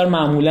 30 نفر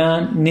معمولا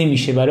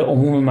نمیشه برای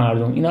عموم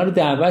مردم. اینا رو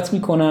دعوت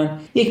میکنن،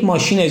 یک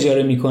ماشین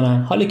اجاره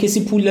میکنن. حالا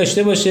کسی پول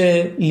داشته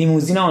باشه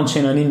لیموزین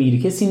آنچنانی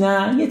میگیره، کسی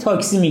نه یه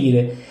تاکسی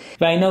میگیره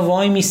و اینا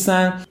وای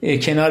میستن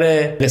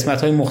کنار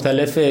قسمت‌های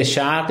مختلف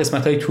شهر،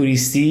 قسمت‌های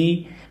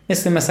توریستی،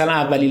 مثلا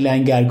اولی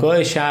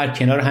لنگرگاه شهر،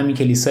 کنار همین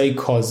کلیسای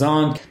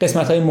کازان،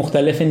 قسمت‌های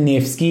مختلف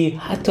نفسکی،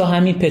 حتی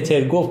همین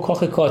پترگوف،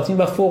 کاخ کاترین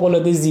و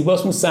فوق‌العاده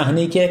زیباست اون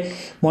صحنه‌ای که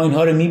ما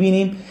اینها رو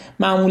می‌بینیم.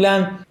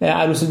 معمولاً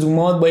عروس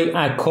دوماد با یک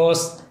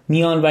عکاس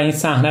میان و این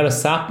صحنه رو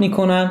ثبت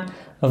می‌کنن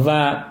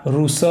و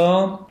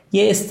روسا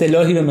یه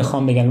اصطلاحی رو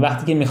میخوان بگن.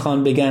 وقتی که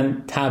میخوان بگن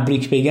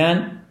تبریک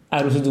بگن،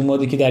 عروس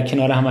دومادی که در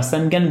کنار هم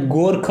هستن میگن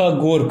گورکا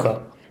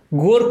گورکا.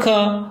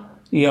 گورکا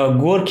یا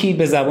گورکی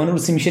به زبان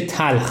روسی میشه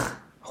تلخ.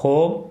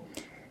 خب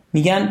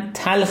میگن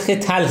تلخه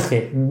تلخه،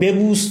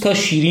 ببوس تا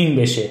شیرین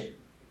بشه.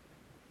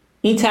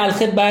 این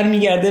تلخه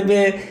برمیگرده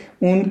به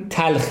اون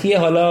تلخی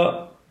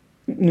حالا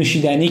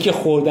نوشیدنی که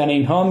خوردن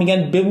اینها،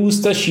 میگن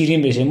ببوس تا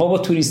شیرین بشه. ما با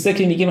توریستا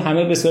که میگیم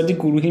همه به صورت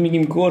گروهی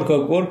میگیم گورکا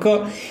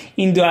گورکا،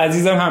 این دو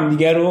عزیزم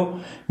همدیگه رو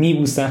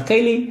میبوسن.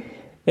 خیلی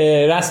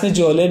رسم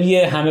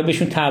جالبیه، همه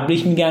بهشون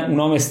تبریک میگن،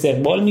 اونا هم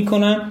استقبال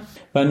میکنن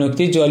و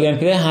نکته جالبی هم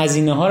که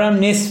هزینه ها رو هم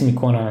نصف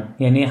میکنن.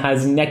 یعنی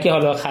هزینه که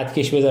حالا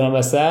خطکش بذارن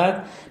وسط،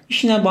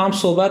 میشینن با هم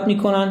صحبت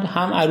میکنن،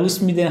 هم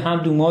عروس میده هم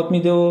دوماد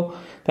میده و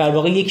در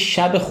واقع یک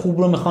شب خوب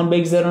رو میخوان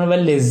بگذرونن و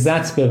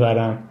لذت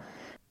ببرن.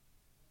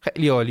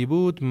 خیلی عالی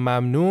بود،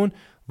 ممنون.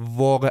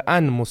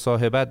 واقعا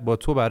مصاحبت با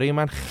تو برای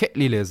من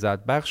خیلی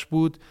لذت بخش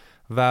بود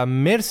و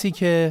مرسی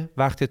که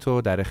وقت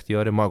تو در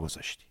اختیار ما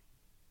گذاشتی.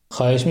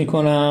 خواهش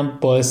میکنم،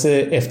 باعث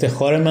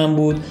افتخار من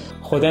بود.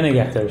 خدا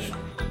نگهدارشون.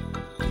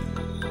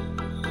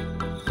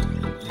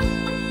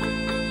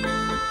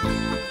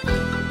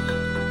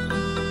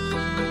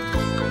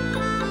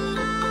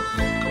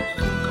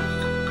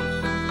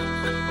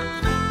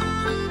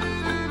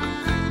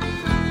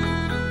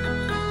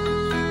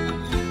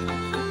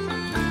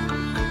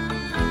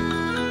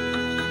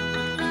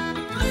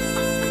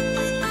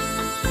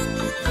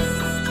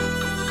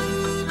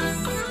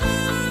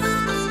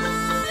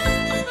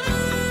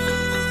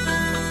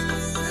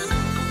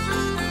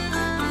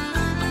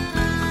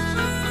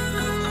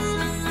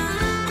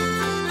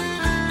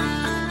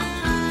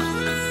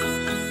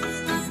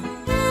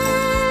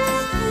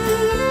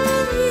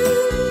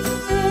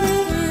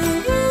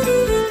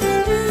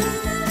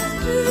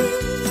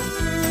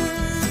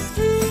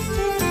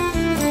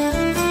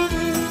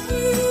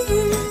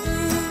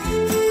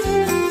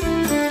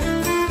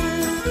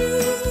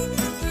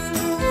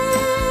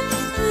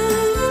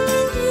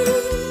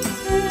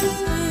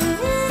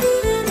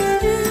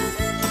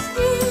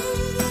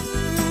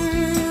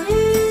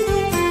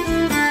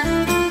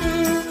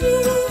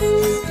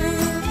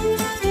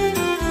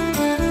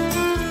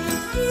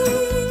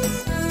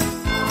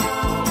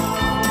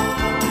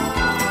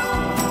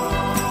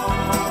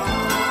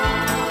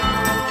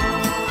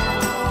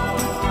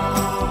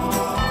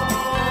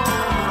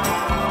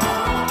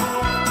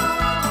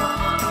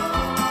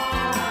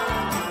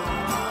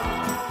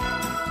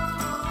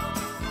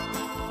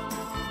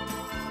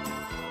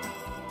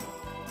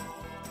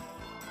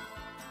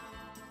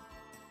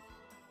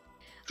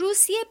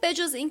 روسیه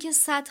بجز اینکه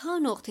صدها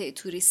نقطه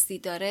توریستی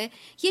داره،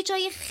 یه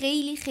جای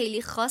خیلی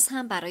خیلی خاص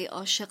هم برای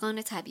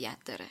عاشقان طبیعت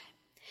داره.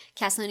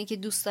 کسانی که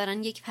دوست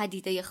دارن یک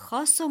پدیده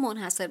خاص و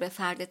منحصر به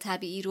فرد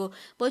طبیعی رو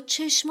با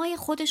چشمای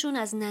خودشون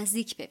از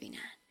نزدیک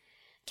ببینن.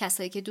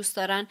 کسایی که دوست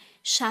دارن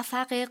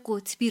شفق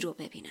قطبی رو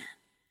ببینن.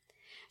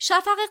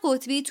 شفق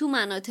قطبی تو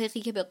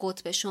مناطقی که به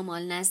قطب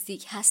شمال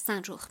نزدیک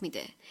هستن رخ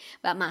میده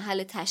و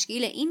محل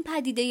تشکیل این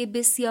پدیده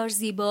بسیار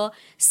زیبا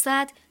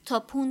 100 تا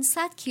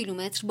 500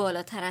 کیلومتر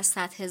بالاتر از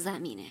سطح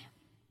زمینه.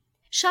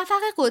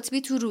 شفق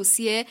قطبی تو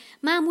روسیه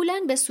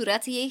معمولاً به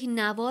صورت یک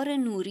نوار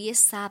نوری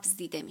سبز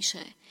دیده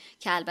میشه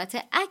که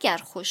البته اگر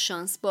خوش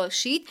شانس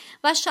باشید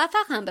و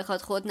شفق هم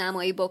بخواد خود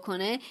نمایی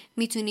بکنه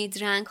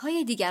میتونید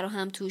رنگ‌های دیگر رو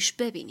هم توش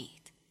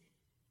ببینید.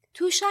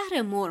 تو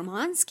شهر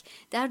مورمانسک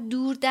در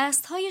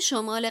دوردست‌های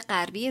شمال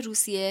غربی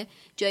روسیه،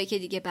 جایی که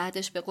دیگه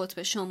بعدش به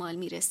قطب شمال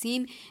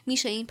میرسیم،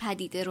 میشه این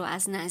پدیده رو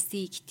از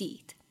نزدیک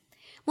دید.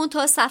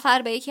 منتها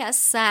سفر به یکی از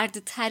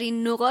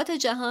سردترین نقاط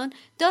جهان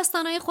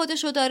داستانای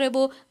خودشو داره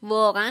و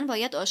واقعا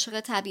باید عاشق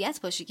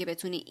طبیعت باشی که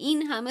بتونی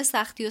این همه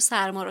سختی و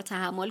سرما رو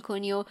تحمل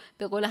کنی و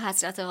به قول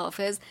حضرت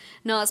حافظ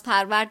ناز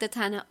پرورد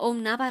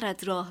تنعم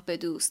نبرد راه به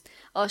دوست،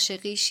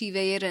 عاشقی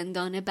شیوه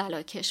رندان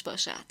بلاکش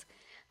باشد.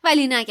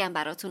 ولی نگم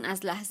براتون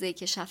از لحظه‌ای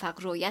که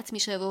شفق رویت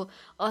میشه و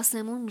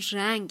آسمون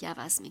رنگ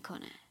عوض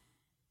میکنه.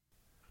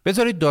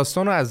 بذارید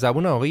داستان رو از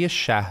زبون آقای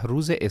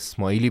شهروز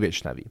اسماعیلی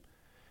بشنویم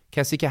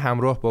کسی که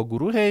همراه با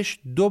گروهش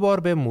 2 بار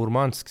به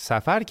مورمانسک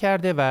سفر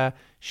کرده و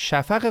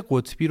شفق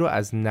قطبی رو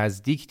از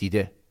نزدیک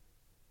دیده.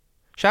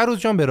 شهروز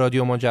جان به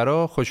رادیو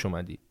ماجرا خوش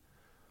اومدی.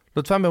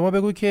 لطفاً به ما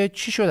بگو که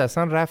چی شد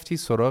اصلا رفتی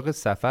سراغ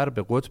سفر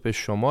به قطب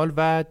شمال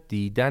و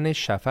دیدن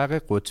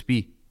شفق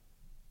قطبی؟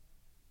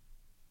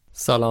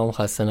 سلام،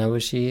 خسته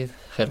نباشید.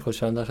 خیلی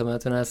خوشحالم در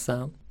خدمتتون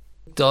هستم.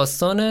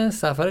 داستان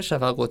سفر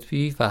شفق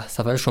قطبی و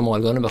سفر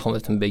شمالگان رو بخوام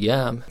بهتون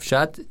بگم،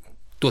 شاید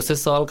 2-3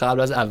 سال قبل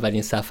از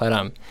اولین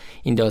سفرم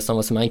این داستان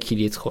واسه من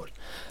کلید خورد.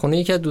 خونه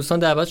یکی از دوستان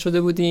دعوت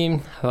شده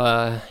بودیم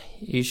و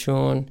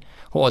ایشون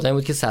آدمی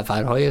بود که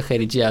سفرهای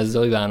خیلی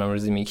جذابی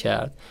برنامه‌ریزی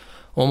می‌کرد.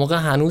 اون موقع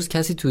هنوز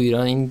کسی تو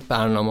ایران این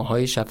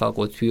برنامه‌های شفق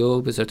قطبی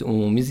رو به صورت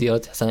عمومی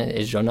زیاد اصلا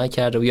اجرا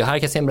نکرده و یا هر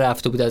کسی هم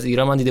رفته بود از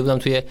ایران، من دیده بودم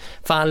توی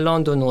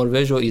فنلاند و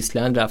نروژ و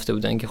ایسلند رفته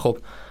بودن که خب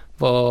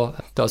با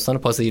داستان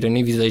پاس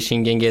ایرانی ویزای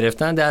شینگن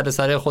گرفتن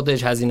دردسر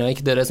خودش، هزینه‌ای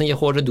که داره اصلا یه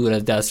خورده دور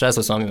از دسترس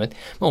واسه من میاد.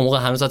 من اون موقع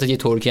هنوز حتی یه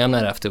ترکیه هم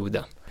نرفته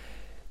بودم.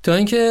 تا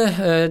اینکه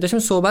داشتیم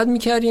صحبت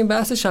می‌کردیم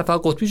بحث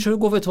شفق قطبی شد،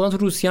 گفت اتفاقا تو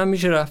روسیه هم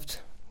میشه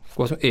رفت.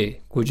 گفتم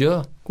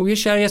کجا؟ گفت یه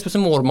شهری هست مثل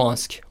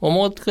مورمانسک. اون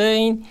موقع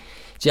این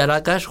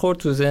جرقش خورد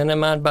تو ذهن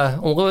من. اون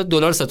موقع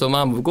دلار 3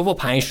 تومن بود. گفت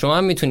 5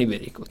 تومن میتونی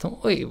بری. گفتم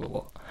ای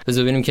بابا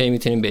بذار ببینیم کی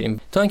میتونیم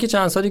بریم. تا اینکه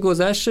چند سالی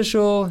گذشته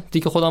و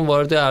دیگه خودم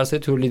وارد عرصه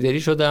تور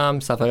لیدری شدم،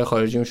 سفر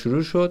خارجیم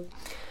شروع شد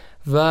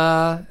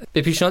و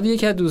به پیشنهاد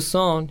یکی از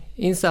دوستان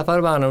این سفر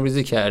رو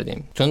برنامه‌ریزی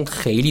کردیم. چون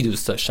خیلی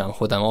دوست داشتم،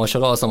 خودم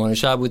عاشق آسمان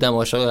شب بودم،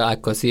 عاشق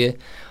عکاسی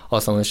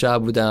آسمان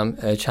شب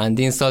بودم.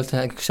 چندین سال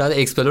شاید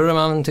اکسپلور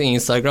من تو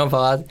اینستاگرام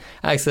فقط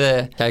عکس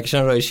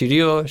کهکشان راه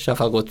شیری و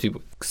شفق قطبی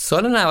بود.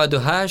 سال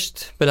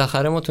 98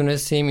 بالاخره ما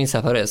تونستیم این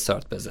سفر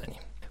استارت بزنیم.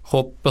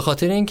 خب به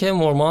خاطر اینکه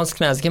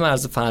مورمانسک نزدیک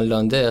مرز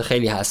فنلانده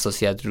خیلی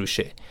حساسیت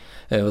روشه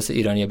واسه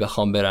ایرانی‌ها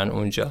بخوام برن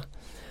اونجا.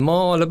 ما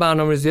حالا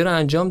برنامه‌ریزی رو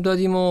انجام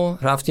دادیم و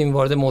رفتیم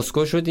وارد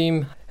مسکو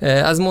شدیم.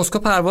 از مسکو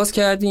پرواز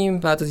کردیم.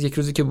 بعد از یک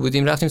روزی که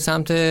بودیم رفتیم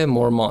سمت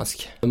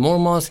مورمانسک.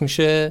 مورمانسک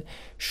میشه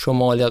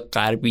شمال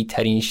غربی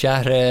ترین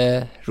شهر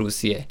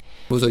روسیه.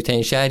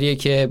 بزرگترین شهریه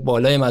که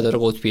بالای مدار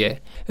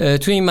قطبیه.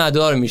 توی این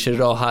مدار میشه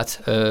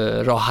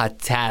راحت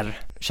تر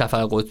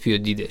شفق قطبی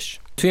رو دیدش.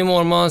 توی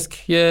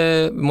مورمانسک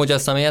یه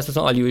مجسمه هست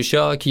مثلا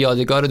آلیوشا که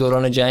یادگار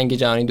دوران جنگ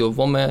جهانی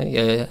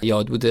دومه،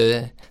 یاد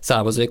بوده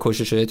سربازای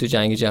کشته شده تو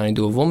جنگ جهانی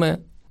دومه.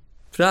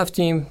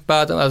 رفتیم،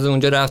 بعد از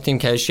اونجا رفتیم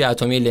کشتی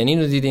اتمی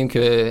لنین رو دیدیم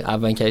که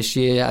اولین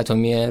کشتی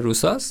اتمی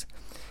روساست.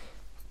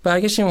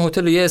 برگشتیم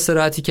هتل یه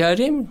استراحتی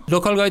کردیم.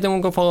 لوکال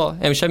گایدمون گفت آقا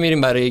امشب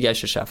میریم برای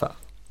گشت شفق.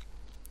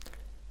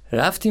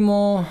 رفتیم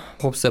و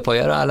خب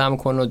سپایه رو علم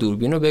کن و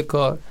دوربین رو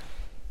بکار.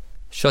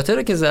 شاتر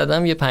رو که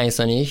زدم یه 5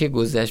 ثانیه‌ای که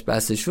گذشت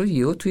بسته شد،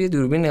 یهو توی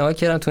دوربین نگاه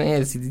کردم تو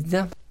این LCD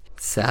دیدم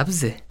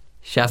سبزه،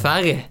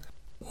 شفقه.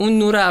 اون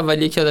نور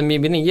اولیه که آدم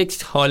میبینه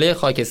یک حاله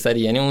خاکستری،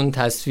 یعنی اون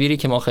تصویری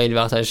که ما خیلی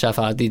وقت از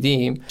شفق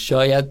دیدیم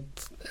شاید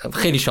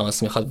خیلی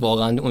شانس میخواد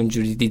واقعا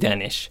اونجوری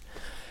دیدنش.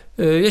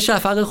 یه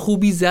شفق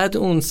خوبی زد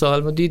اون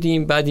سال، ما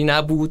دیدیم، بدی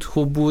نبود،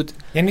 خوب بود.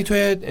 یعنی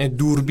توی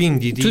دوربین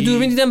دیدی؟ تو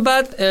دوربین دیدم،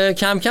 بعد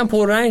کم کم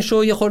پررنگ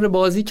شد، یه خورده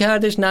بازی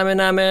کردش،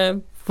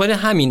 نمه ولی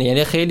همینه،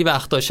 یعنی خیلی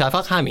وقتا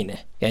شفق همینه،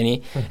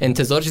 یعنی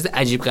انتظار چیز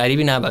عجیب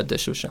غریبی نباید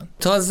داشته باشم.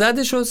 تا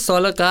زده شد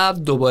سال قبل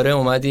دوباره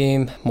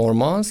اومدیم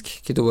مورمانسک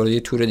که دوباره یه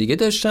تور دیگه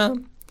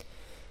داشتم.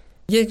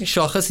 یک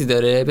شاخصی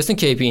داره به اسم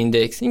KP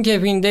ایندکس. این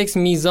KP ایندکس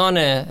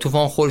میزان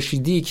طوفان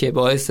خورشیدی که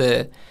باعث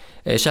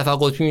شفق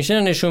قطبی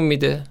میشه نشون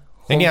میده.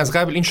 یعنی از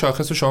قبل این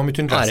شاخص رو شما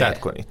میتونید رصد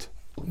کنید.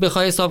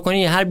 بخوای حساب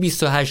کنی هر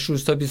 28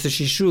 روز تا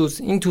 26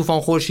 روز این طوفان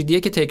خورشیدیه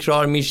که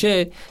تکرار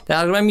میشه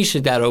تقریبا میشه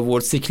در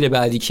آورد سیکل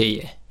بعدی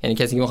کیه. یعنی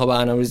کسی که میخواد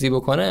برنامه‌ریزی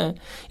بکنه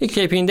یک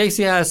KP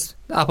ایندکسی هست،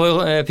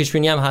 اپای پیش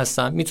بینی هم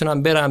هستن،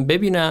 میتونن برن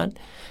ببینن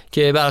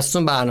که بر اساس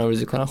اون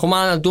برنامه‌ریزی کنن. خب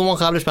من 2 ماه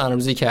قبلش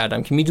برنامه‌ریزی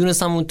کردم که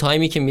میدونستم اون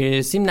تایمی که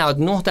میرسیم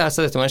 99%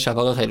 احتمال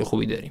شفق خیلی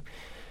خوبی داریم.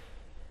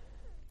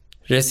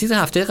 رسید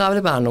هفته قبل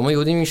برنامه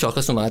یادیم این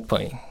شاخص اومد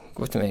پایین.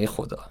 گفتم ای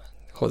خدا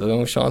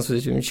بهمون شانس بده،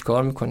 ببینیم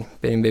چیکار میکنیم،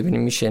 بریم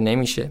ببینیم میشه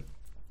نمیشه.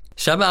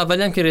 شب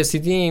اولی هم که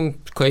رسیدیم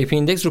KP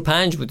ایندکس رو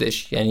 5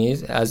 بودش، یعنی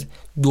از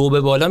 2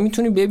 به بالا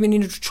میتونی ببینی،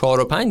 رو 4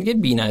 و 5 دیگه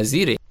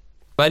بی‌نظیره.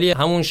 ولی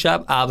همون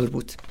شب ابر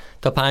بود،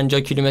 تا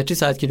 50 کیلومتری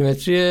 100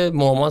 کیلومتری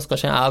مورمانسک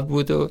قشنگ ابر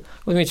بود و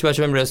گفتیم چه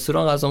بچه‌ها بریم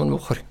رستوران غذامون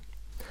بخوریم.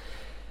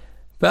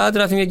 بعد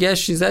رفتیم یه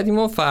گشتی زدیم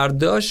و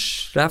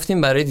فرداش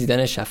رفتیم برای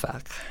دیدن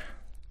شفق.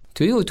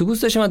 توی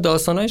اتوبوس داشتیم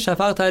داستان‌های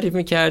شفق تعریف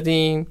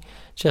می‌کردیم،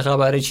 چه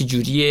خبره، چی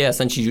جوریه،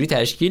 اصلا چی جوری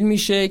تشکیل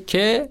میشه،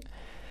 که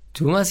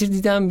تو مسیر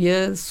دیدم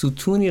یه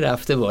ستونی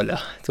رفته بالا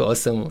تو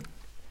آسمون.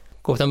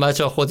 گفتم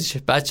بچه‌ها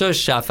خودشه، بچه‌ها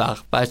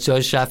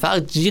شفق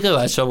جیغ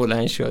بچه‌ها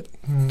بلند شد.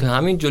 تو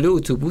همین جلوی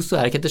اتوبوس و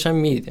حرکت داشتم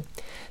می‌دیدم.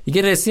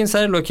 دیگه رسیدیم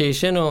سر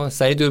لوکیشن و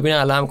سری دوربین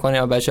علم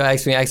کنیم و بچه‌ها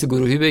عکس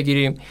گروهی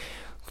بگیریم.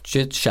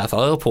 چه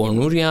شفق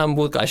پرنوری هم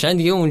بود، قشنگ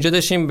دیگه اونجا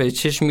داشتیم به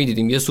چشم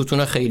می‌دیدیم. یه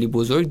ستون خیلی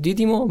بزرگ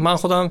دیدیم و من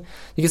خودم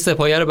دیگه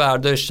سپایه رو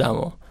برداشتم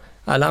و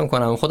علم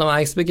کنم، خودم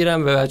عکس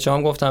بگیرم. به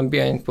بچه‌هام گفتم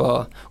بیاین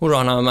با اون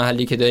راهنمای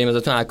محلی که داریم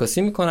ازتون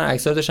عکاسی میکنن.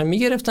 عکس‌ها داشتن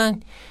میگرفتن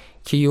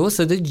که یهو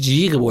صدا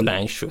جیغ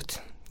بلند شد،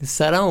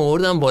 سرم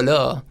آوردم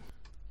بالا.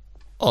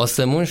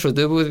 آسمون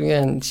شده بود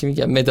میگن چی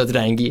میگن مداد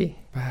رنگی،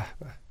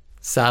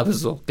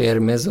 سبز و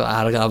قرمز و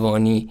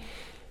ارغوانی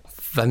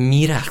و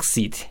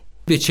میرقصید.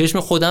 به چشم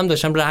خودم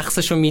داشتم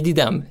رقصشو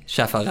میدیدم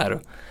شفقه رو.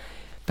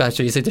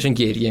 بچه‌ها یه سری داشتن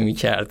گریه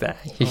میکردن،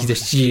 یکی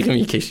داشت جیغ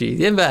میکشید.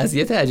 یه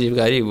وضعیت عجیب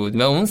غریب بود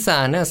و اون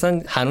صحنه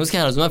اصلا هنوز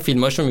من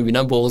فیلماشو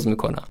میبینم بغض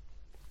میکنم.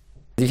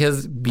 یکی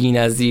از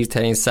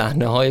بی‌نظیرترین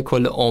صحنه‌های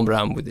کل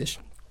عمرم بودش.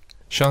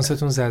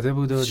 شانستون زده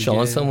بود و دیگه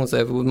شانسمون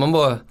زده بود. من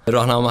با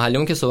راهنما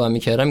محلیمون که صحبت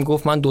میکردم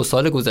میگفت من 2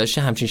 سال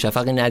گذشته همچین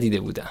شفقی ندیده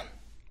بودم.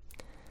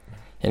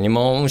 یعنی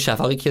ما اون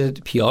شفقی که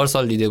PR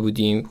سال دیده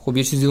بودیم خب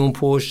یه چیزی اون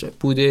پشت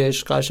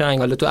بودش قشنگ،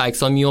 حالا تو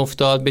عکس‌ها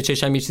میافتاد به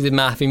چشم یه چیزی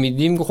مخفی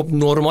میدیدیم، خب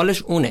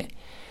نرمالش اونه.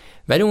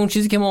 ولی اون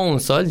چیزی که ما اون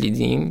سال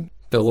دیدیم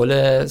به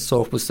قول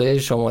سرخپوستای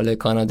شمال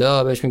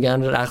کانادا بهش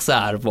میگن رقص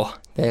ارواح.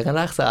 دقیقاً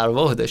رقص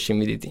ارواح داشتیم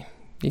میدیدیم.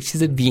 یک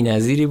چیز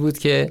بی‌نظیری بود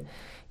که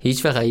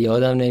هیچ وقت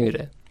یادم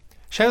نمیره.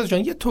 شهرزاد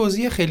جان یه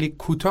توضیح خیلی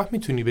کوتاه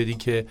میتونی بدی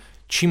که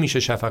چی میشه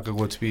شفق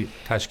قطبی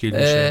تشکیل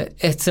میشه؟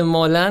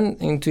 احتمالاً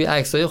این توی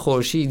عکسای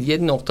خورشید یه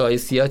نقطه‌های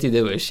سیاه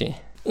دیده باشی.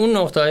 اون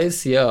نقطه‌های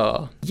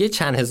سیاه یه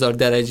چند هزار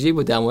درجه‌ای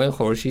با دمای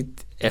خورشید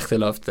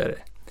اختلاف داره.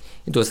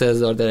 2-3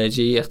 هزار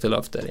درجه‌ای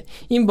اختلاف داره.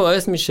 این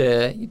باعث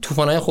میشه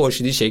طوفان‌های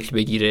خورشیدی شکل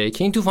بگیره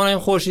که این طوفان‌های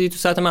خورشیدی تو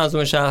سطح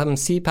منظومه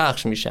شمسی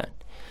پخش میشن.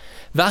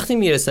 وقتی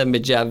میرسن به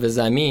جو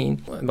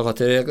زمین به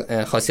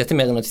خاطر خاصیت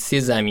مغناطیسی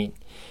زمین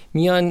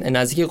میان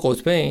نزدیک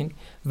قطبین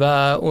و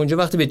اونجا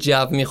وقتی به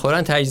جو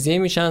میخورن تجزیه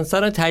میشن.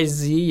 سر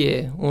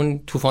تجزیه اون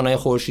طوفان‌های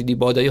خورشیدی،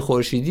 بادای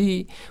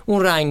خورشیدی،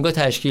 اون رنگا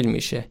تشکیل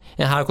میشه.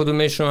 یعنی هر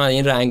کدومشون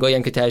این رنگایی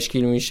هم که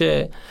تشکیل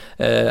میشه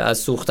از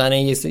سوختن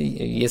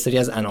یه سری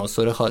از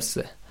عناصر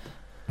خاصه.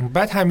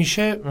 بعد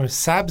همیشه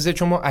سبزه،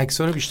 چون ما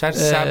عکس‌ها رو بیشتر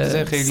سبز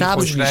خیلی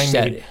خوش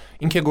رنگی.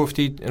 این که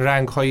گفتید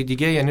رنگ‌های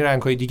دیگه، یعنی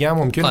رنگ‌های دیگه هم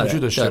ممکن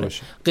وجود داشته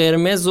باشه.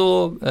 قرمز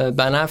و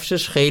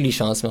بنفشش خیلی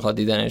شانس میخواد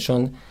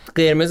دیدنشون.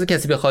 قرمز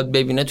کسی بخواد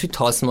ببینه توی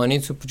تاسمانی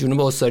تو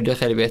جنوب استرالیا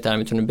خیلی بهتر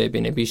میتونه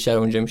ببینه، بیشتر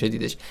اونجا میشه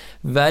دیدش.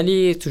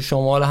 ولی تو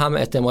شمال هم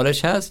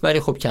احتمالش هست ولی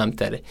خب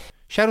کمتره.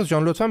 شهرزاد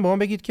جان لطفاً به ما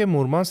بگید که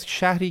مورمانسک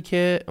شهری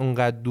که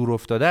اونقدر دور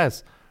افتاده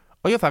است،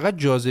 آیا فقط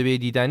جاذبه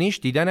دیدنیش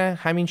دیدن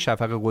همین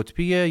شفق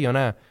قطبیه یا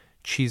نه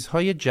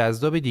چیزهای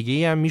جذاب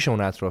دیگه‌ای هم میشه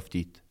اون اطراف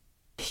دید؟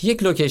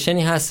 یک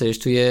لوکیشنی هستش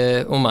توی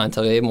اون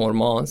منطقه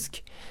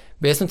مورمانسک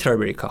به اسم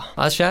تربریکا.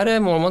 از شهر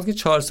مورمانسک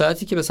 4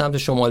 ساعتی که به سمت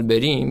شمال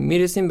بریم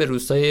میرسیم به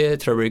روستای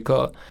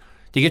تربریکا.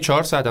 دیگه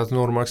 4 ساعت از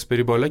نورماکس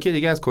بری بالا که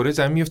دیگه از کره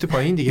زمین میفته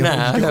پایین دیگه.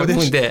 نه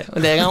مونده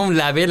دقیقاً اون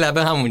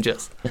لبه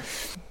همونجاست.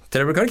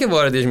 تربریکا که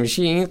واردش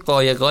میشی این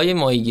قایقای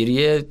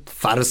ماهیگیری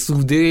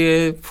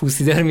فرسوده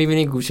پوسیده رو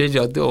میبینی گوشه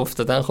جاده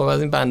افتادن. خب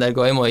از این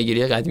بندرگاه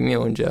ماهیگیری قدیمی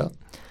اونجا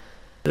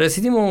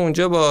رسیدیم و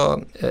اونجا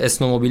با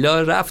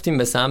اسنوموبیلا رفتیم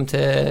به سمت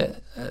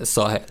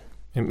ساحل.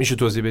 میشه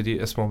توضیح بدی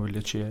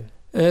اسنوموبیل چیه؟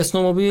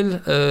 اسنوموبیل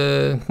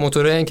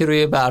موتورایی که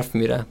روی برف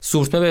میرن،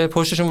 سورتمه به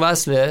پشتشون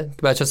وصله،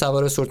 بچه‌ها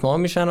سوار سورتمه ها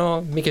میشن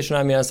و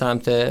میکشونن میرن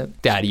سمت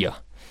دریا.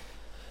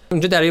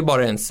 اونجا دریای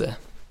بارنسه.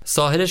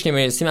 ساحلش که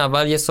میرسیم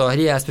اول یه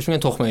ساحلی هست بهش میگن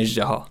تخم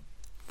اژدها.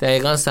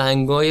 دقیقاً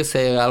سنگای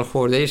صیقل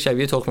خورده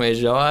شبیه تخم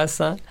اژدها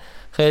هستن.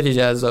 خیلی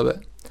جذابه.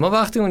 ما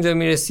وقتی اونجا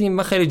میرسیم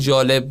و خیلی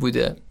جالب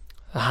بوده.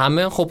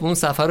 همه خب اون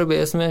سفر رو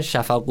به اسم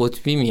شفق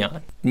قطبی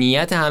میان.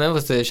 نیت همه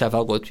واسه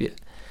شفق قطبیه.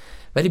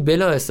 ولی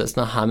بلا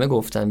استثنا همه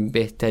گفتن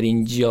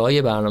بهترین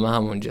جای برنامه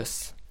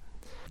همونجاست.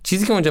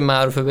 چیزی که اونجا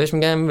معروفه بهش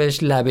میگن بهش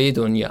لبه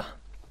دنیا.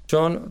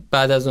 چون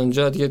بعد از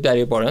اونجا دیگه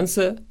دریای بارنس،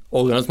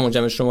 اقیانوس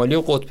منجمد شمالی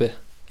و قطبه.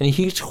 یعنی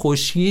هیچ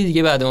خشکی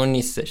دیگه بعد اون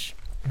نیستش.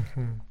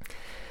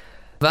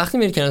 وقتی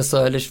میری کنار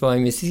ساحلش وای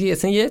میسی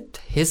اصلا یه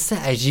حس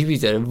عجیبی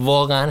داره.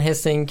 واقعا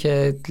حس این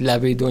که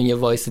لبه دنیا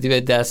وایسادی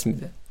به دست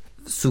میده.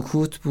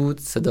 سکوت بود،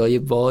 صدای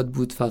باد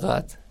بود،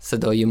 فقط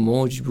صدای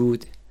موج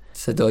بود،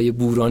 صدای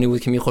بورانی بود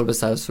که میخورد به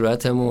سر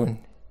صورتمون.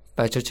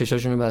 بچه‌ها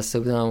چشاشون رو بسته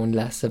بودن، اون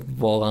لحظه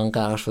واقعا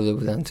غرق شده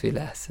بودن توی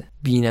لحظه.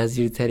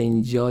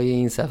 بی‌نظیرترین جای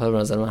این سفر به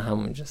نظر من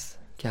همونجاست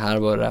که هر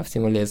بار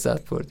رفتیم و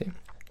لذت بردیم.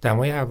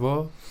 دمای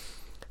هوا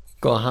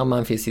گاه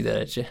هم -30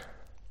 درجه،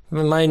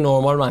 من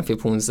نرمال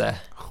 -15.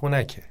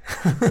 خونکه.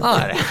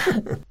 آره.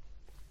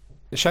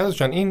 شهرزاد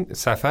جان این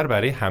سفر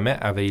برای همه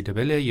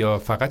اویلیبله یا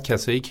فقط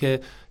کسایی که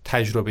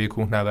تجربه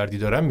کوهنوردی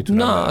دارن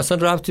میتونن؟ نه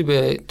اصلا ربطی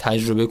به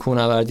تجربه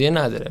کوهنوردی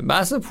نداره.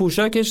 بحث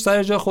پوشاکش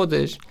سر جا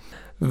خودش،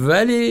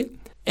 ولی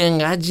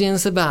انقدر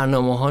جنس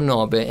برنامه‌ها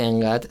نابه،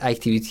 انقدر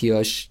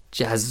اکتیویتیاش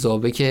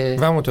جذابه که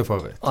و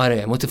متفاوت.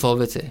 آره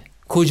متفاوته.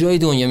 کجای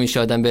دنیا میشه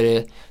آدم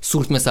بره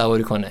سورتمه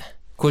سواری کنه؟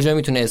 کجا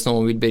میتونه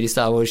اسنوموبیل بری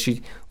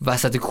سوارشی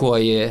وسط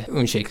کوههای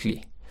اون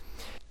شکلی؟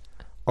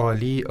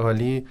 عالی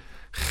عالی.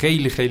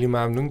 خیلی خیلی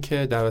ممنون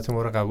که دعوت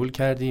ما رو قبول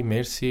کردی.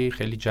 مرسی،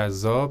 خیلی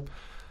جذاب.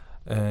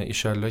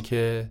 ایشالله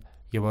که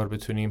یه بار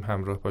بتونیم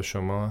همراه با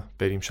شما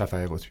بریم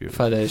شفق قطبی.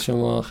 فدای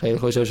شما، خیلی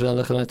خوشحال شدم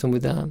در خدمتتون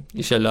بودم.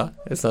 ایشالله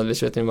اسناد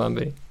بشه بتونیم با هم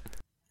بریم.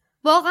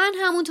 واقعا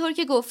همونطور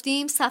که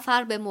گفتیم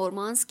سفر به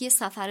مورمانسک یه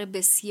سفر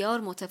بسیار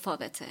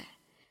متفاوته.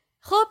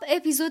 خب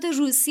اپیزود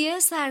روسیه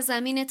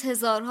سرزمین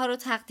تزارها رو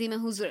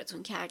تقدیم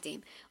حضورتون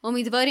کردیم.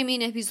 امیدواریم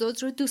این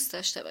اپیزود رو دوست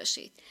داشته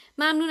باشید.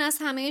 ممنون از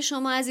همه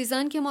شما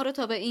عزیزان که ما رو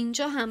تا به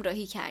اینجا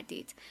همراهی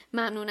کردید.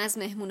 ممنون از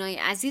مهمونای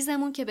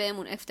عزیزمون که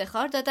بهمون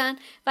افتخار دادن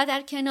و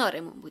در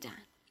کنارمون بودن.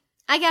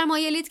 اگر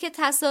مایلید که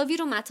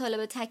تصاویر و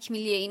مطالب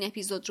تکمیلی این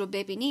اپیزود رو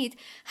ببینید،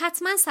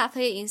 حتما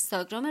صفحه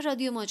اینستاگرام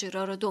رادیو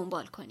ماجرا رو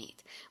دنبال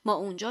کنید. ما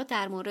اونجا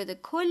در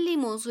مورد کلی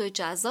موضوع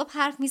جذاب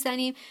حرف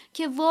میزنیم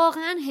که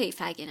واقعا حیف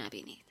اگه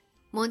نبینید.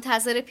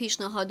 منتظر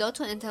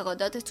پیشنهادات و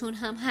انتقاداتتون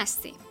هم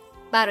هستیم.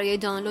 برای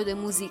دانلود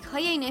موزیک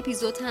های این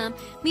اپیزود هم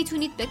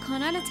میتونید به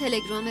کانال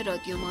تلگرام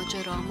رادیو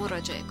ماجرا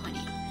مراجعه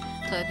کنید.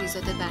 تا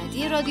اپیزود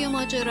بعدی رادیو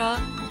ماجرا،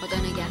 خدا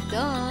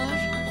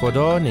نگهدار.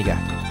 خدا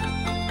نگهدار.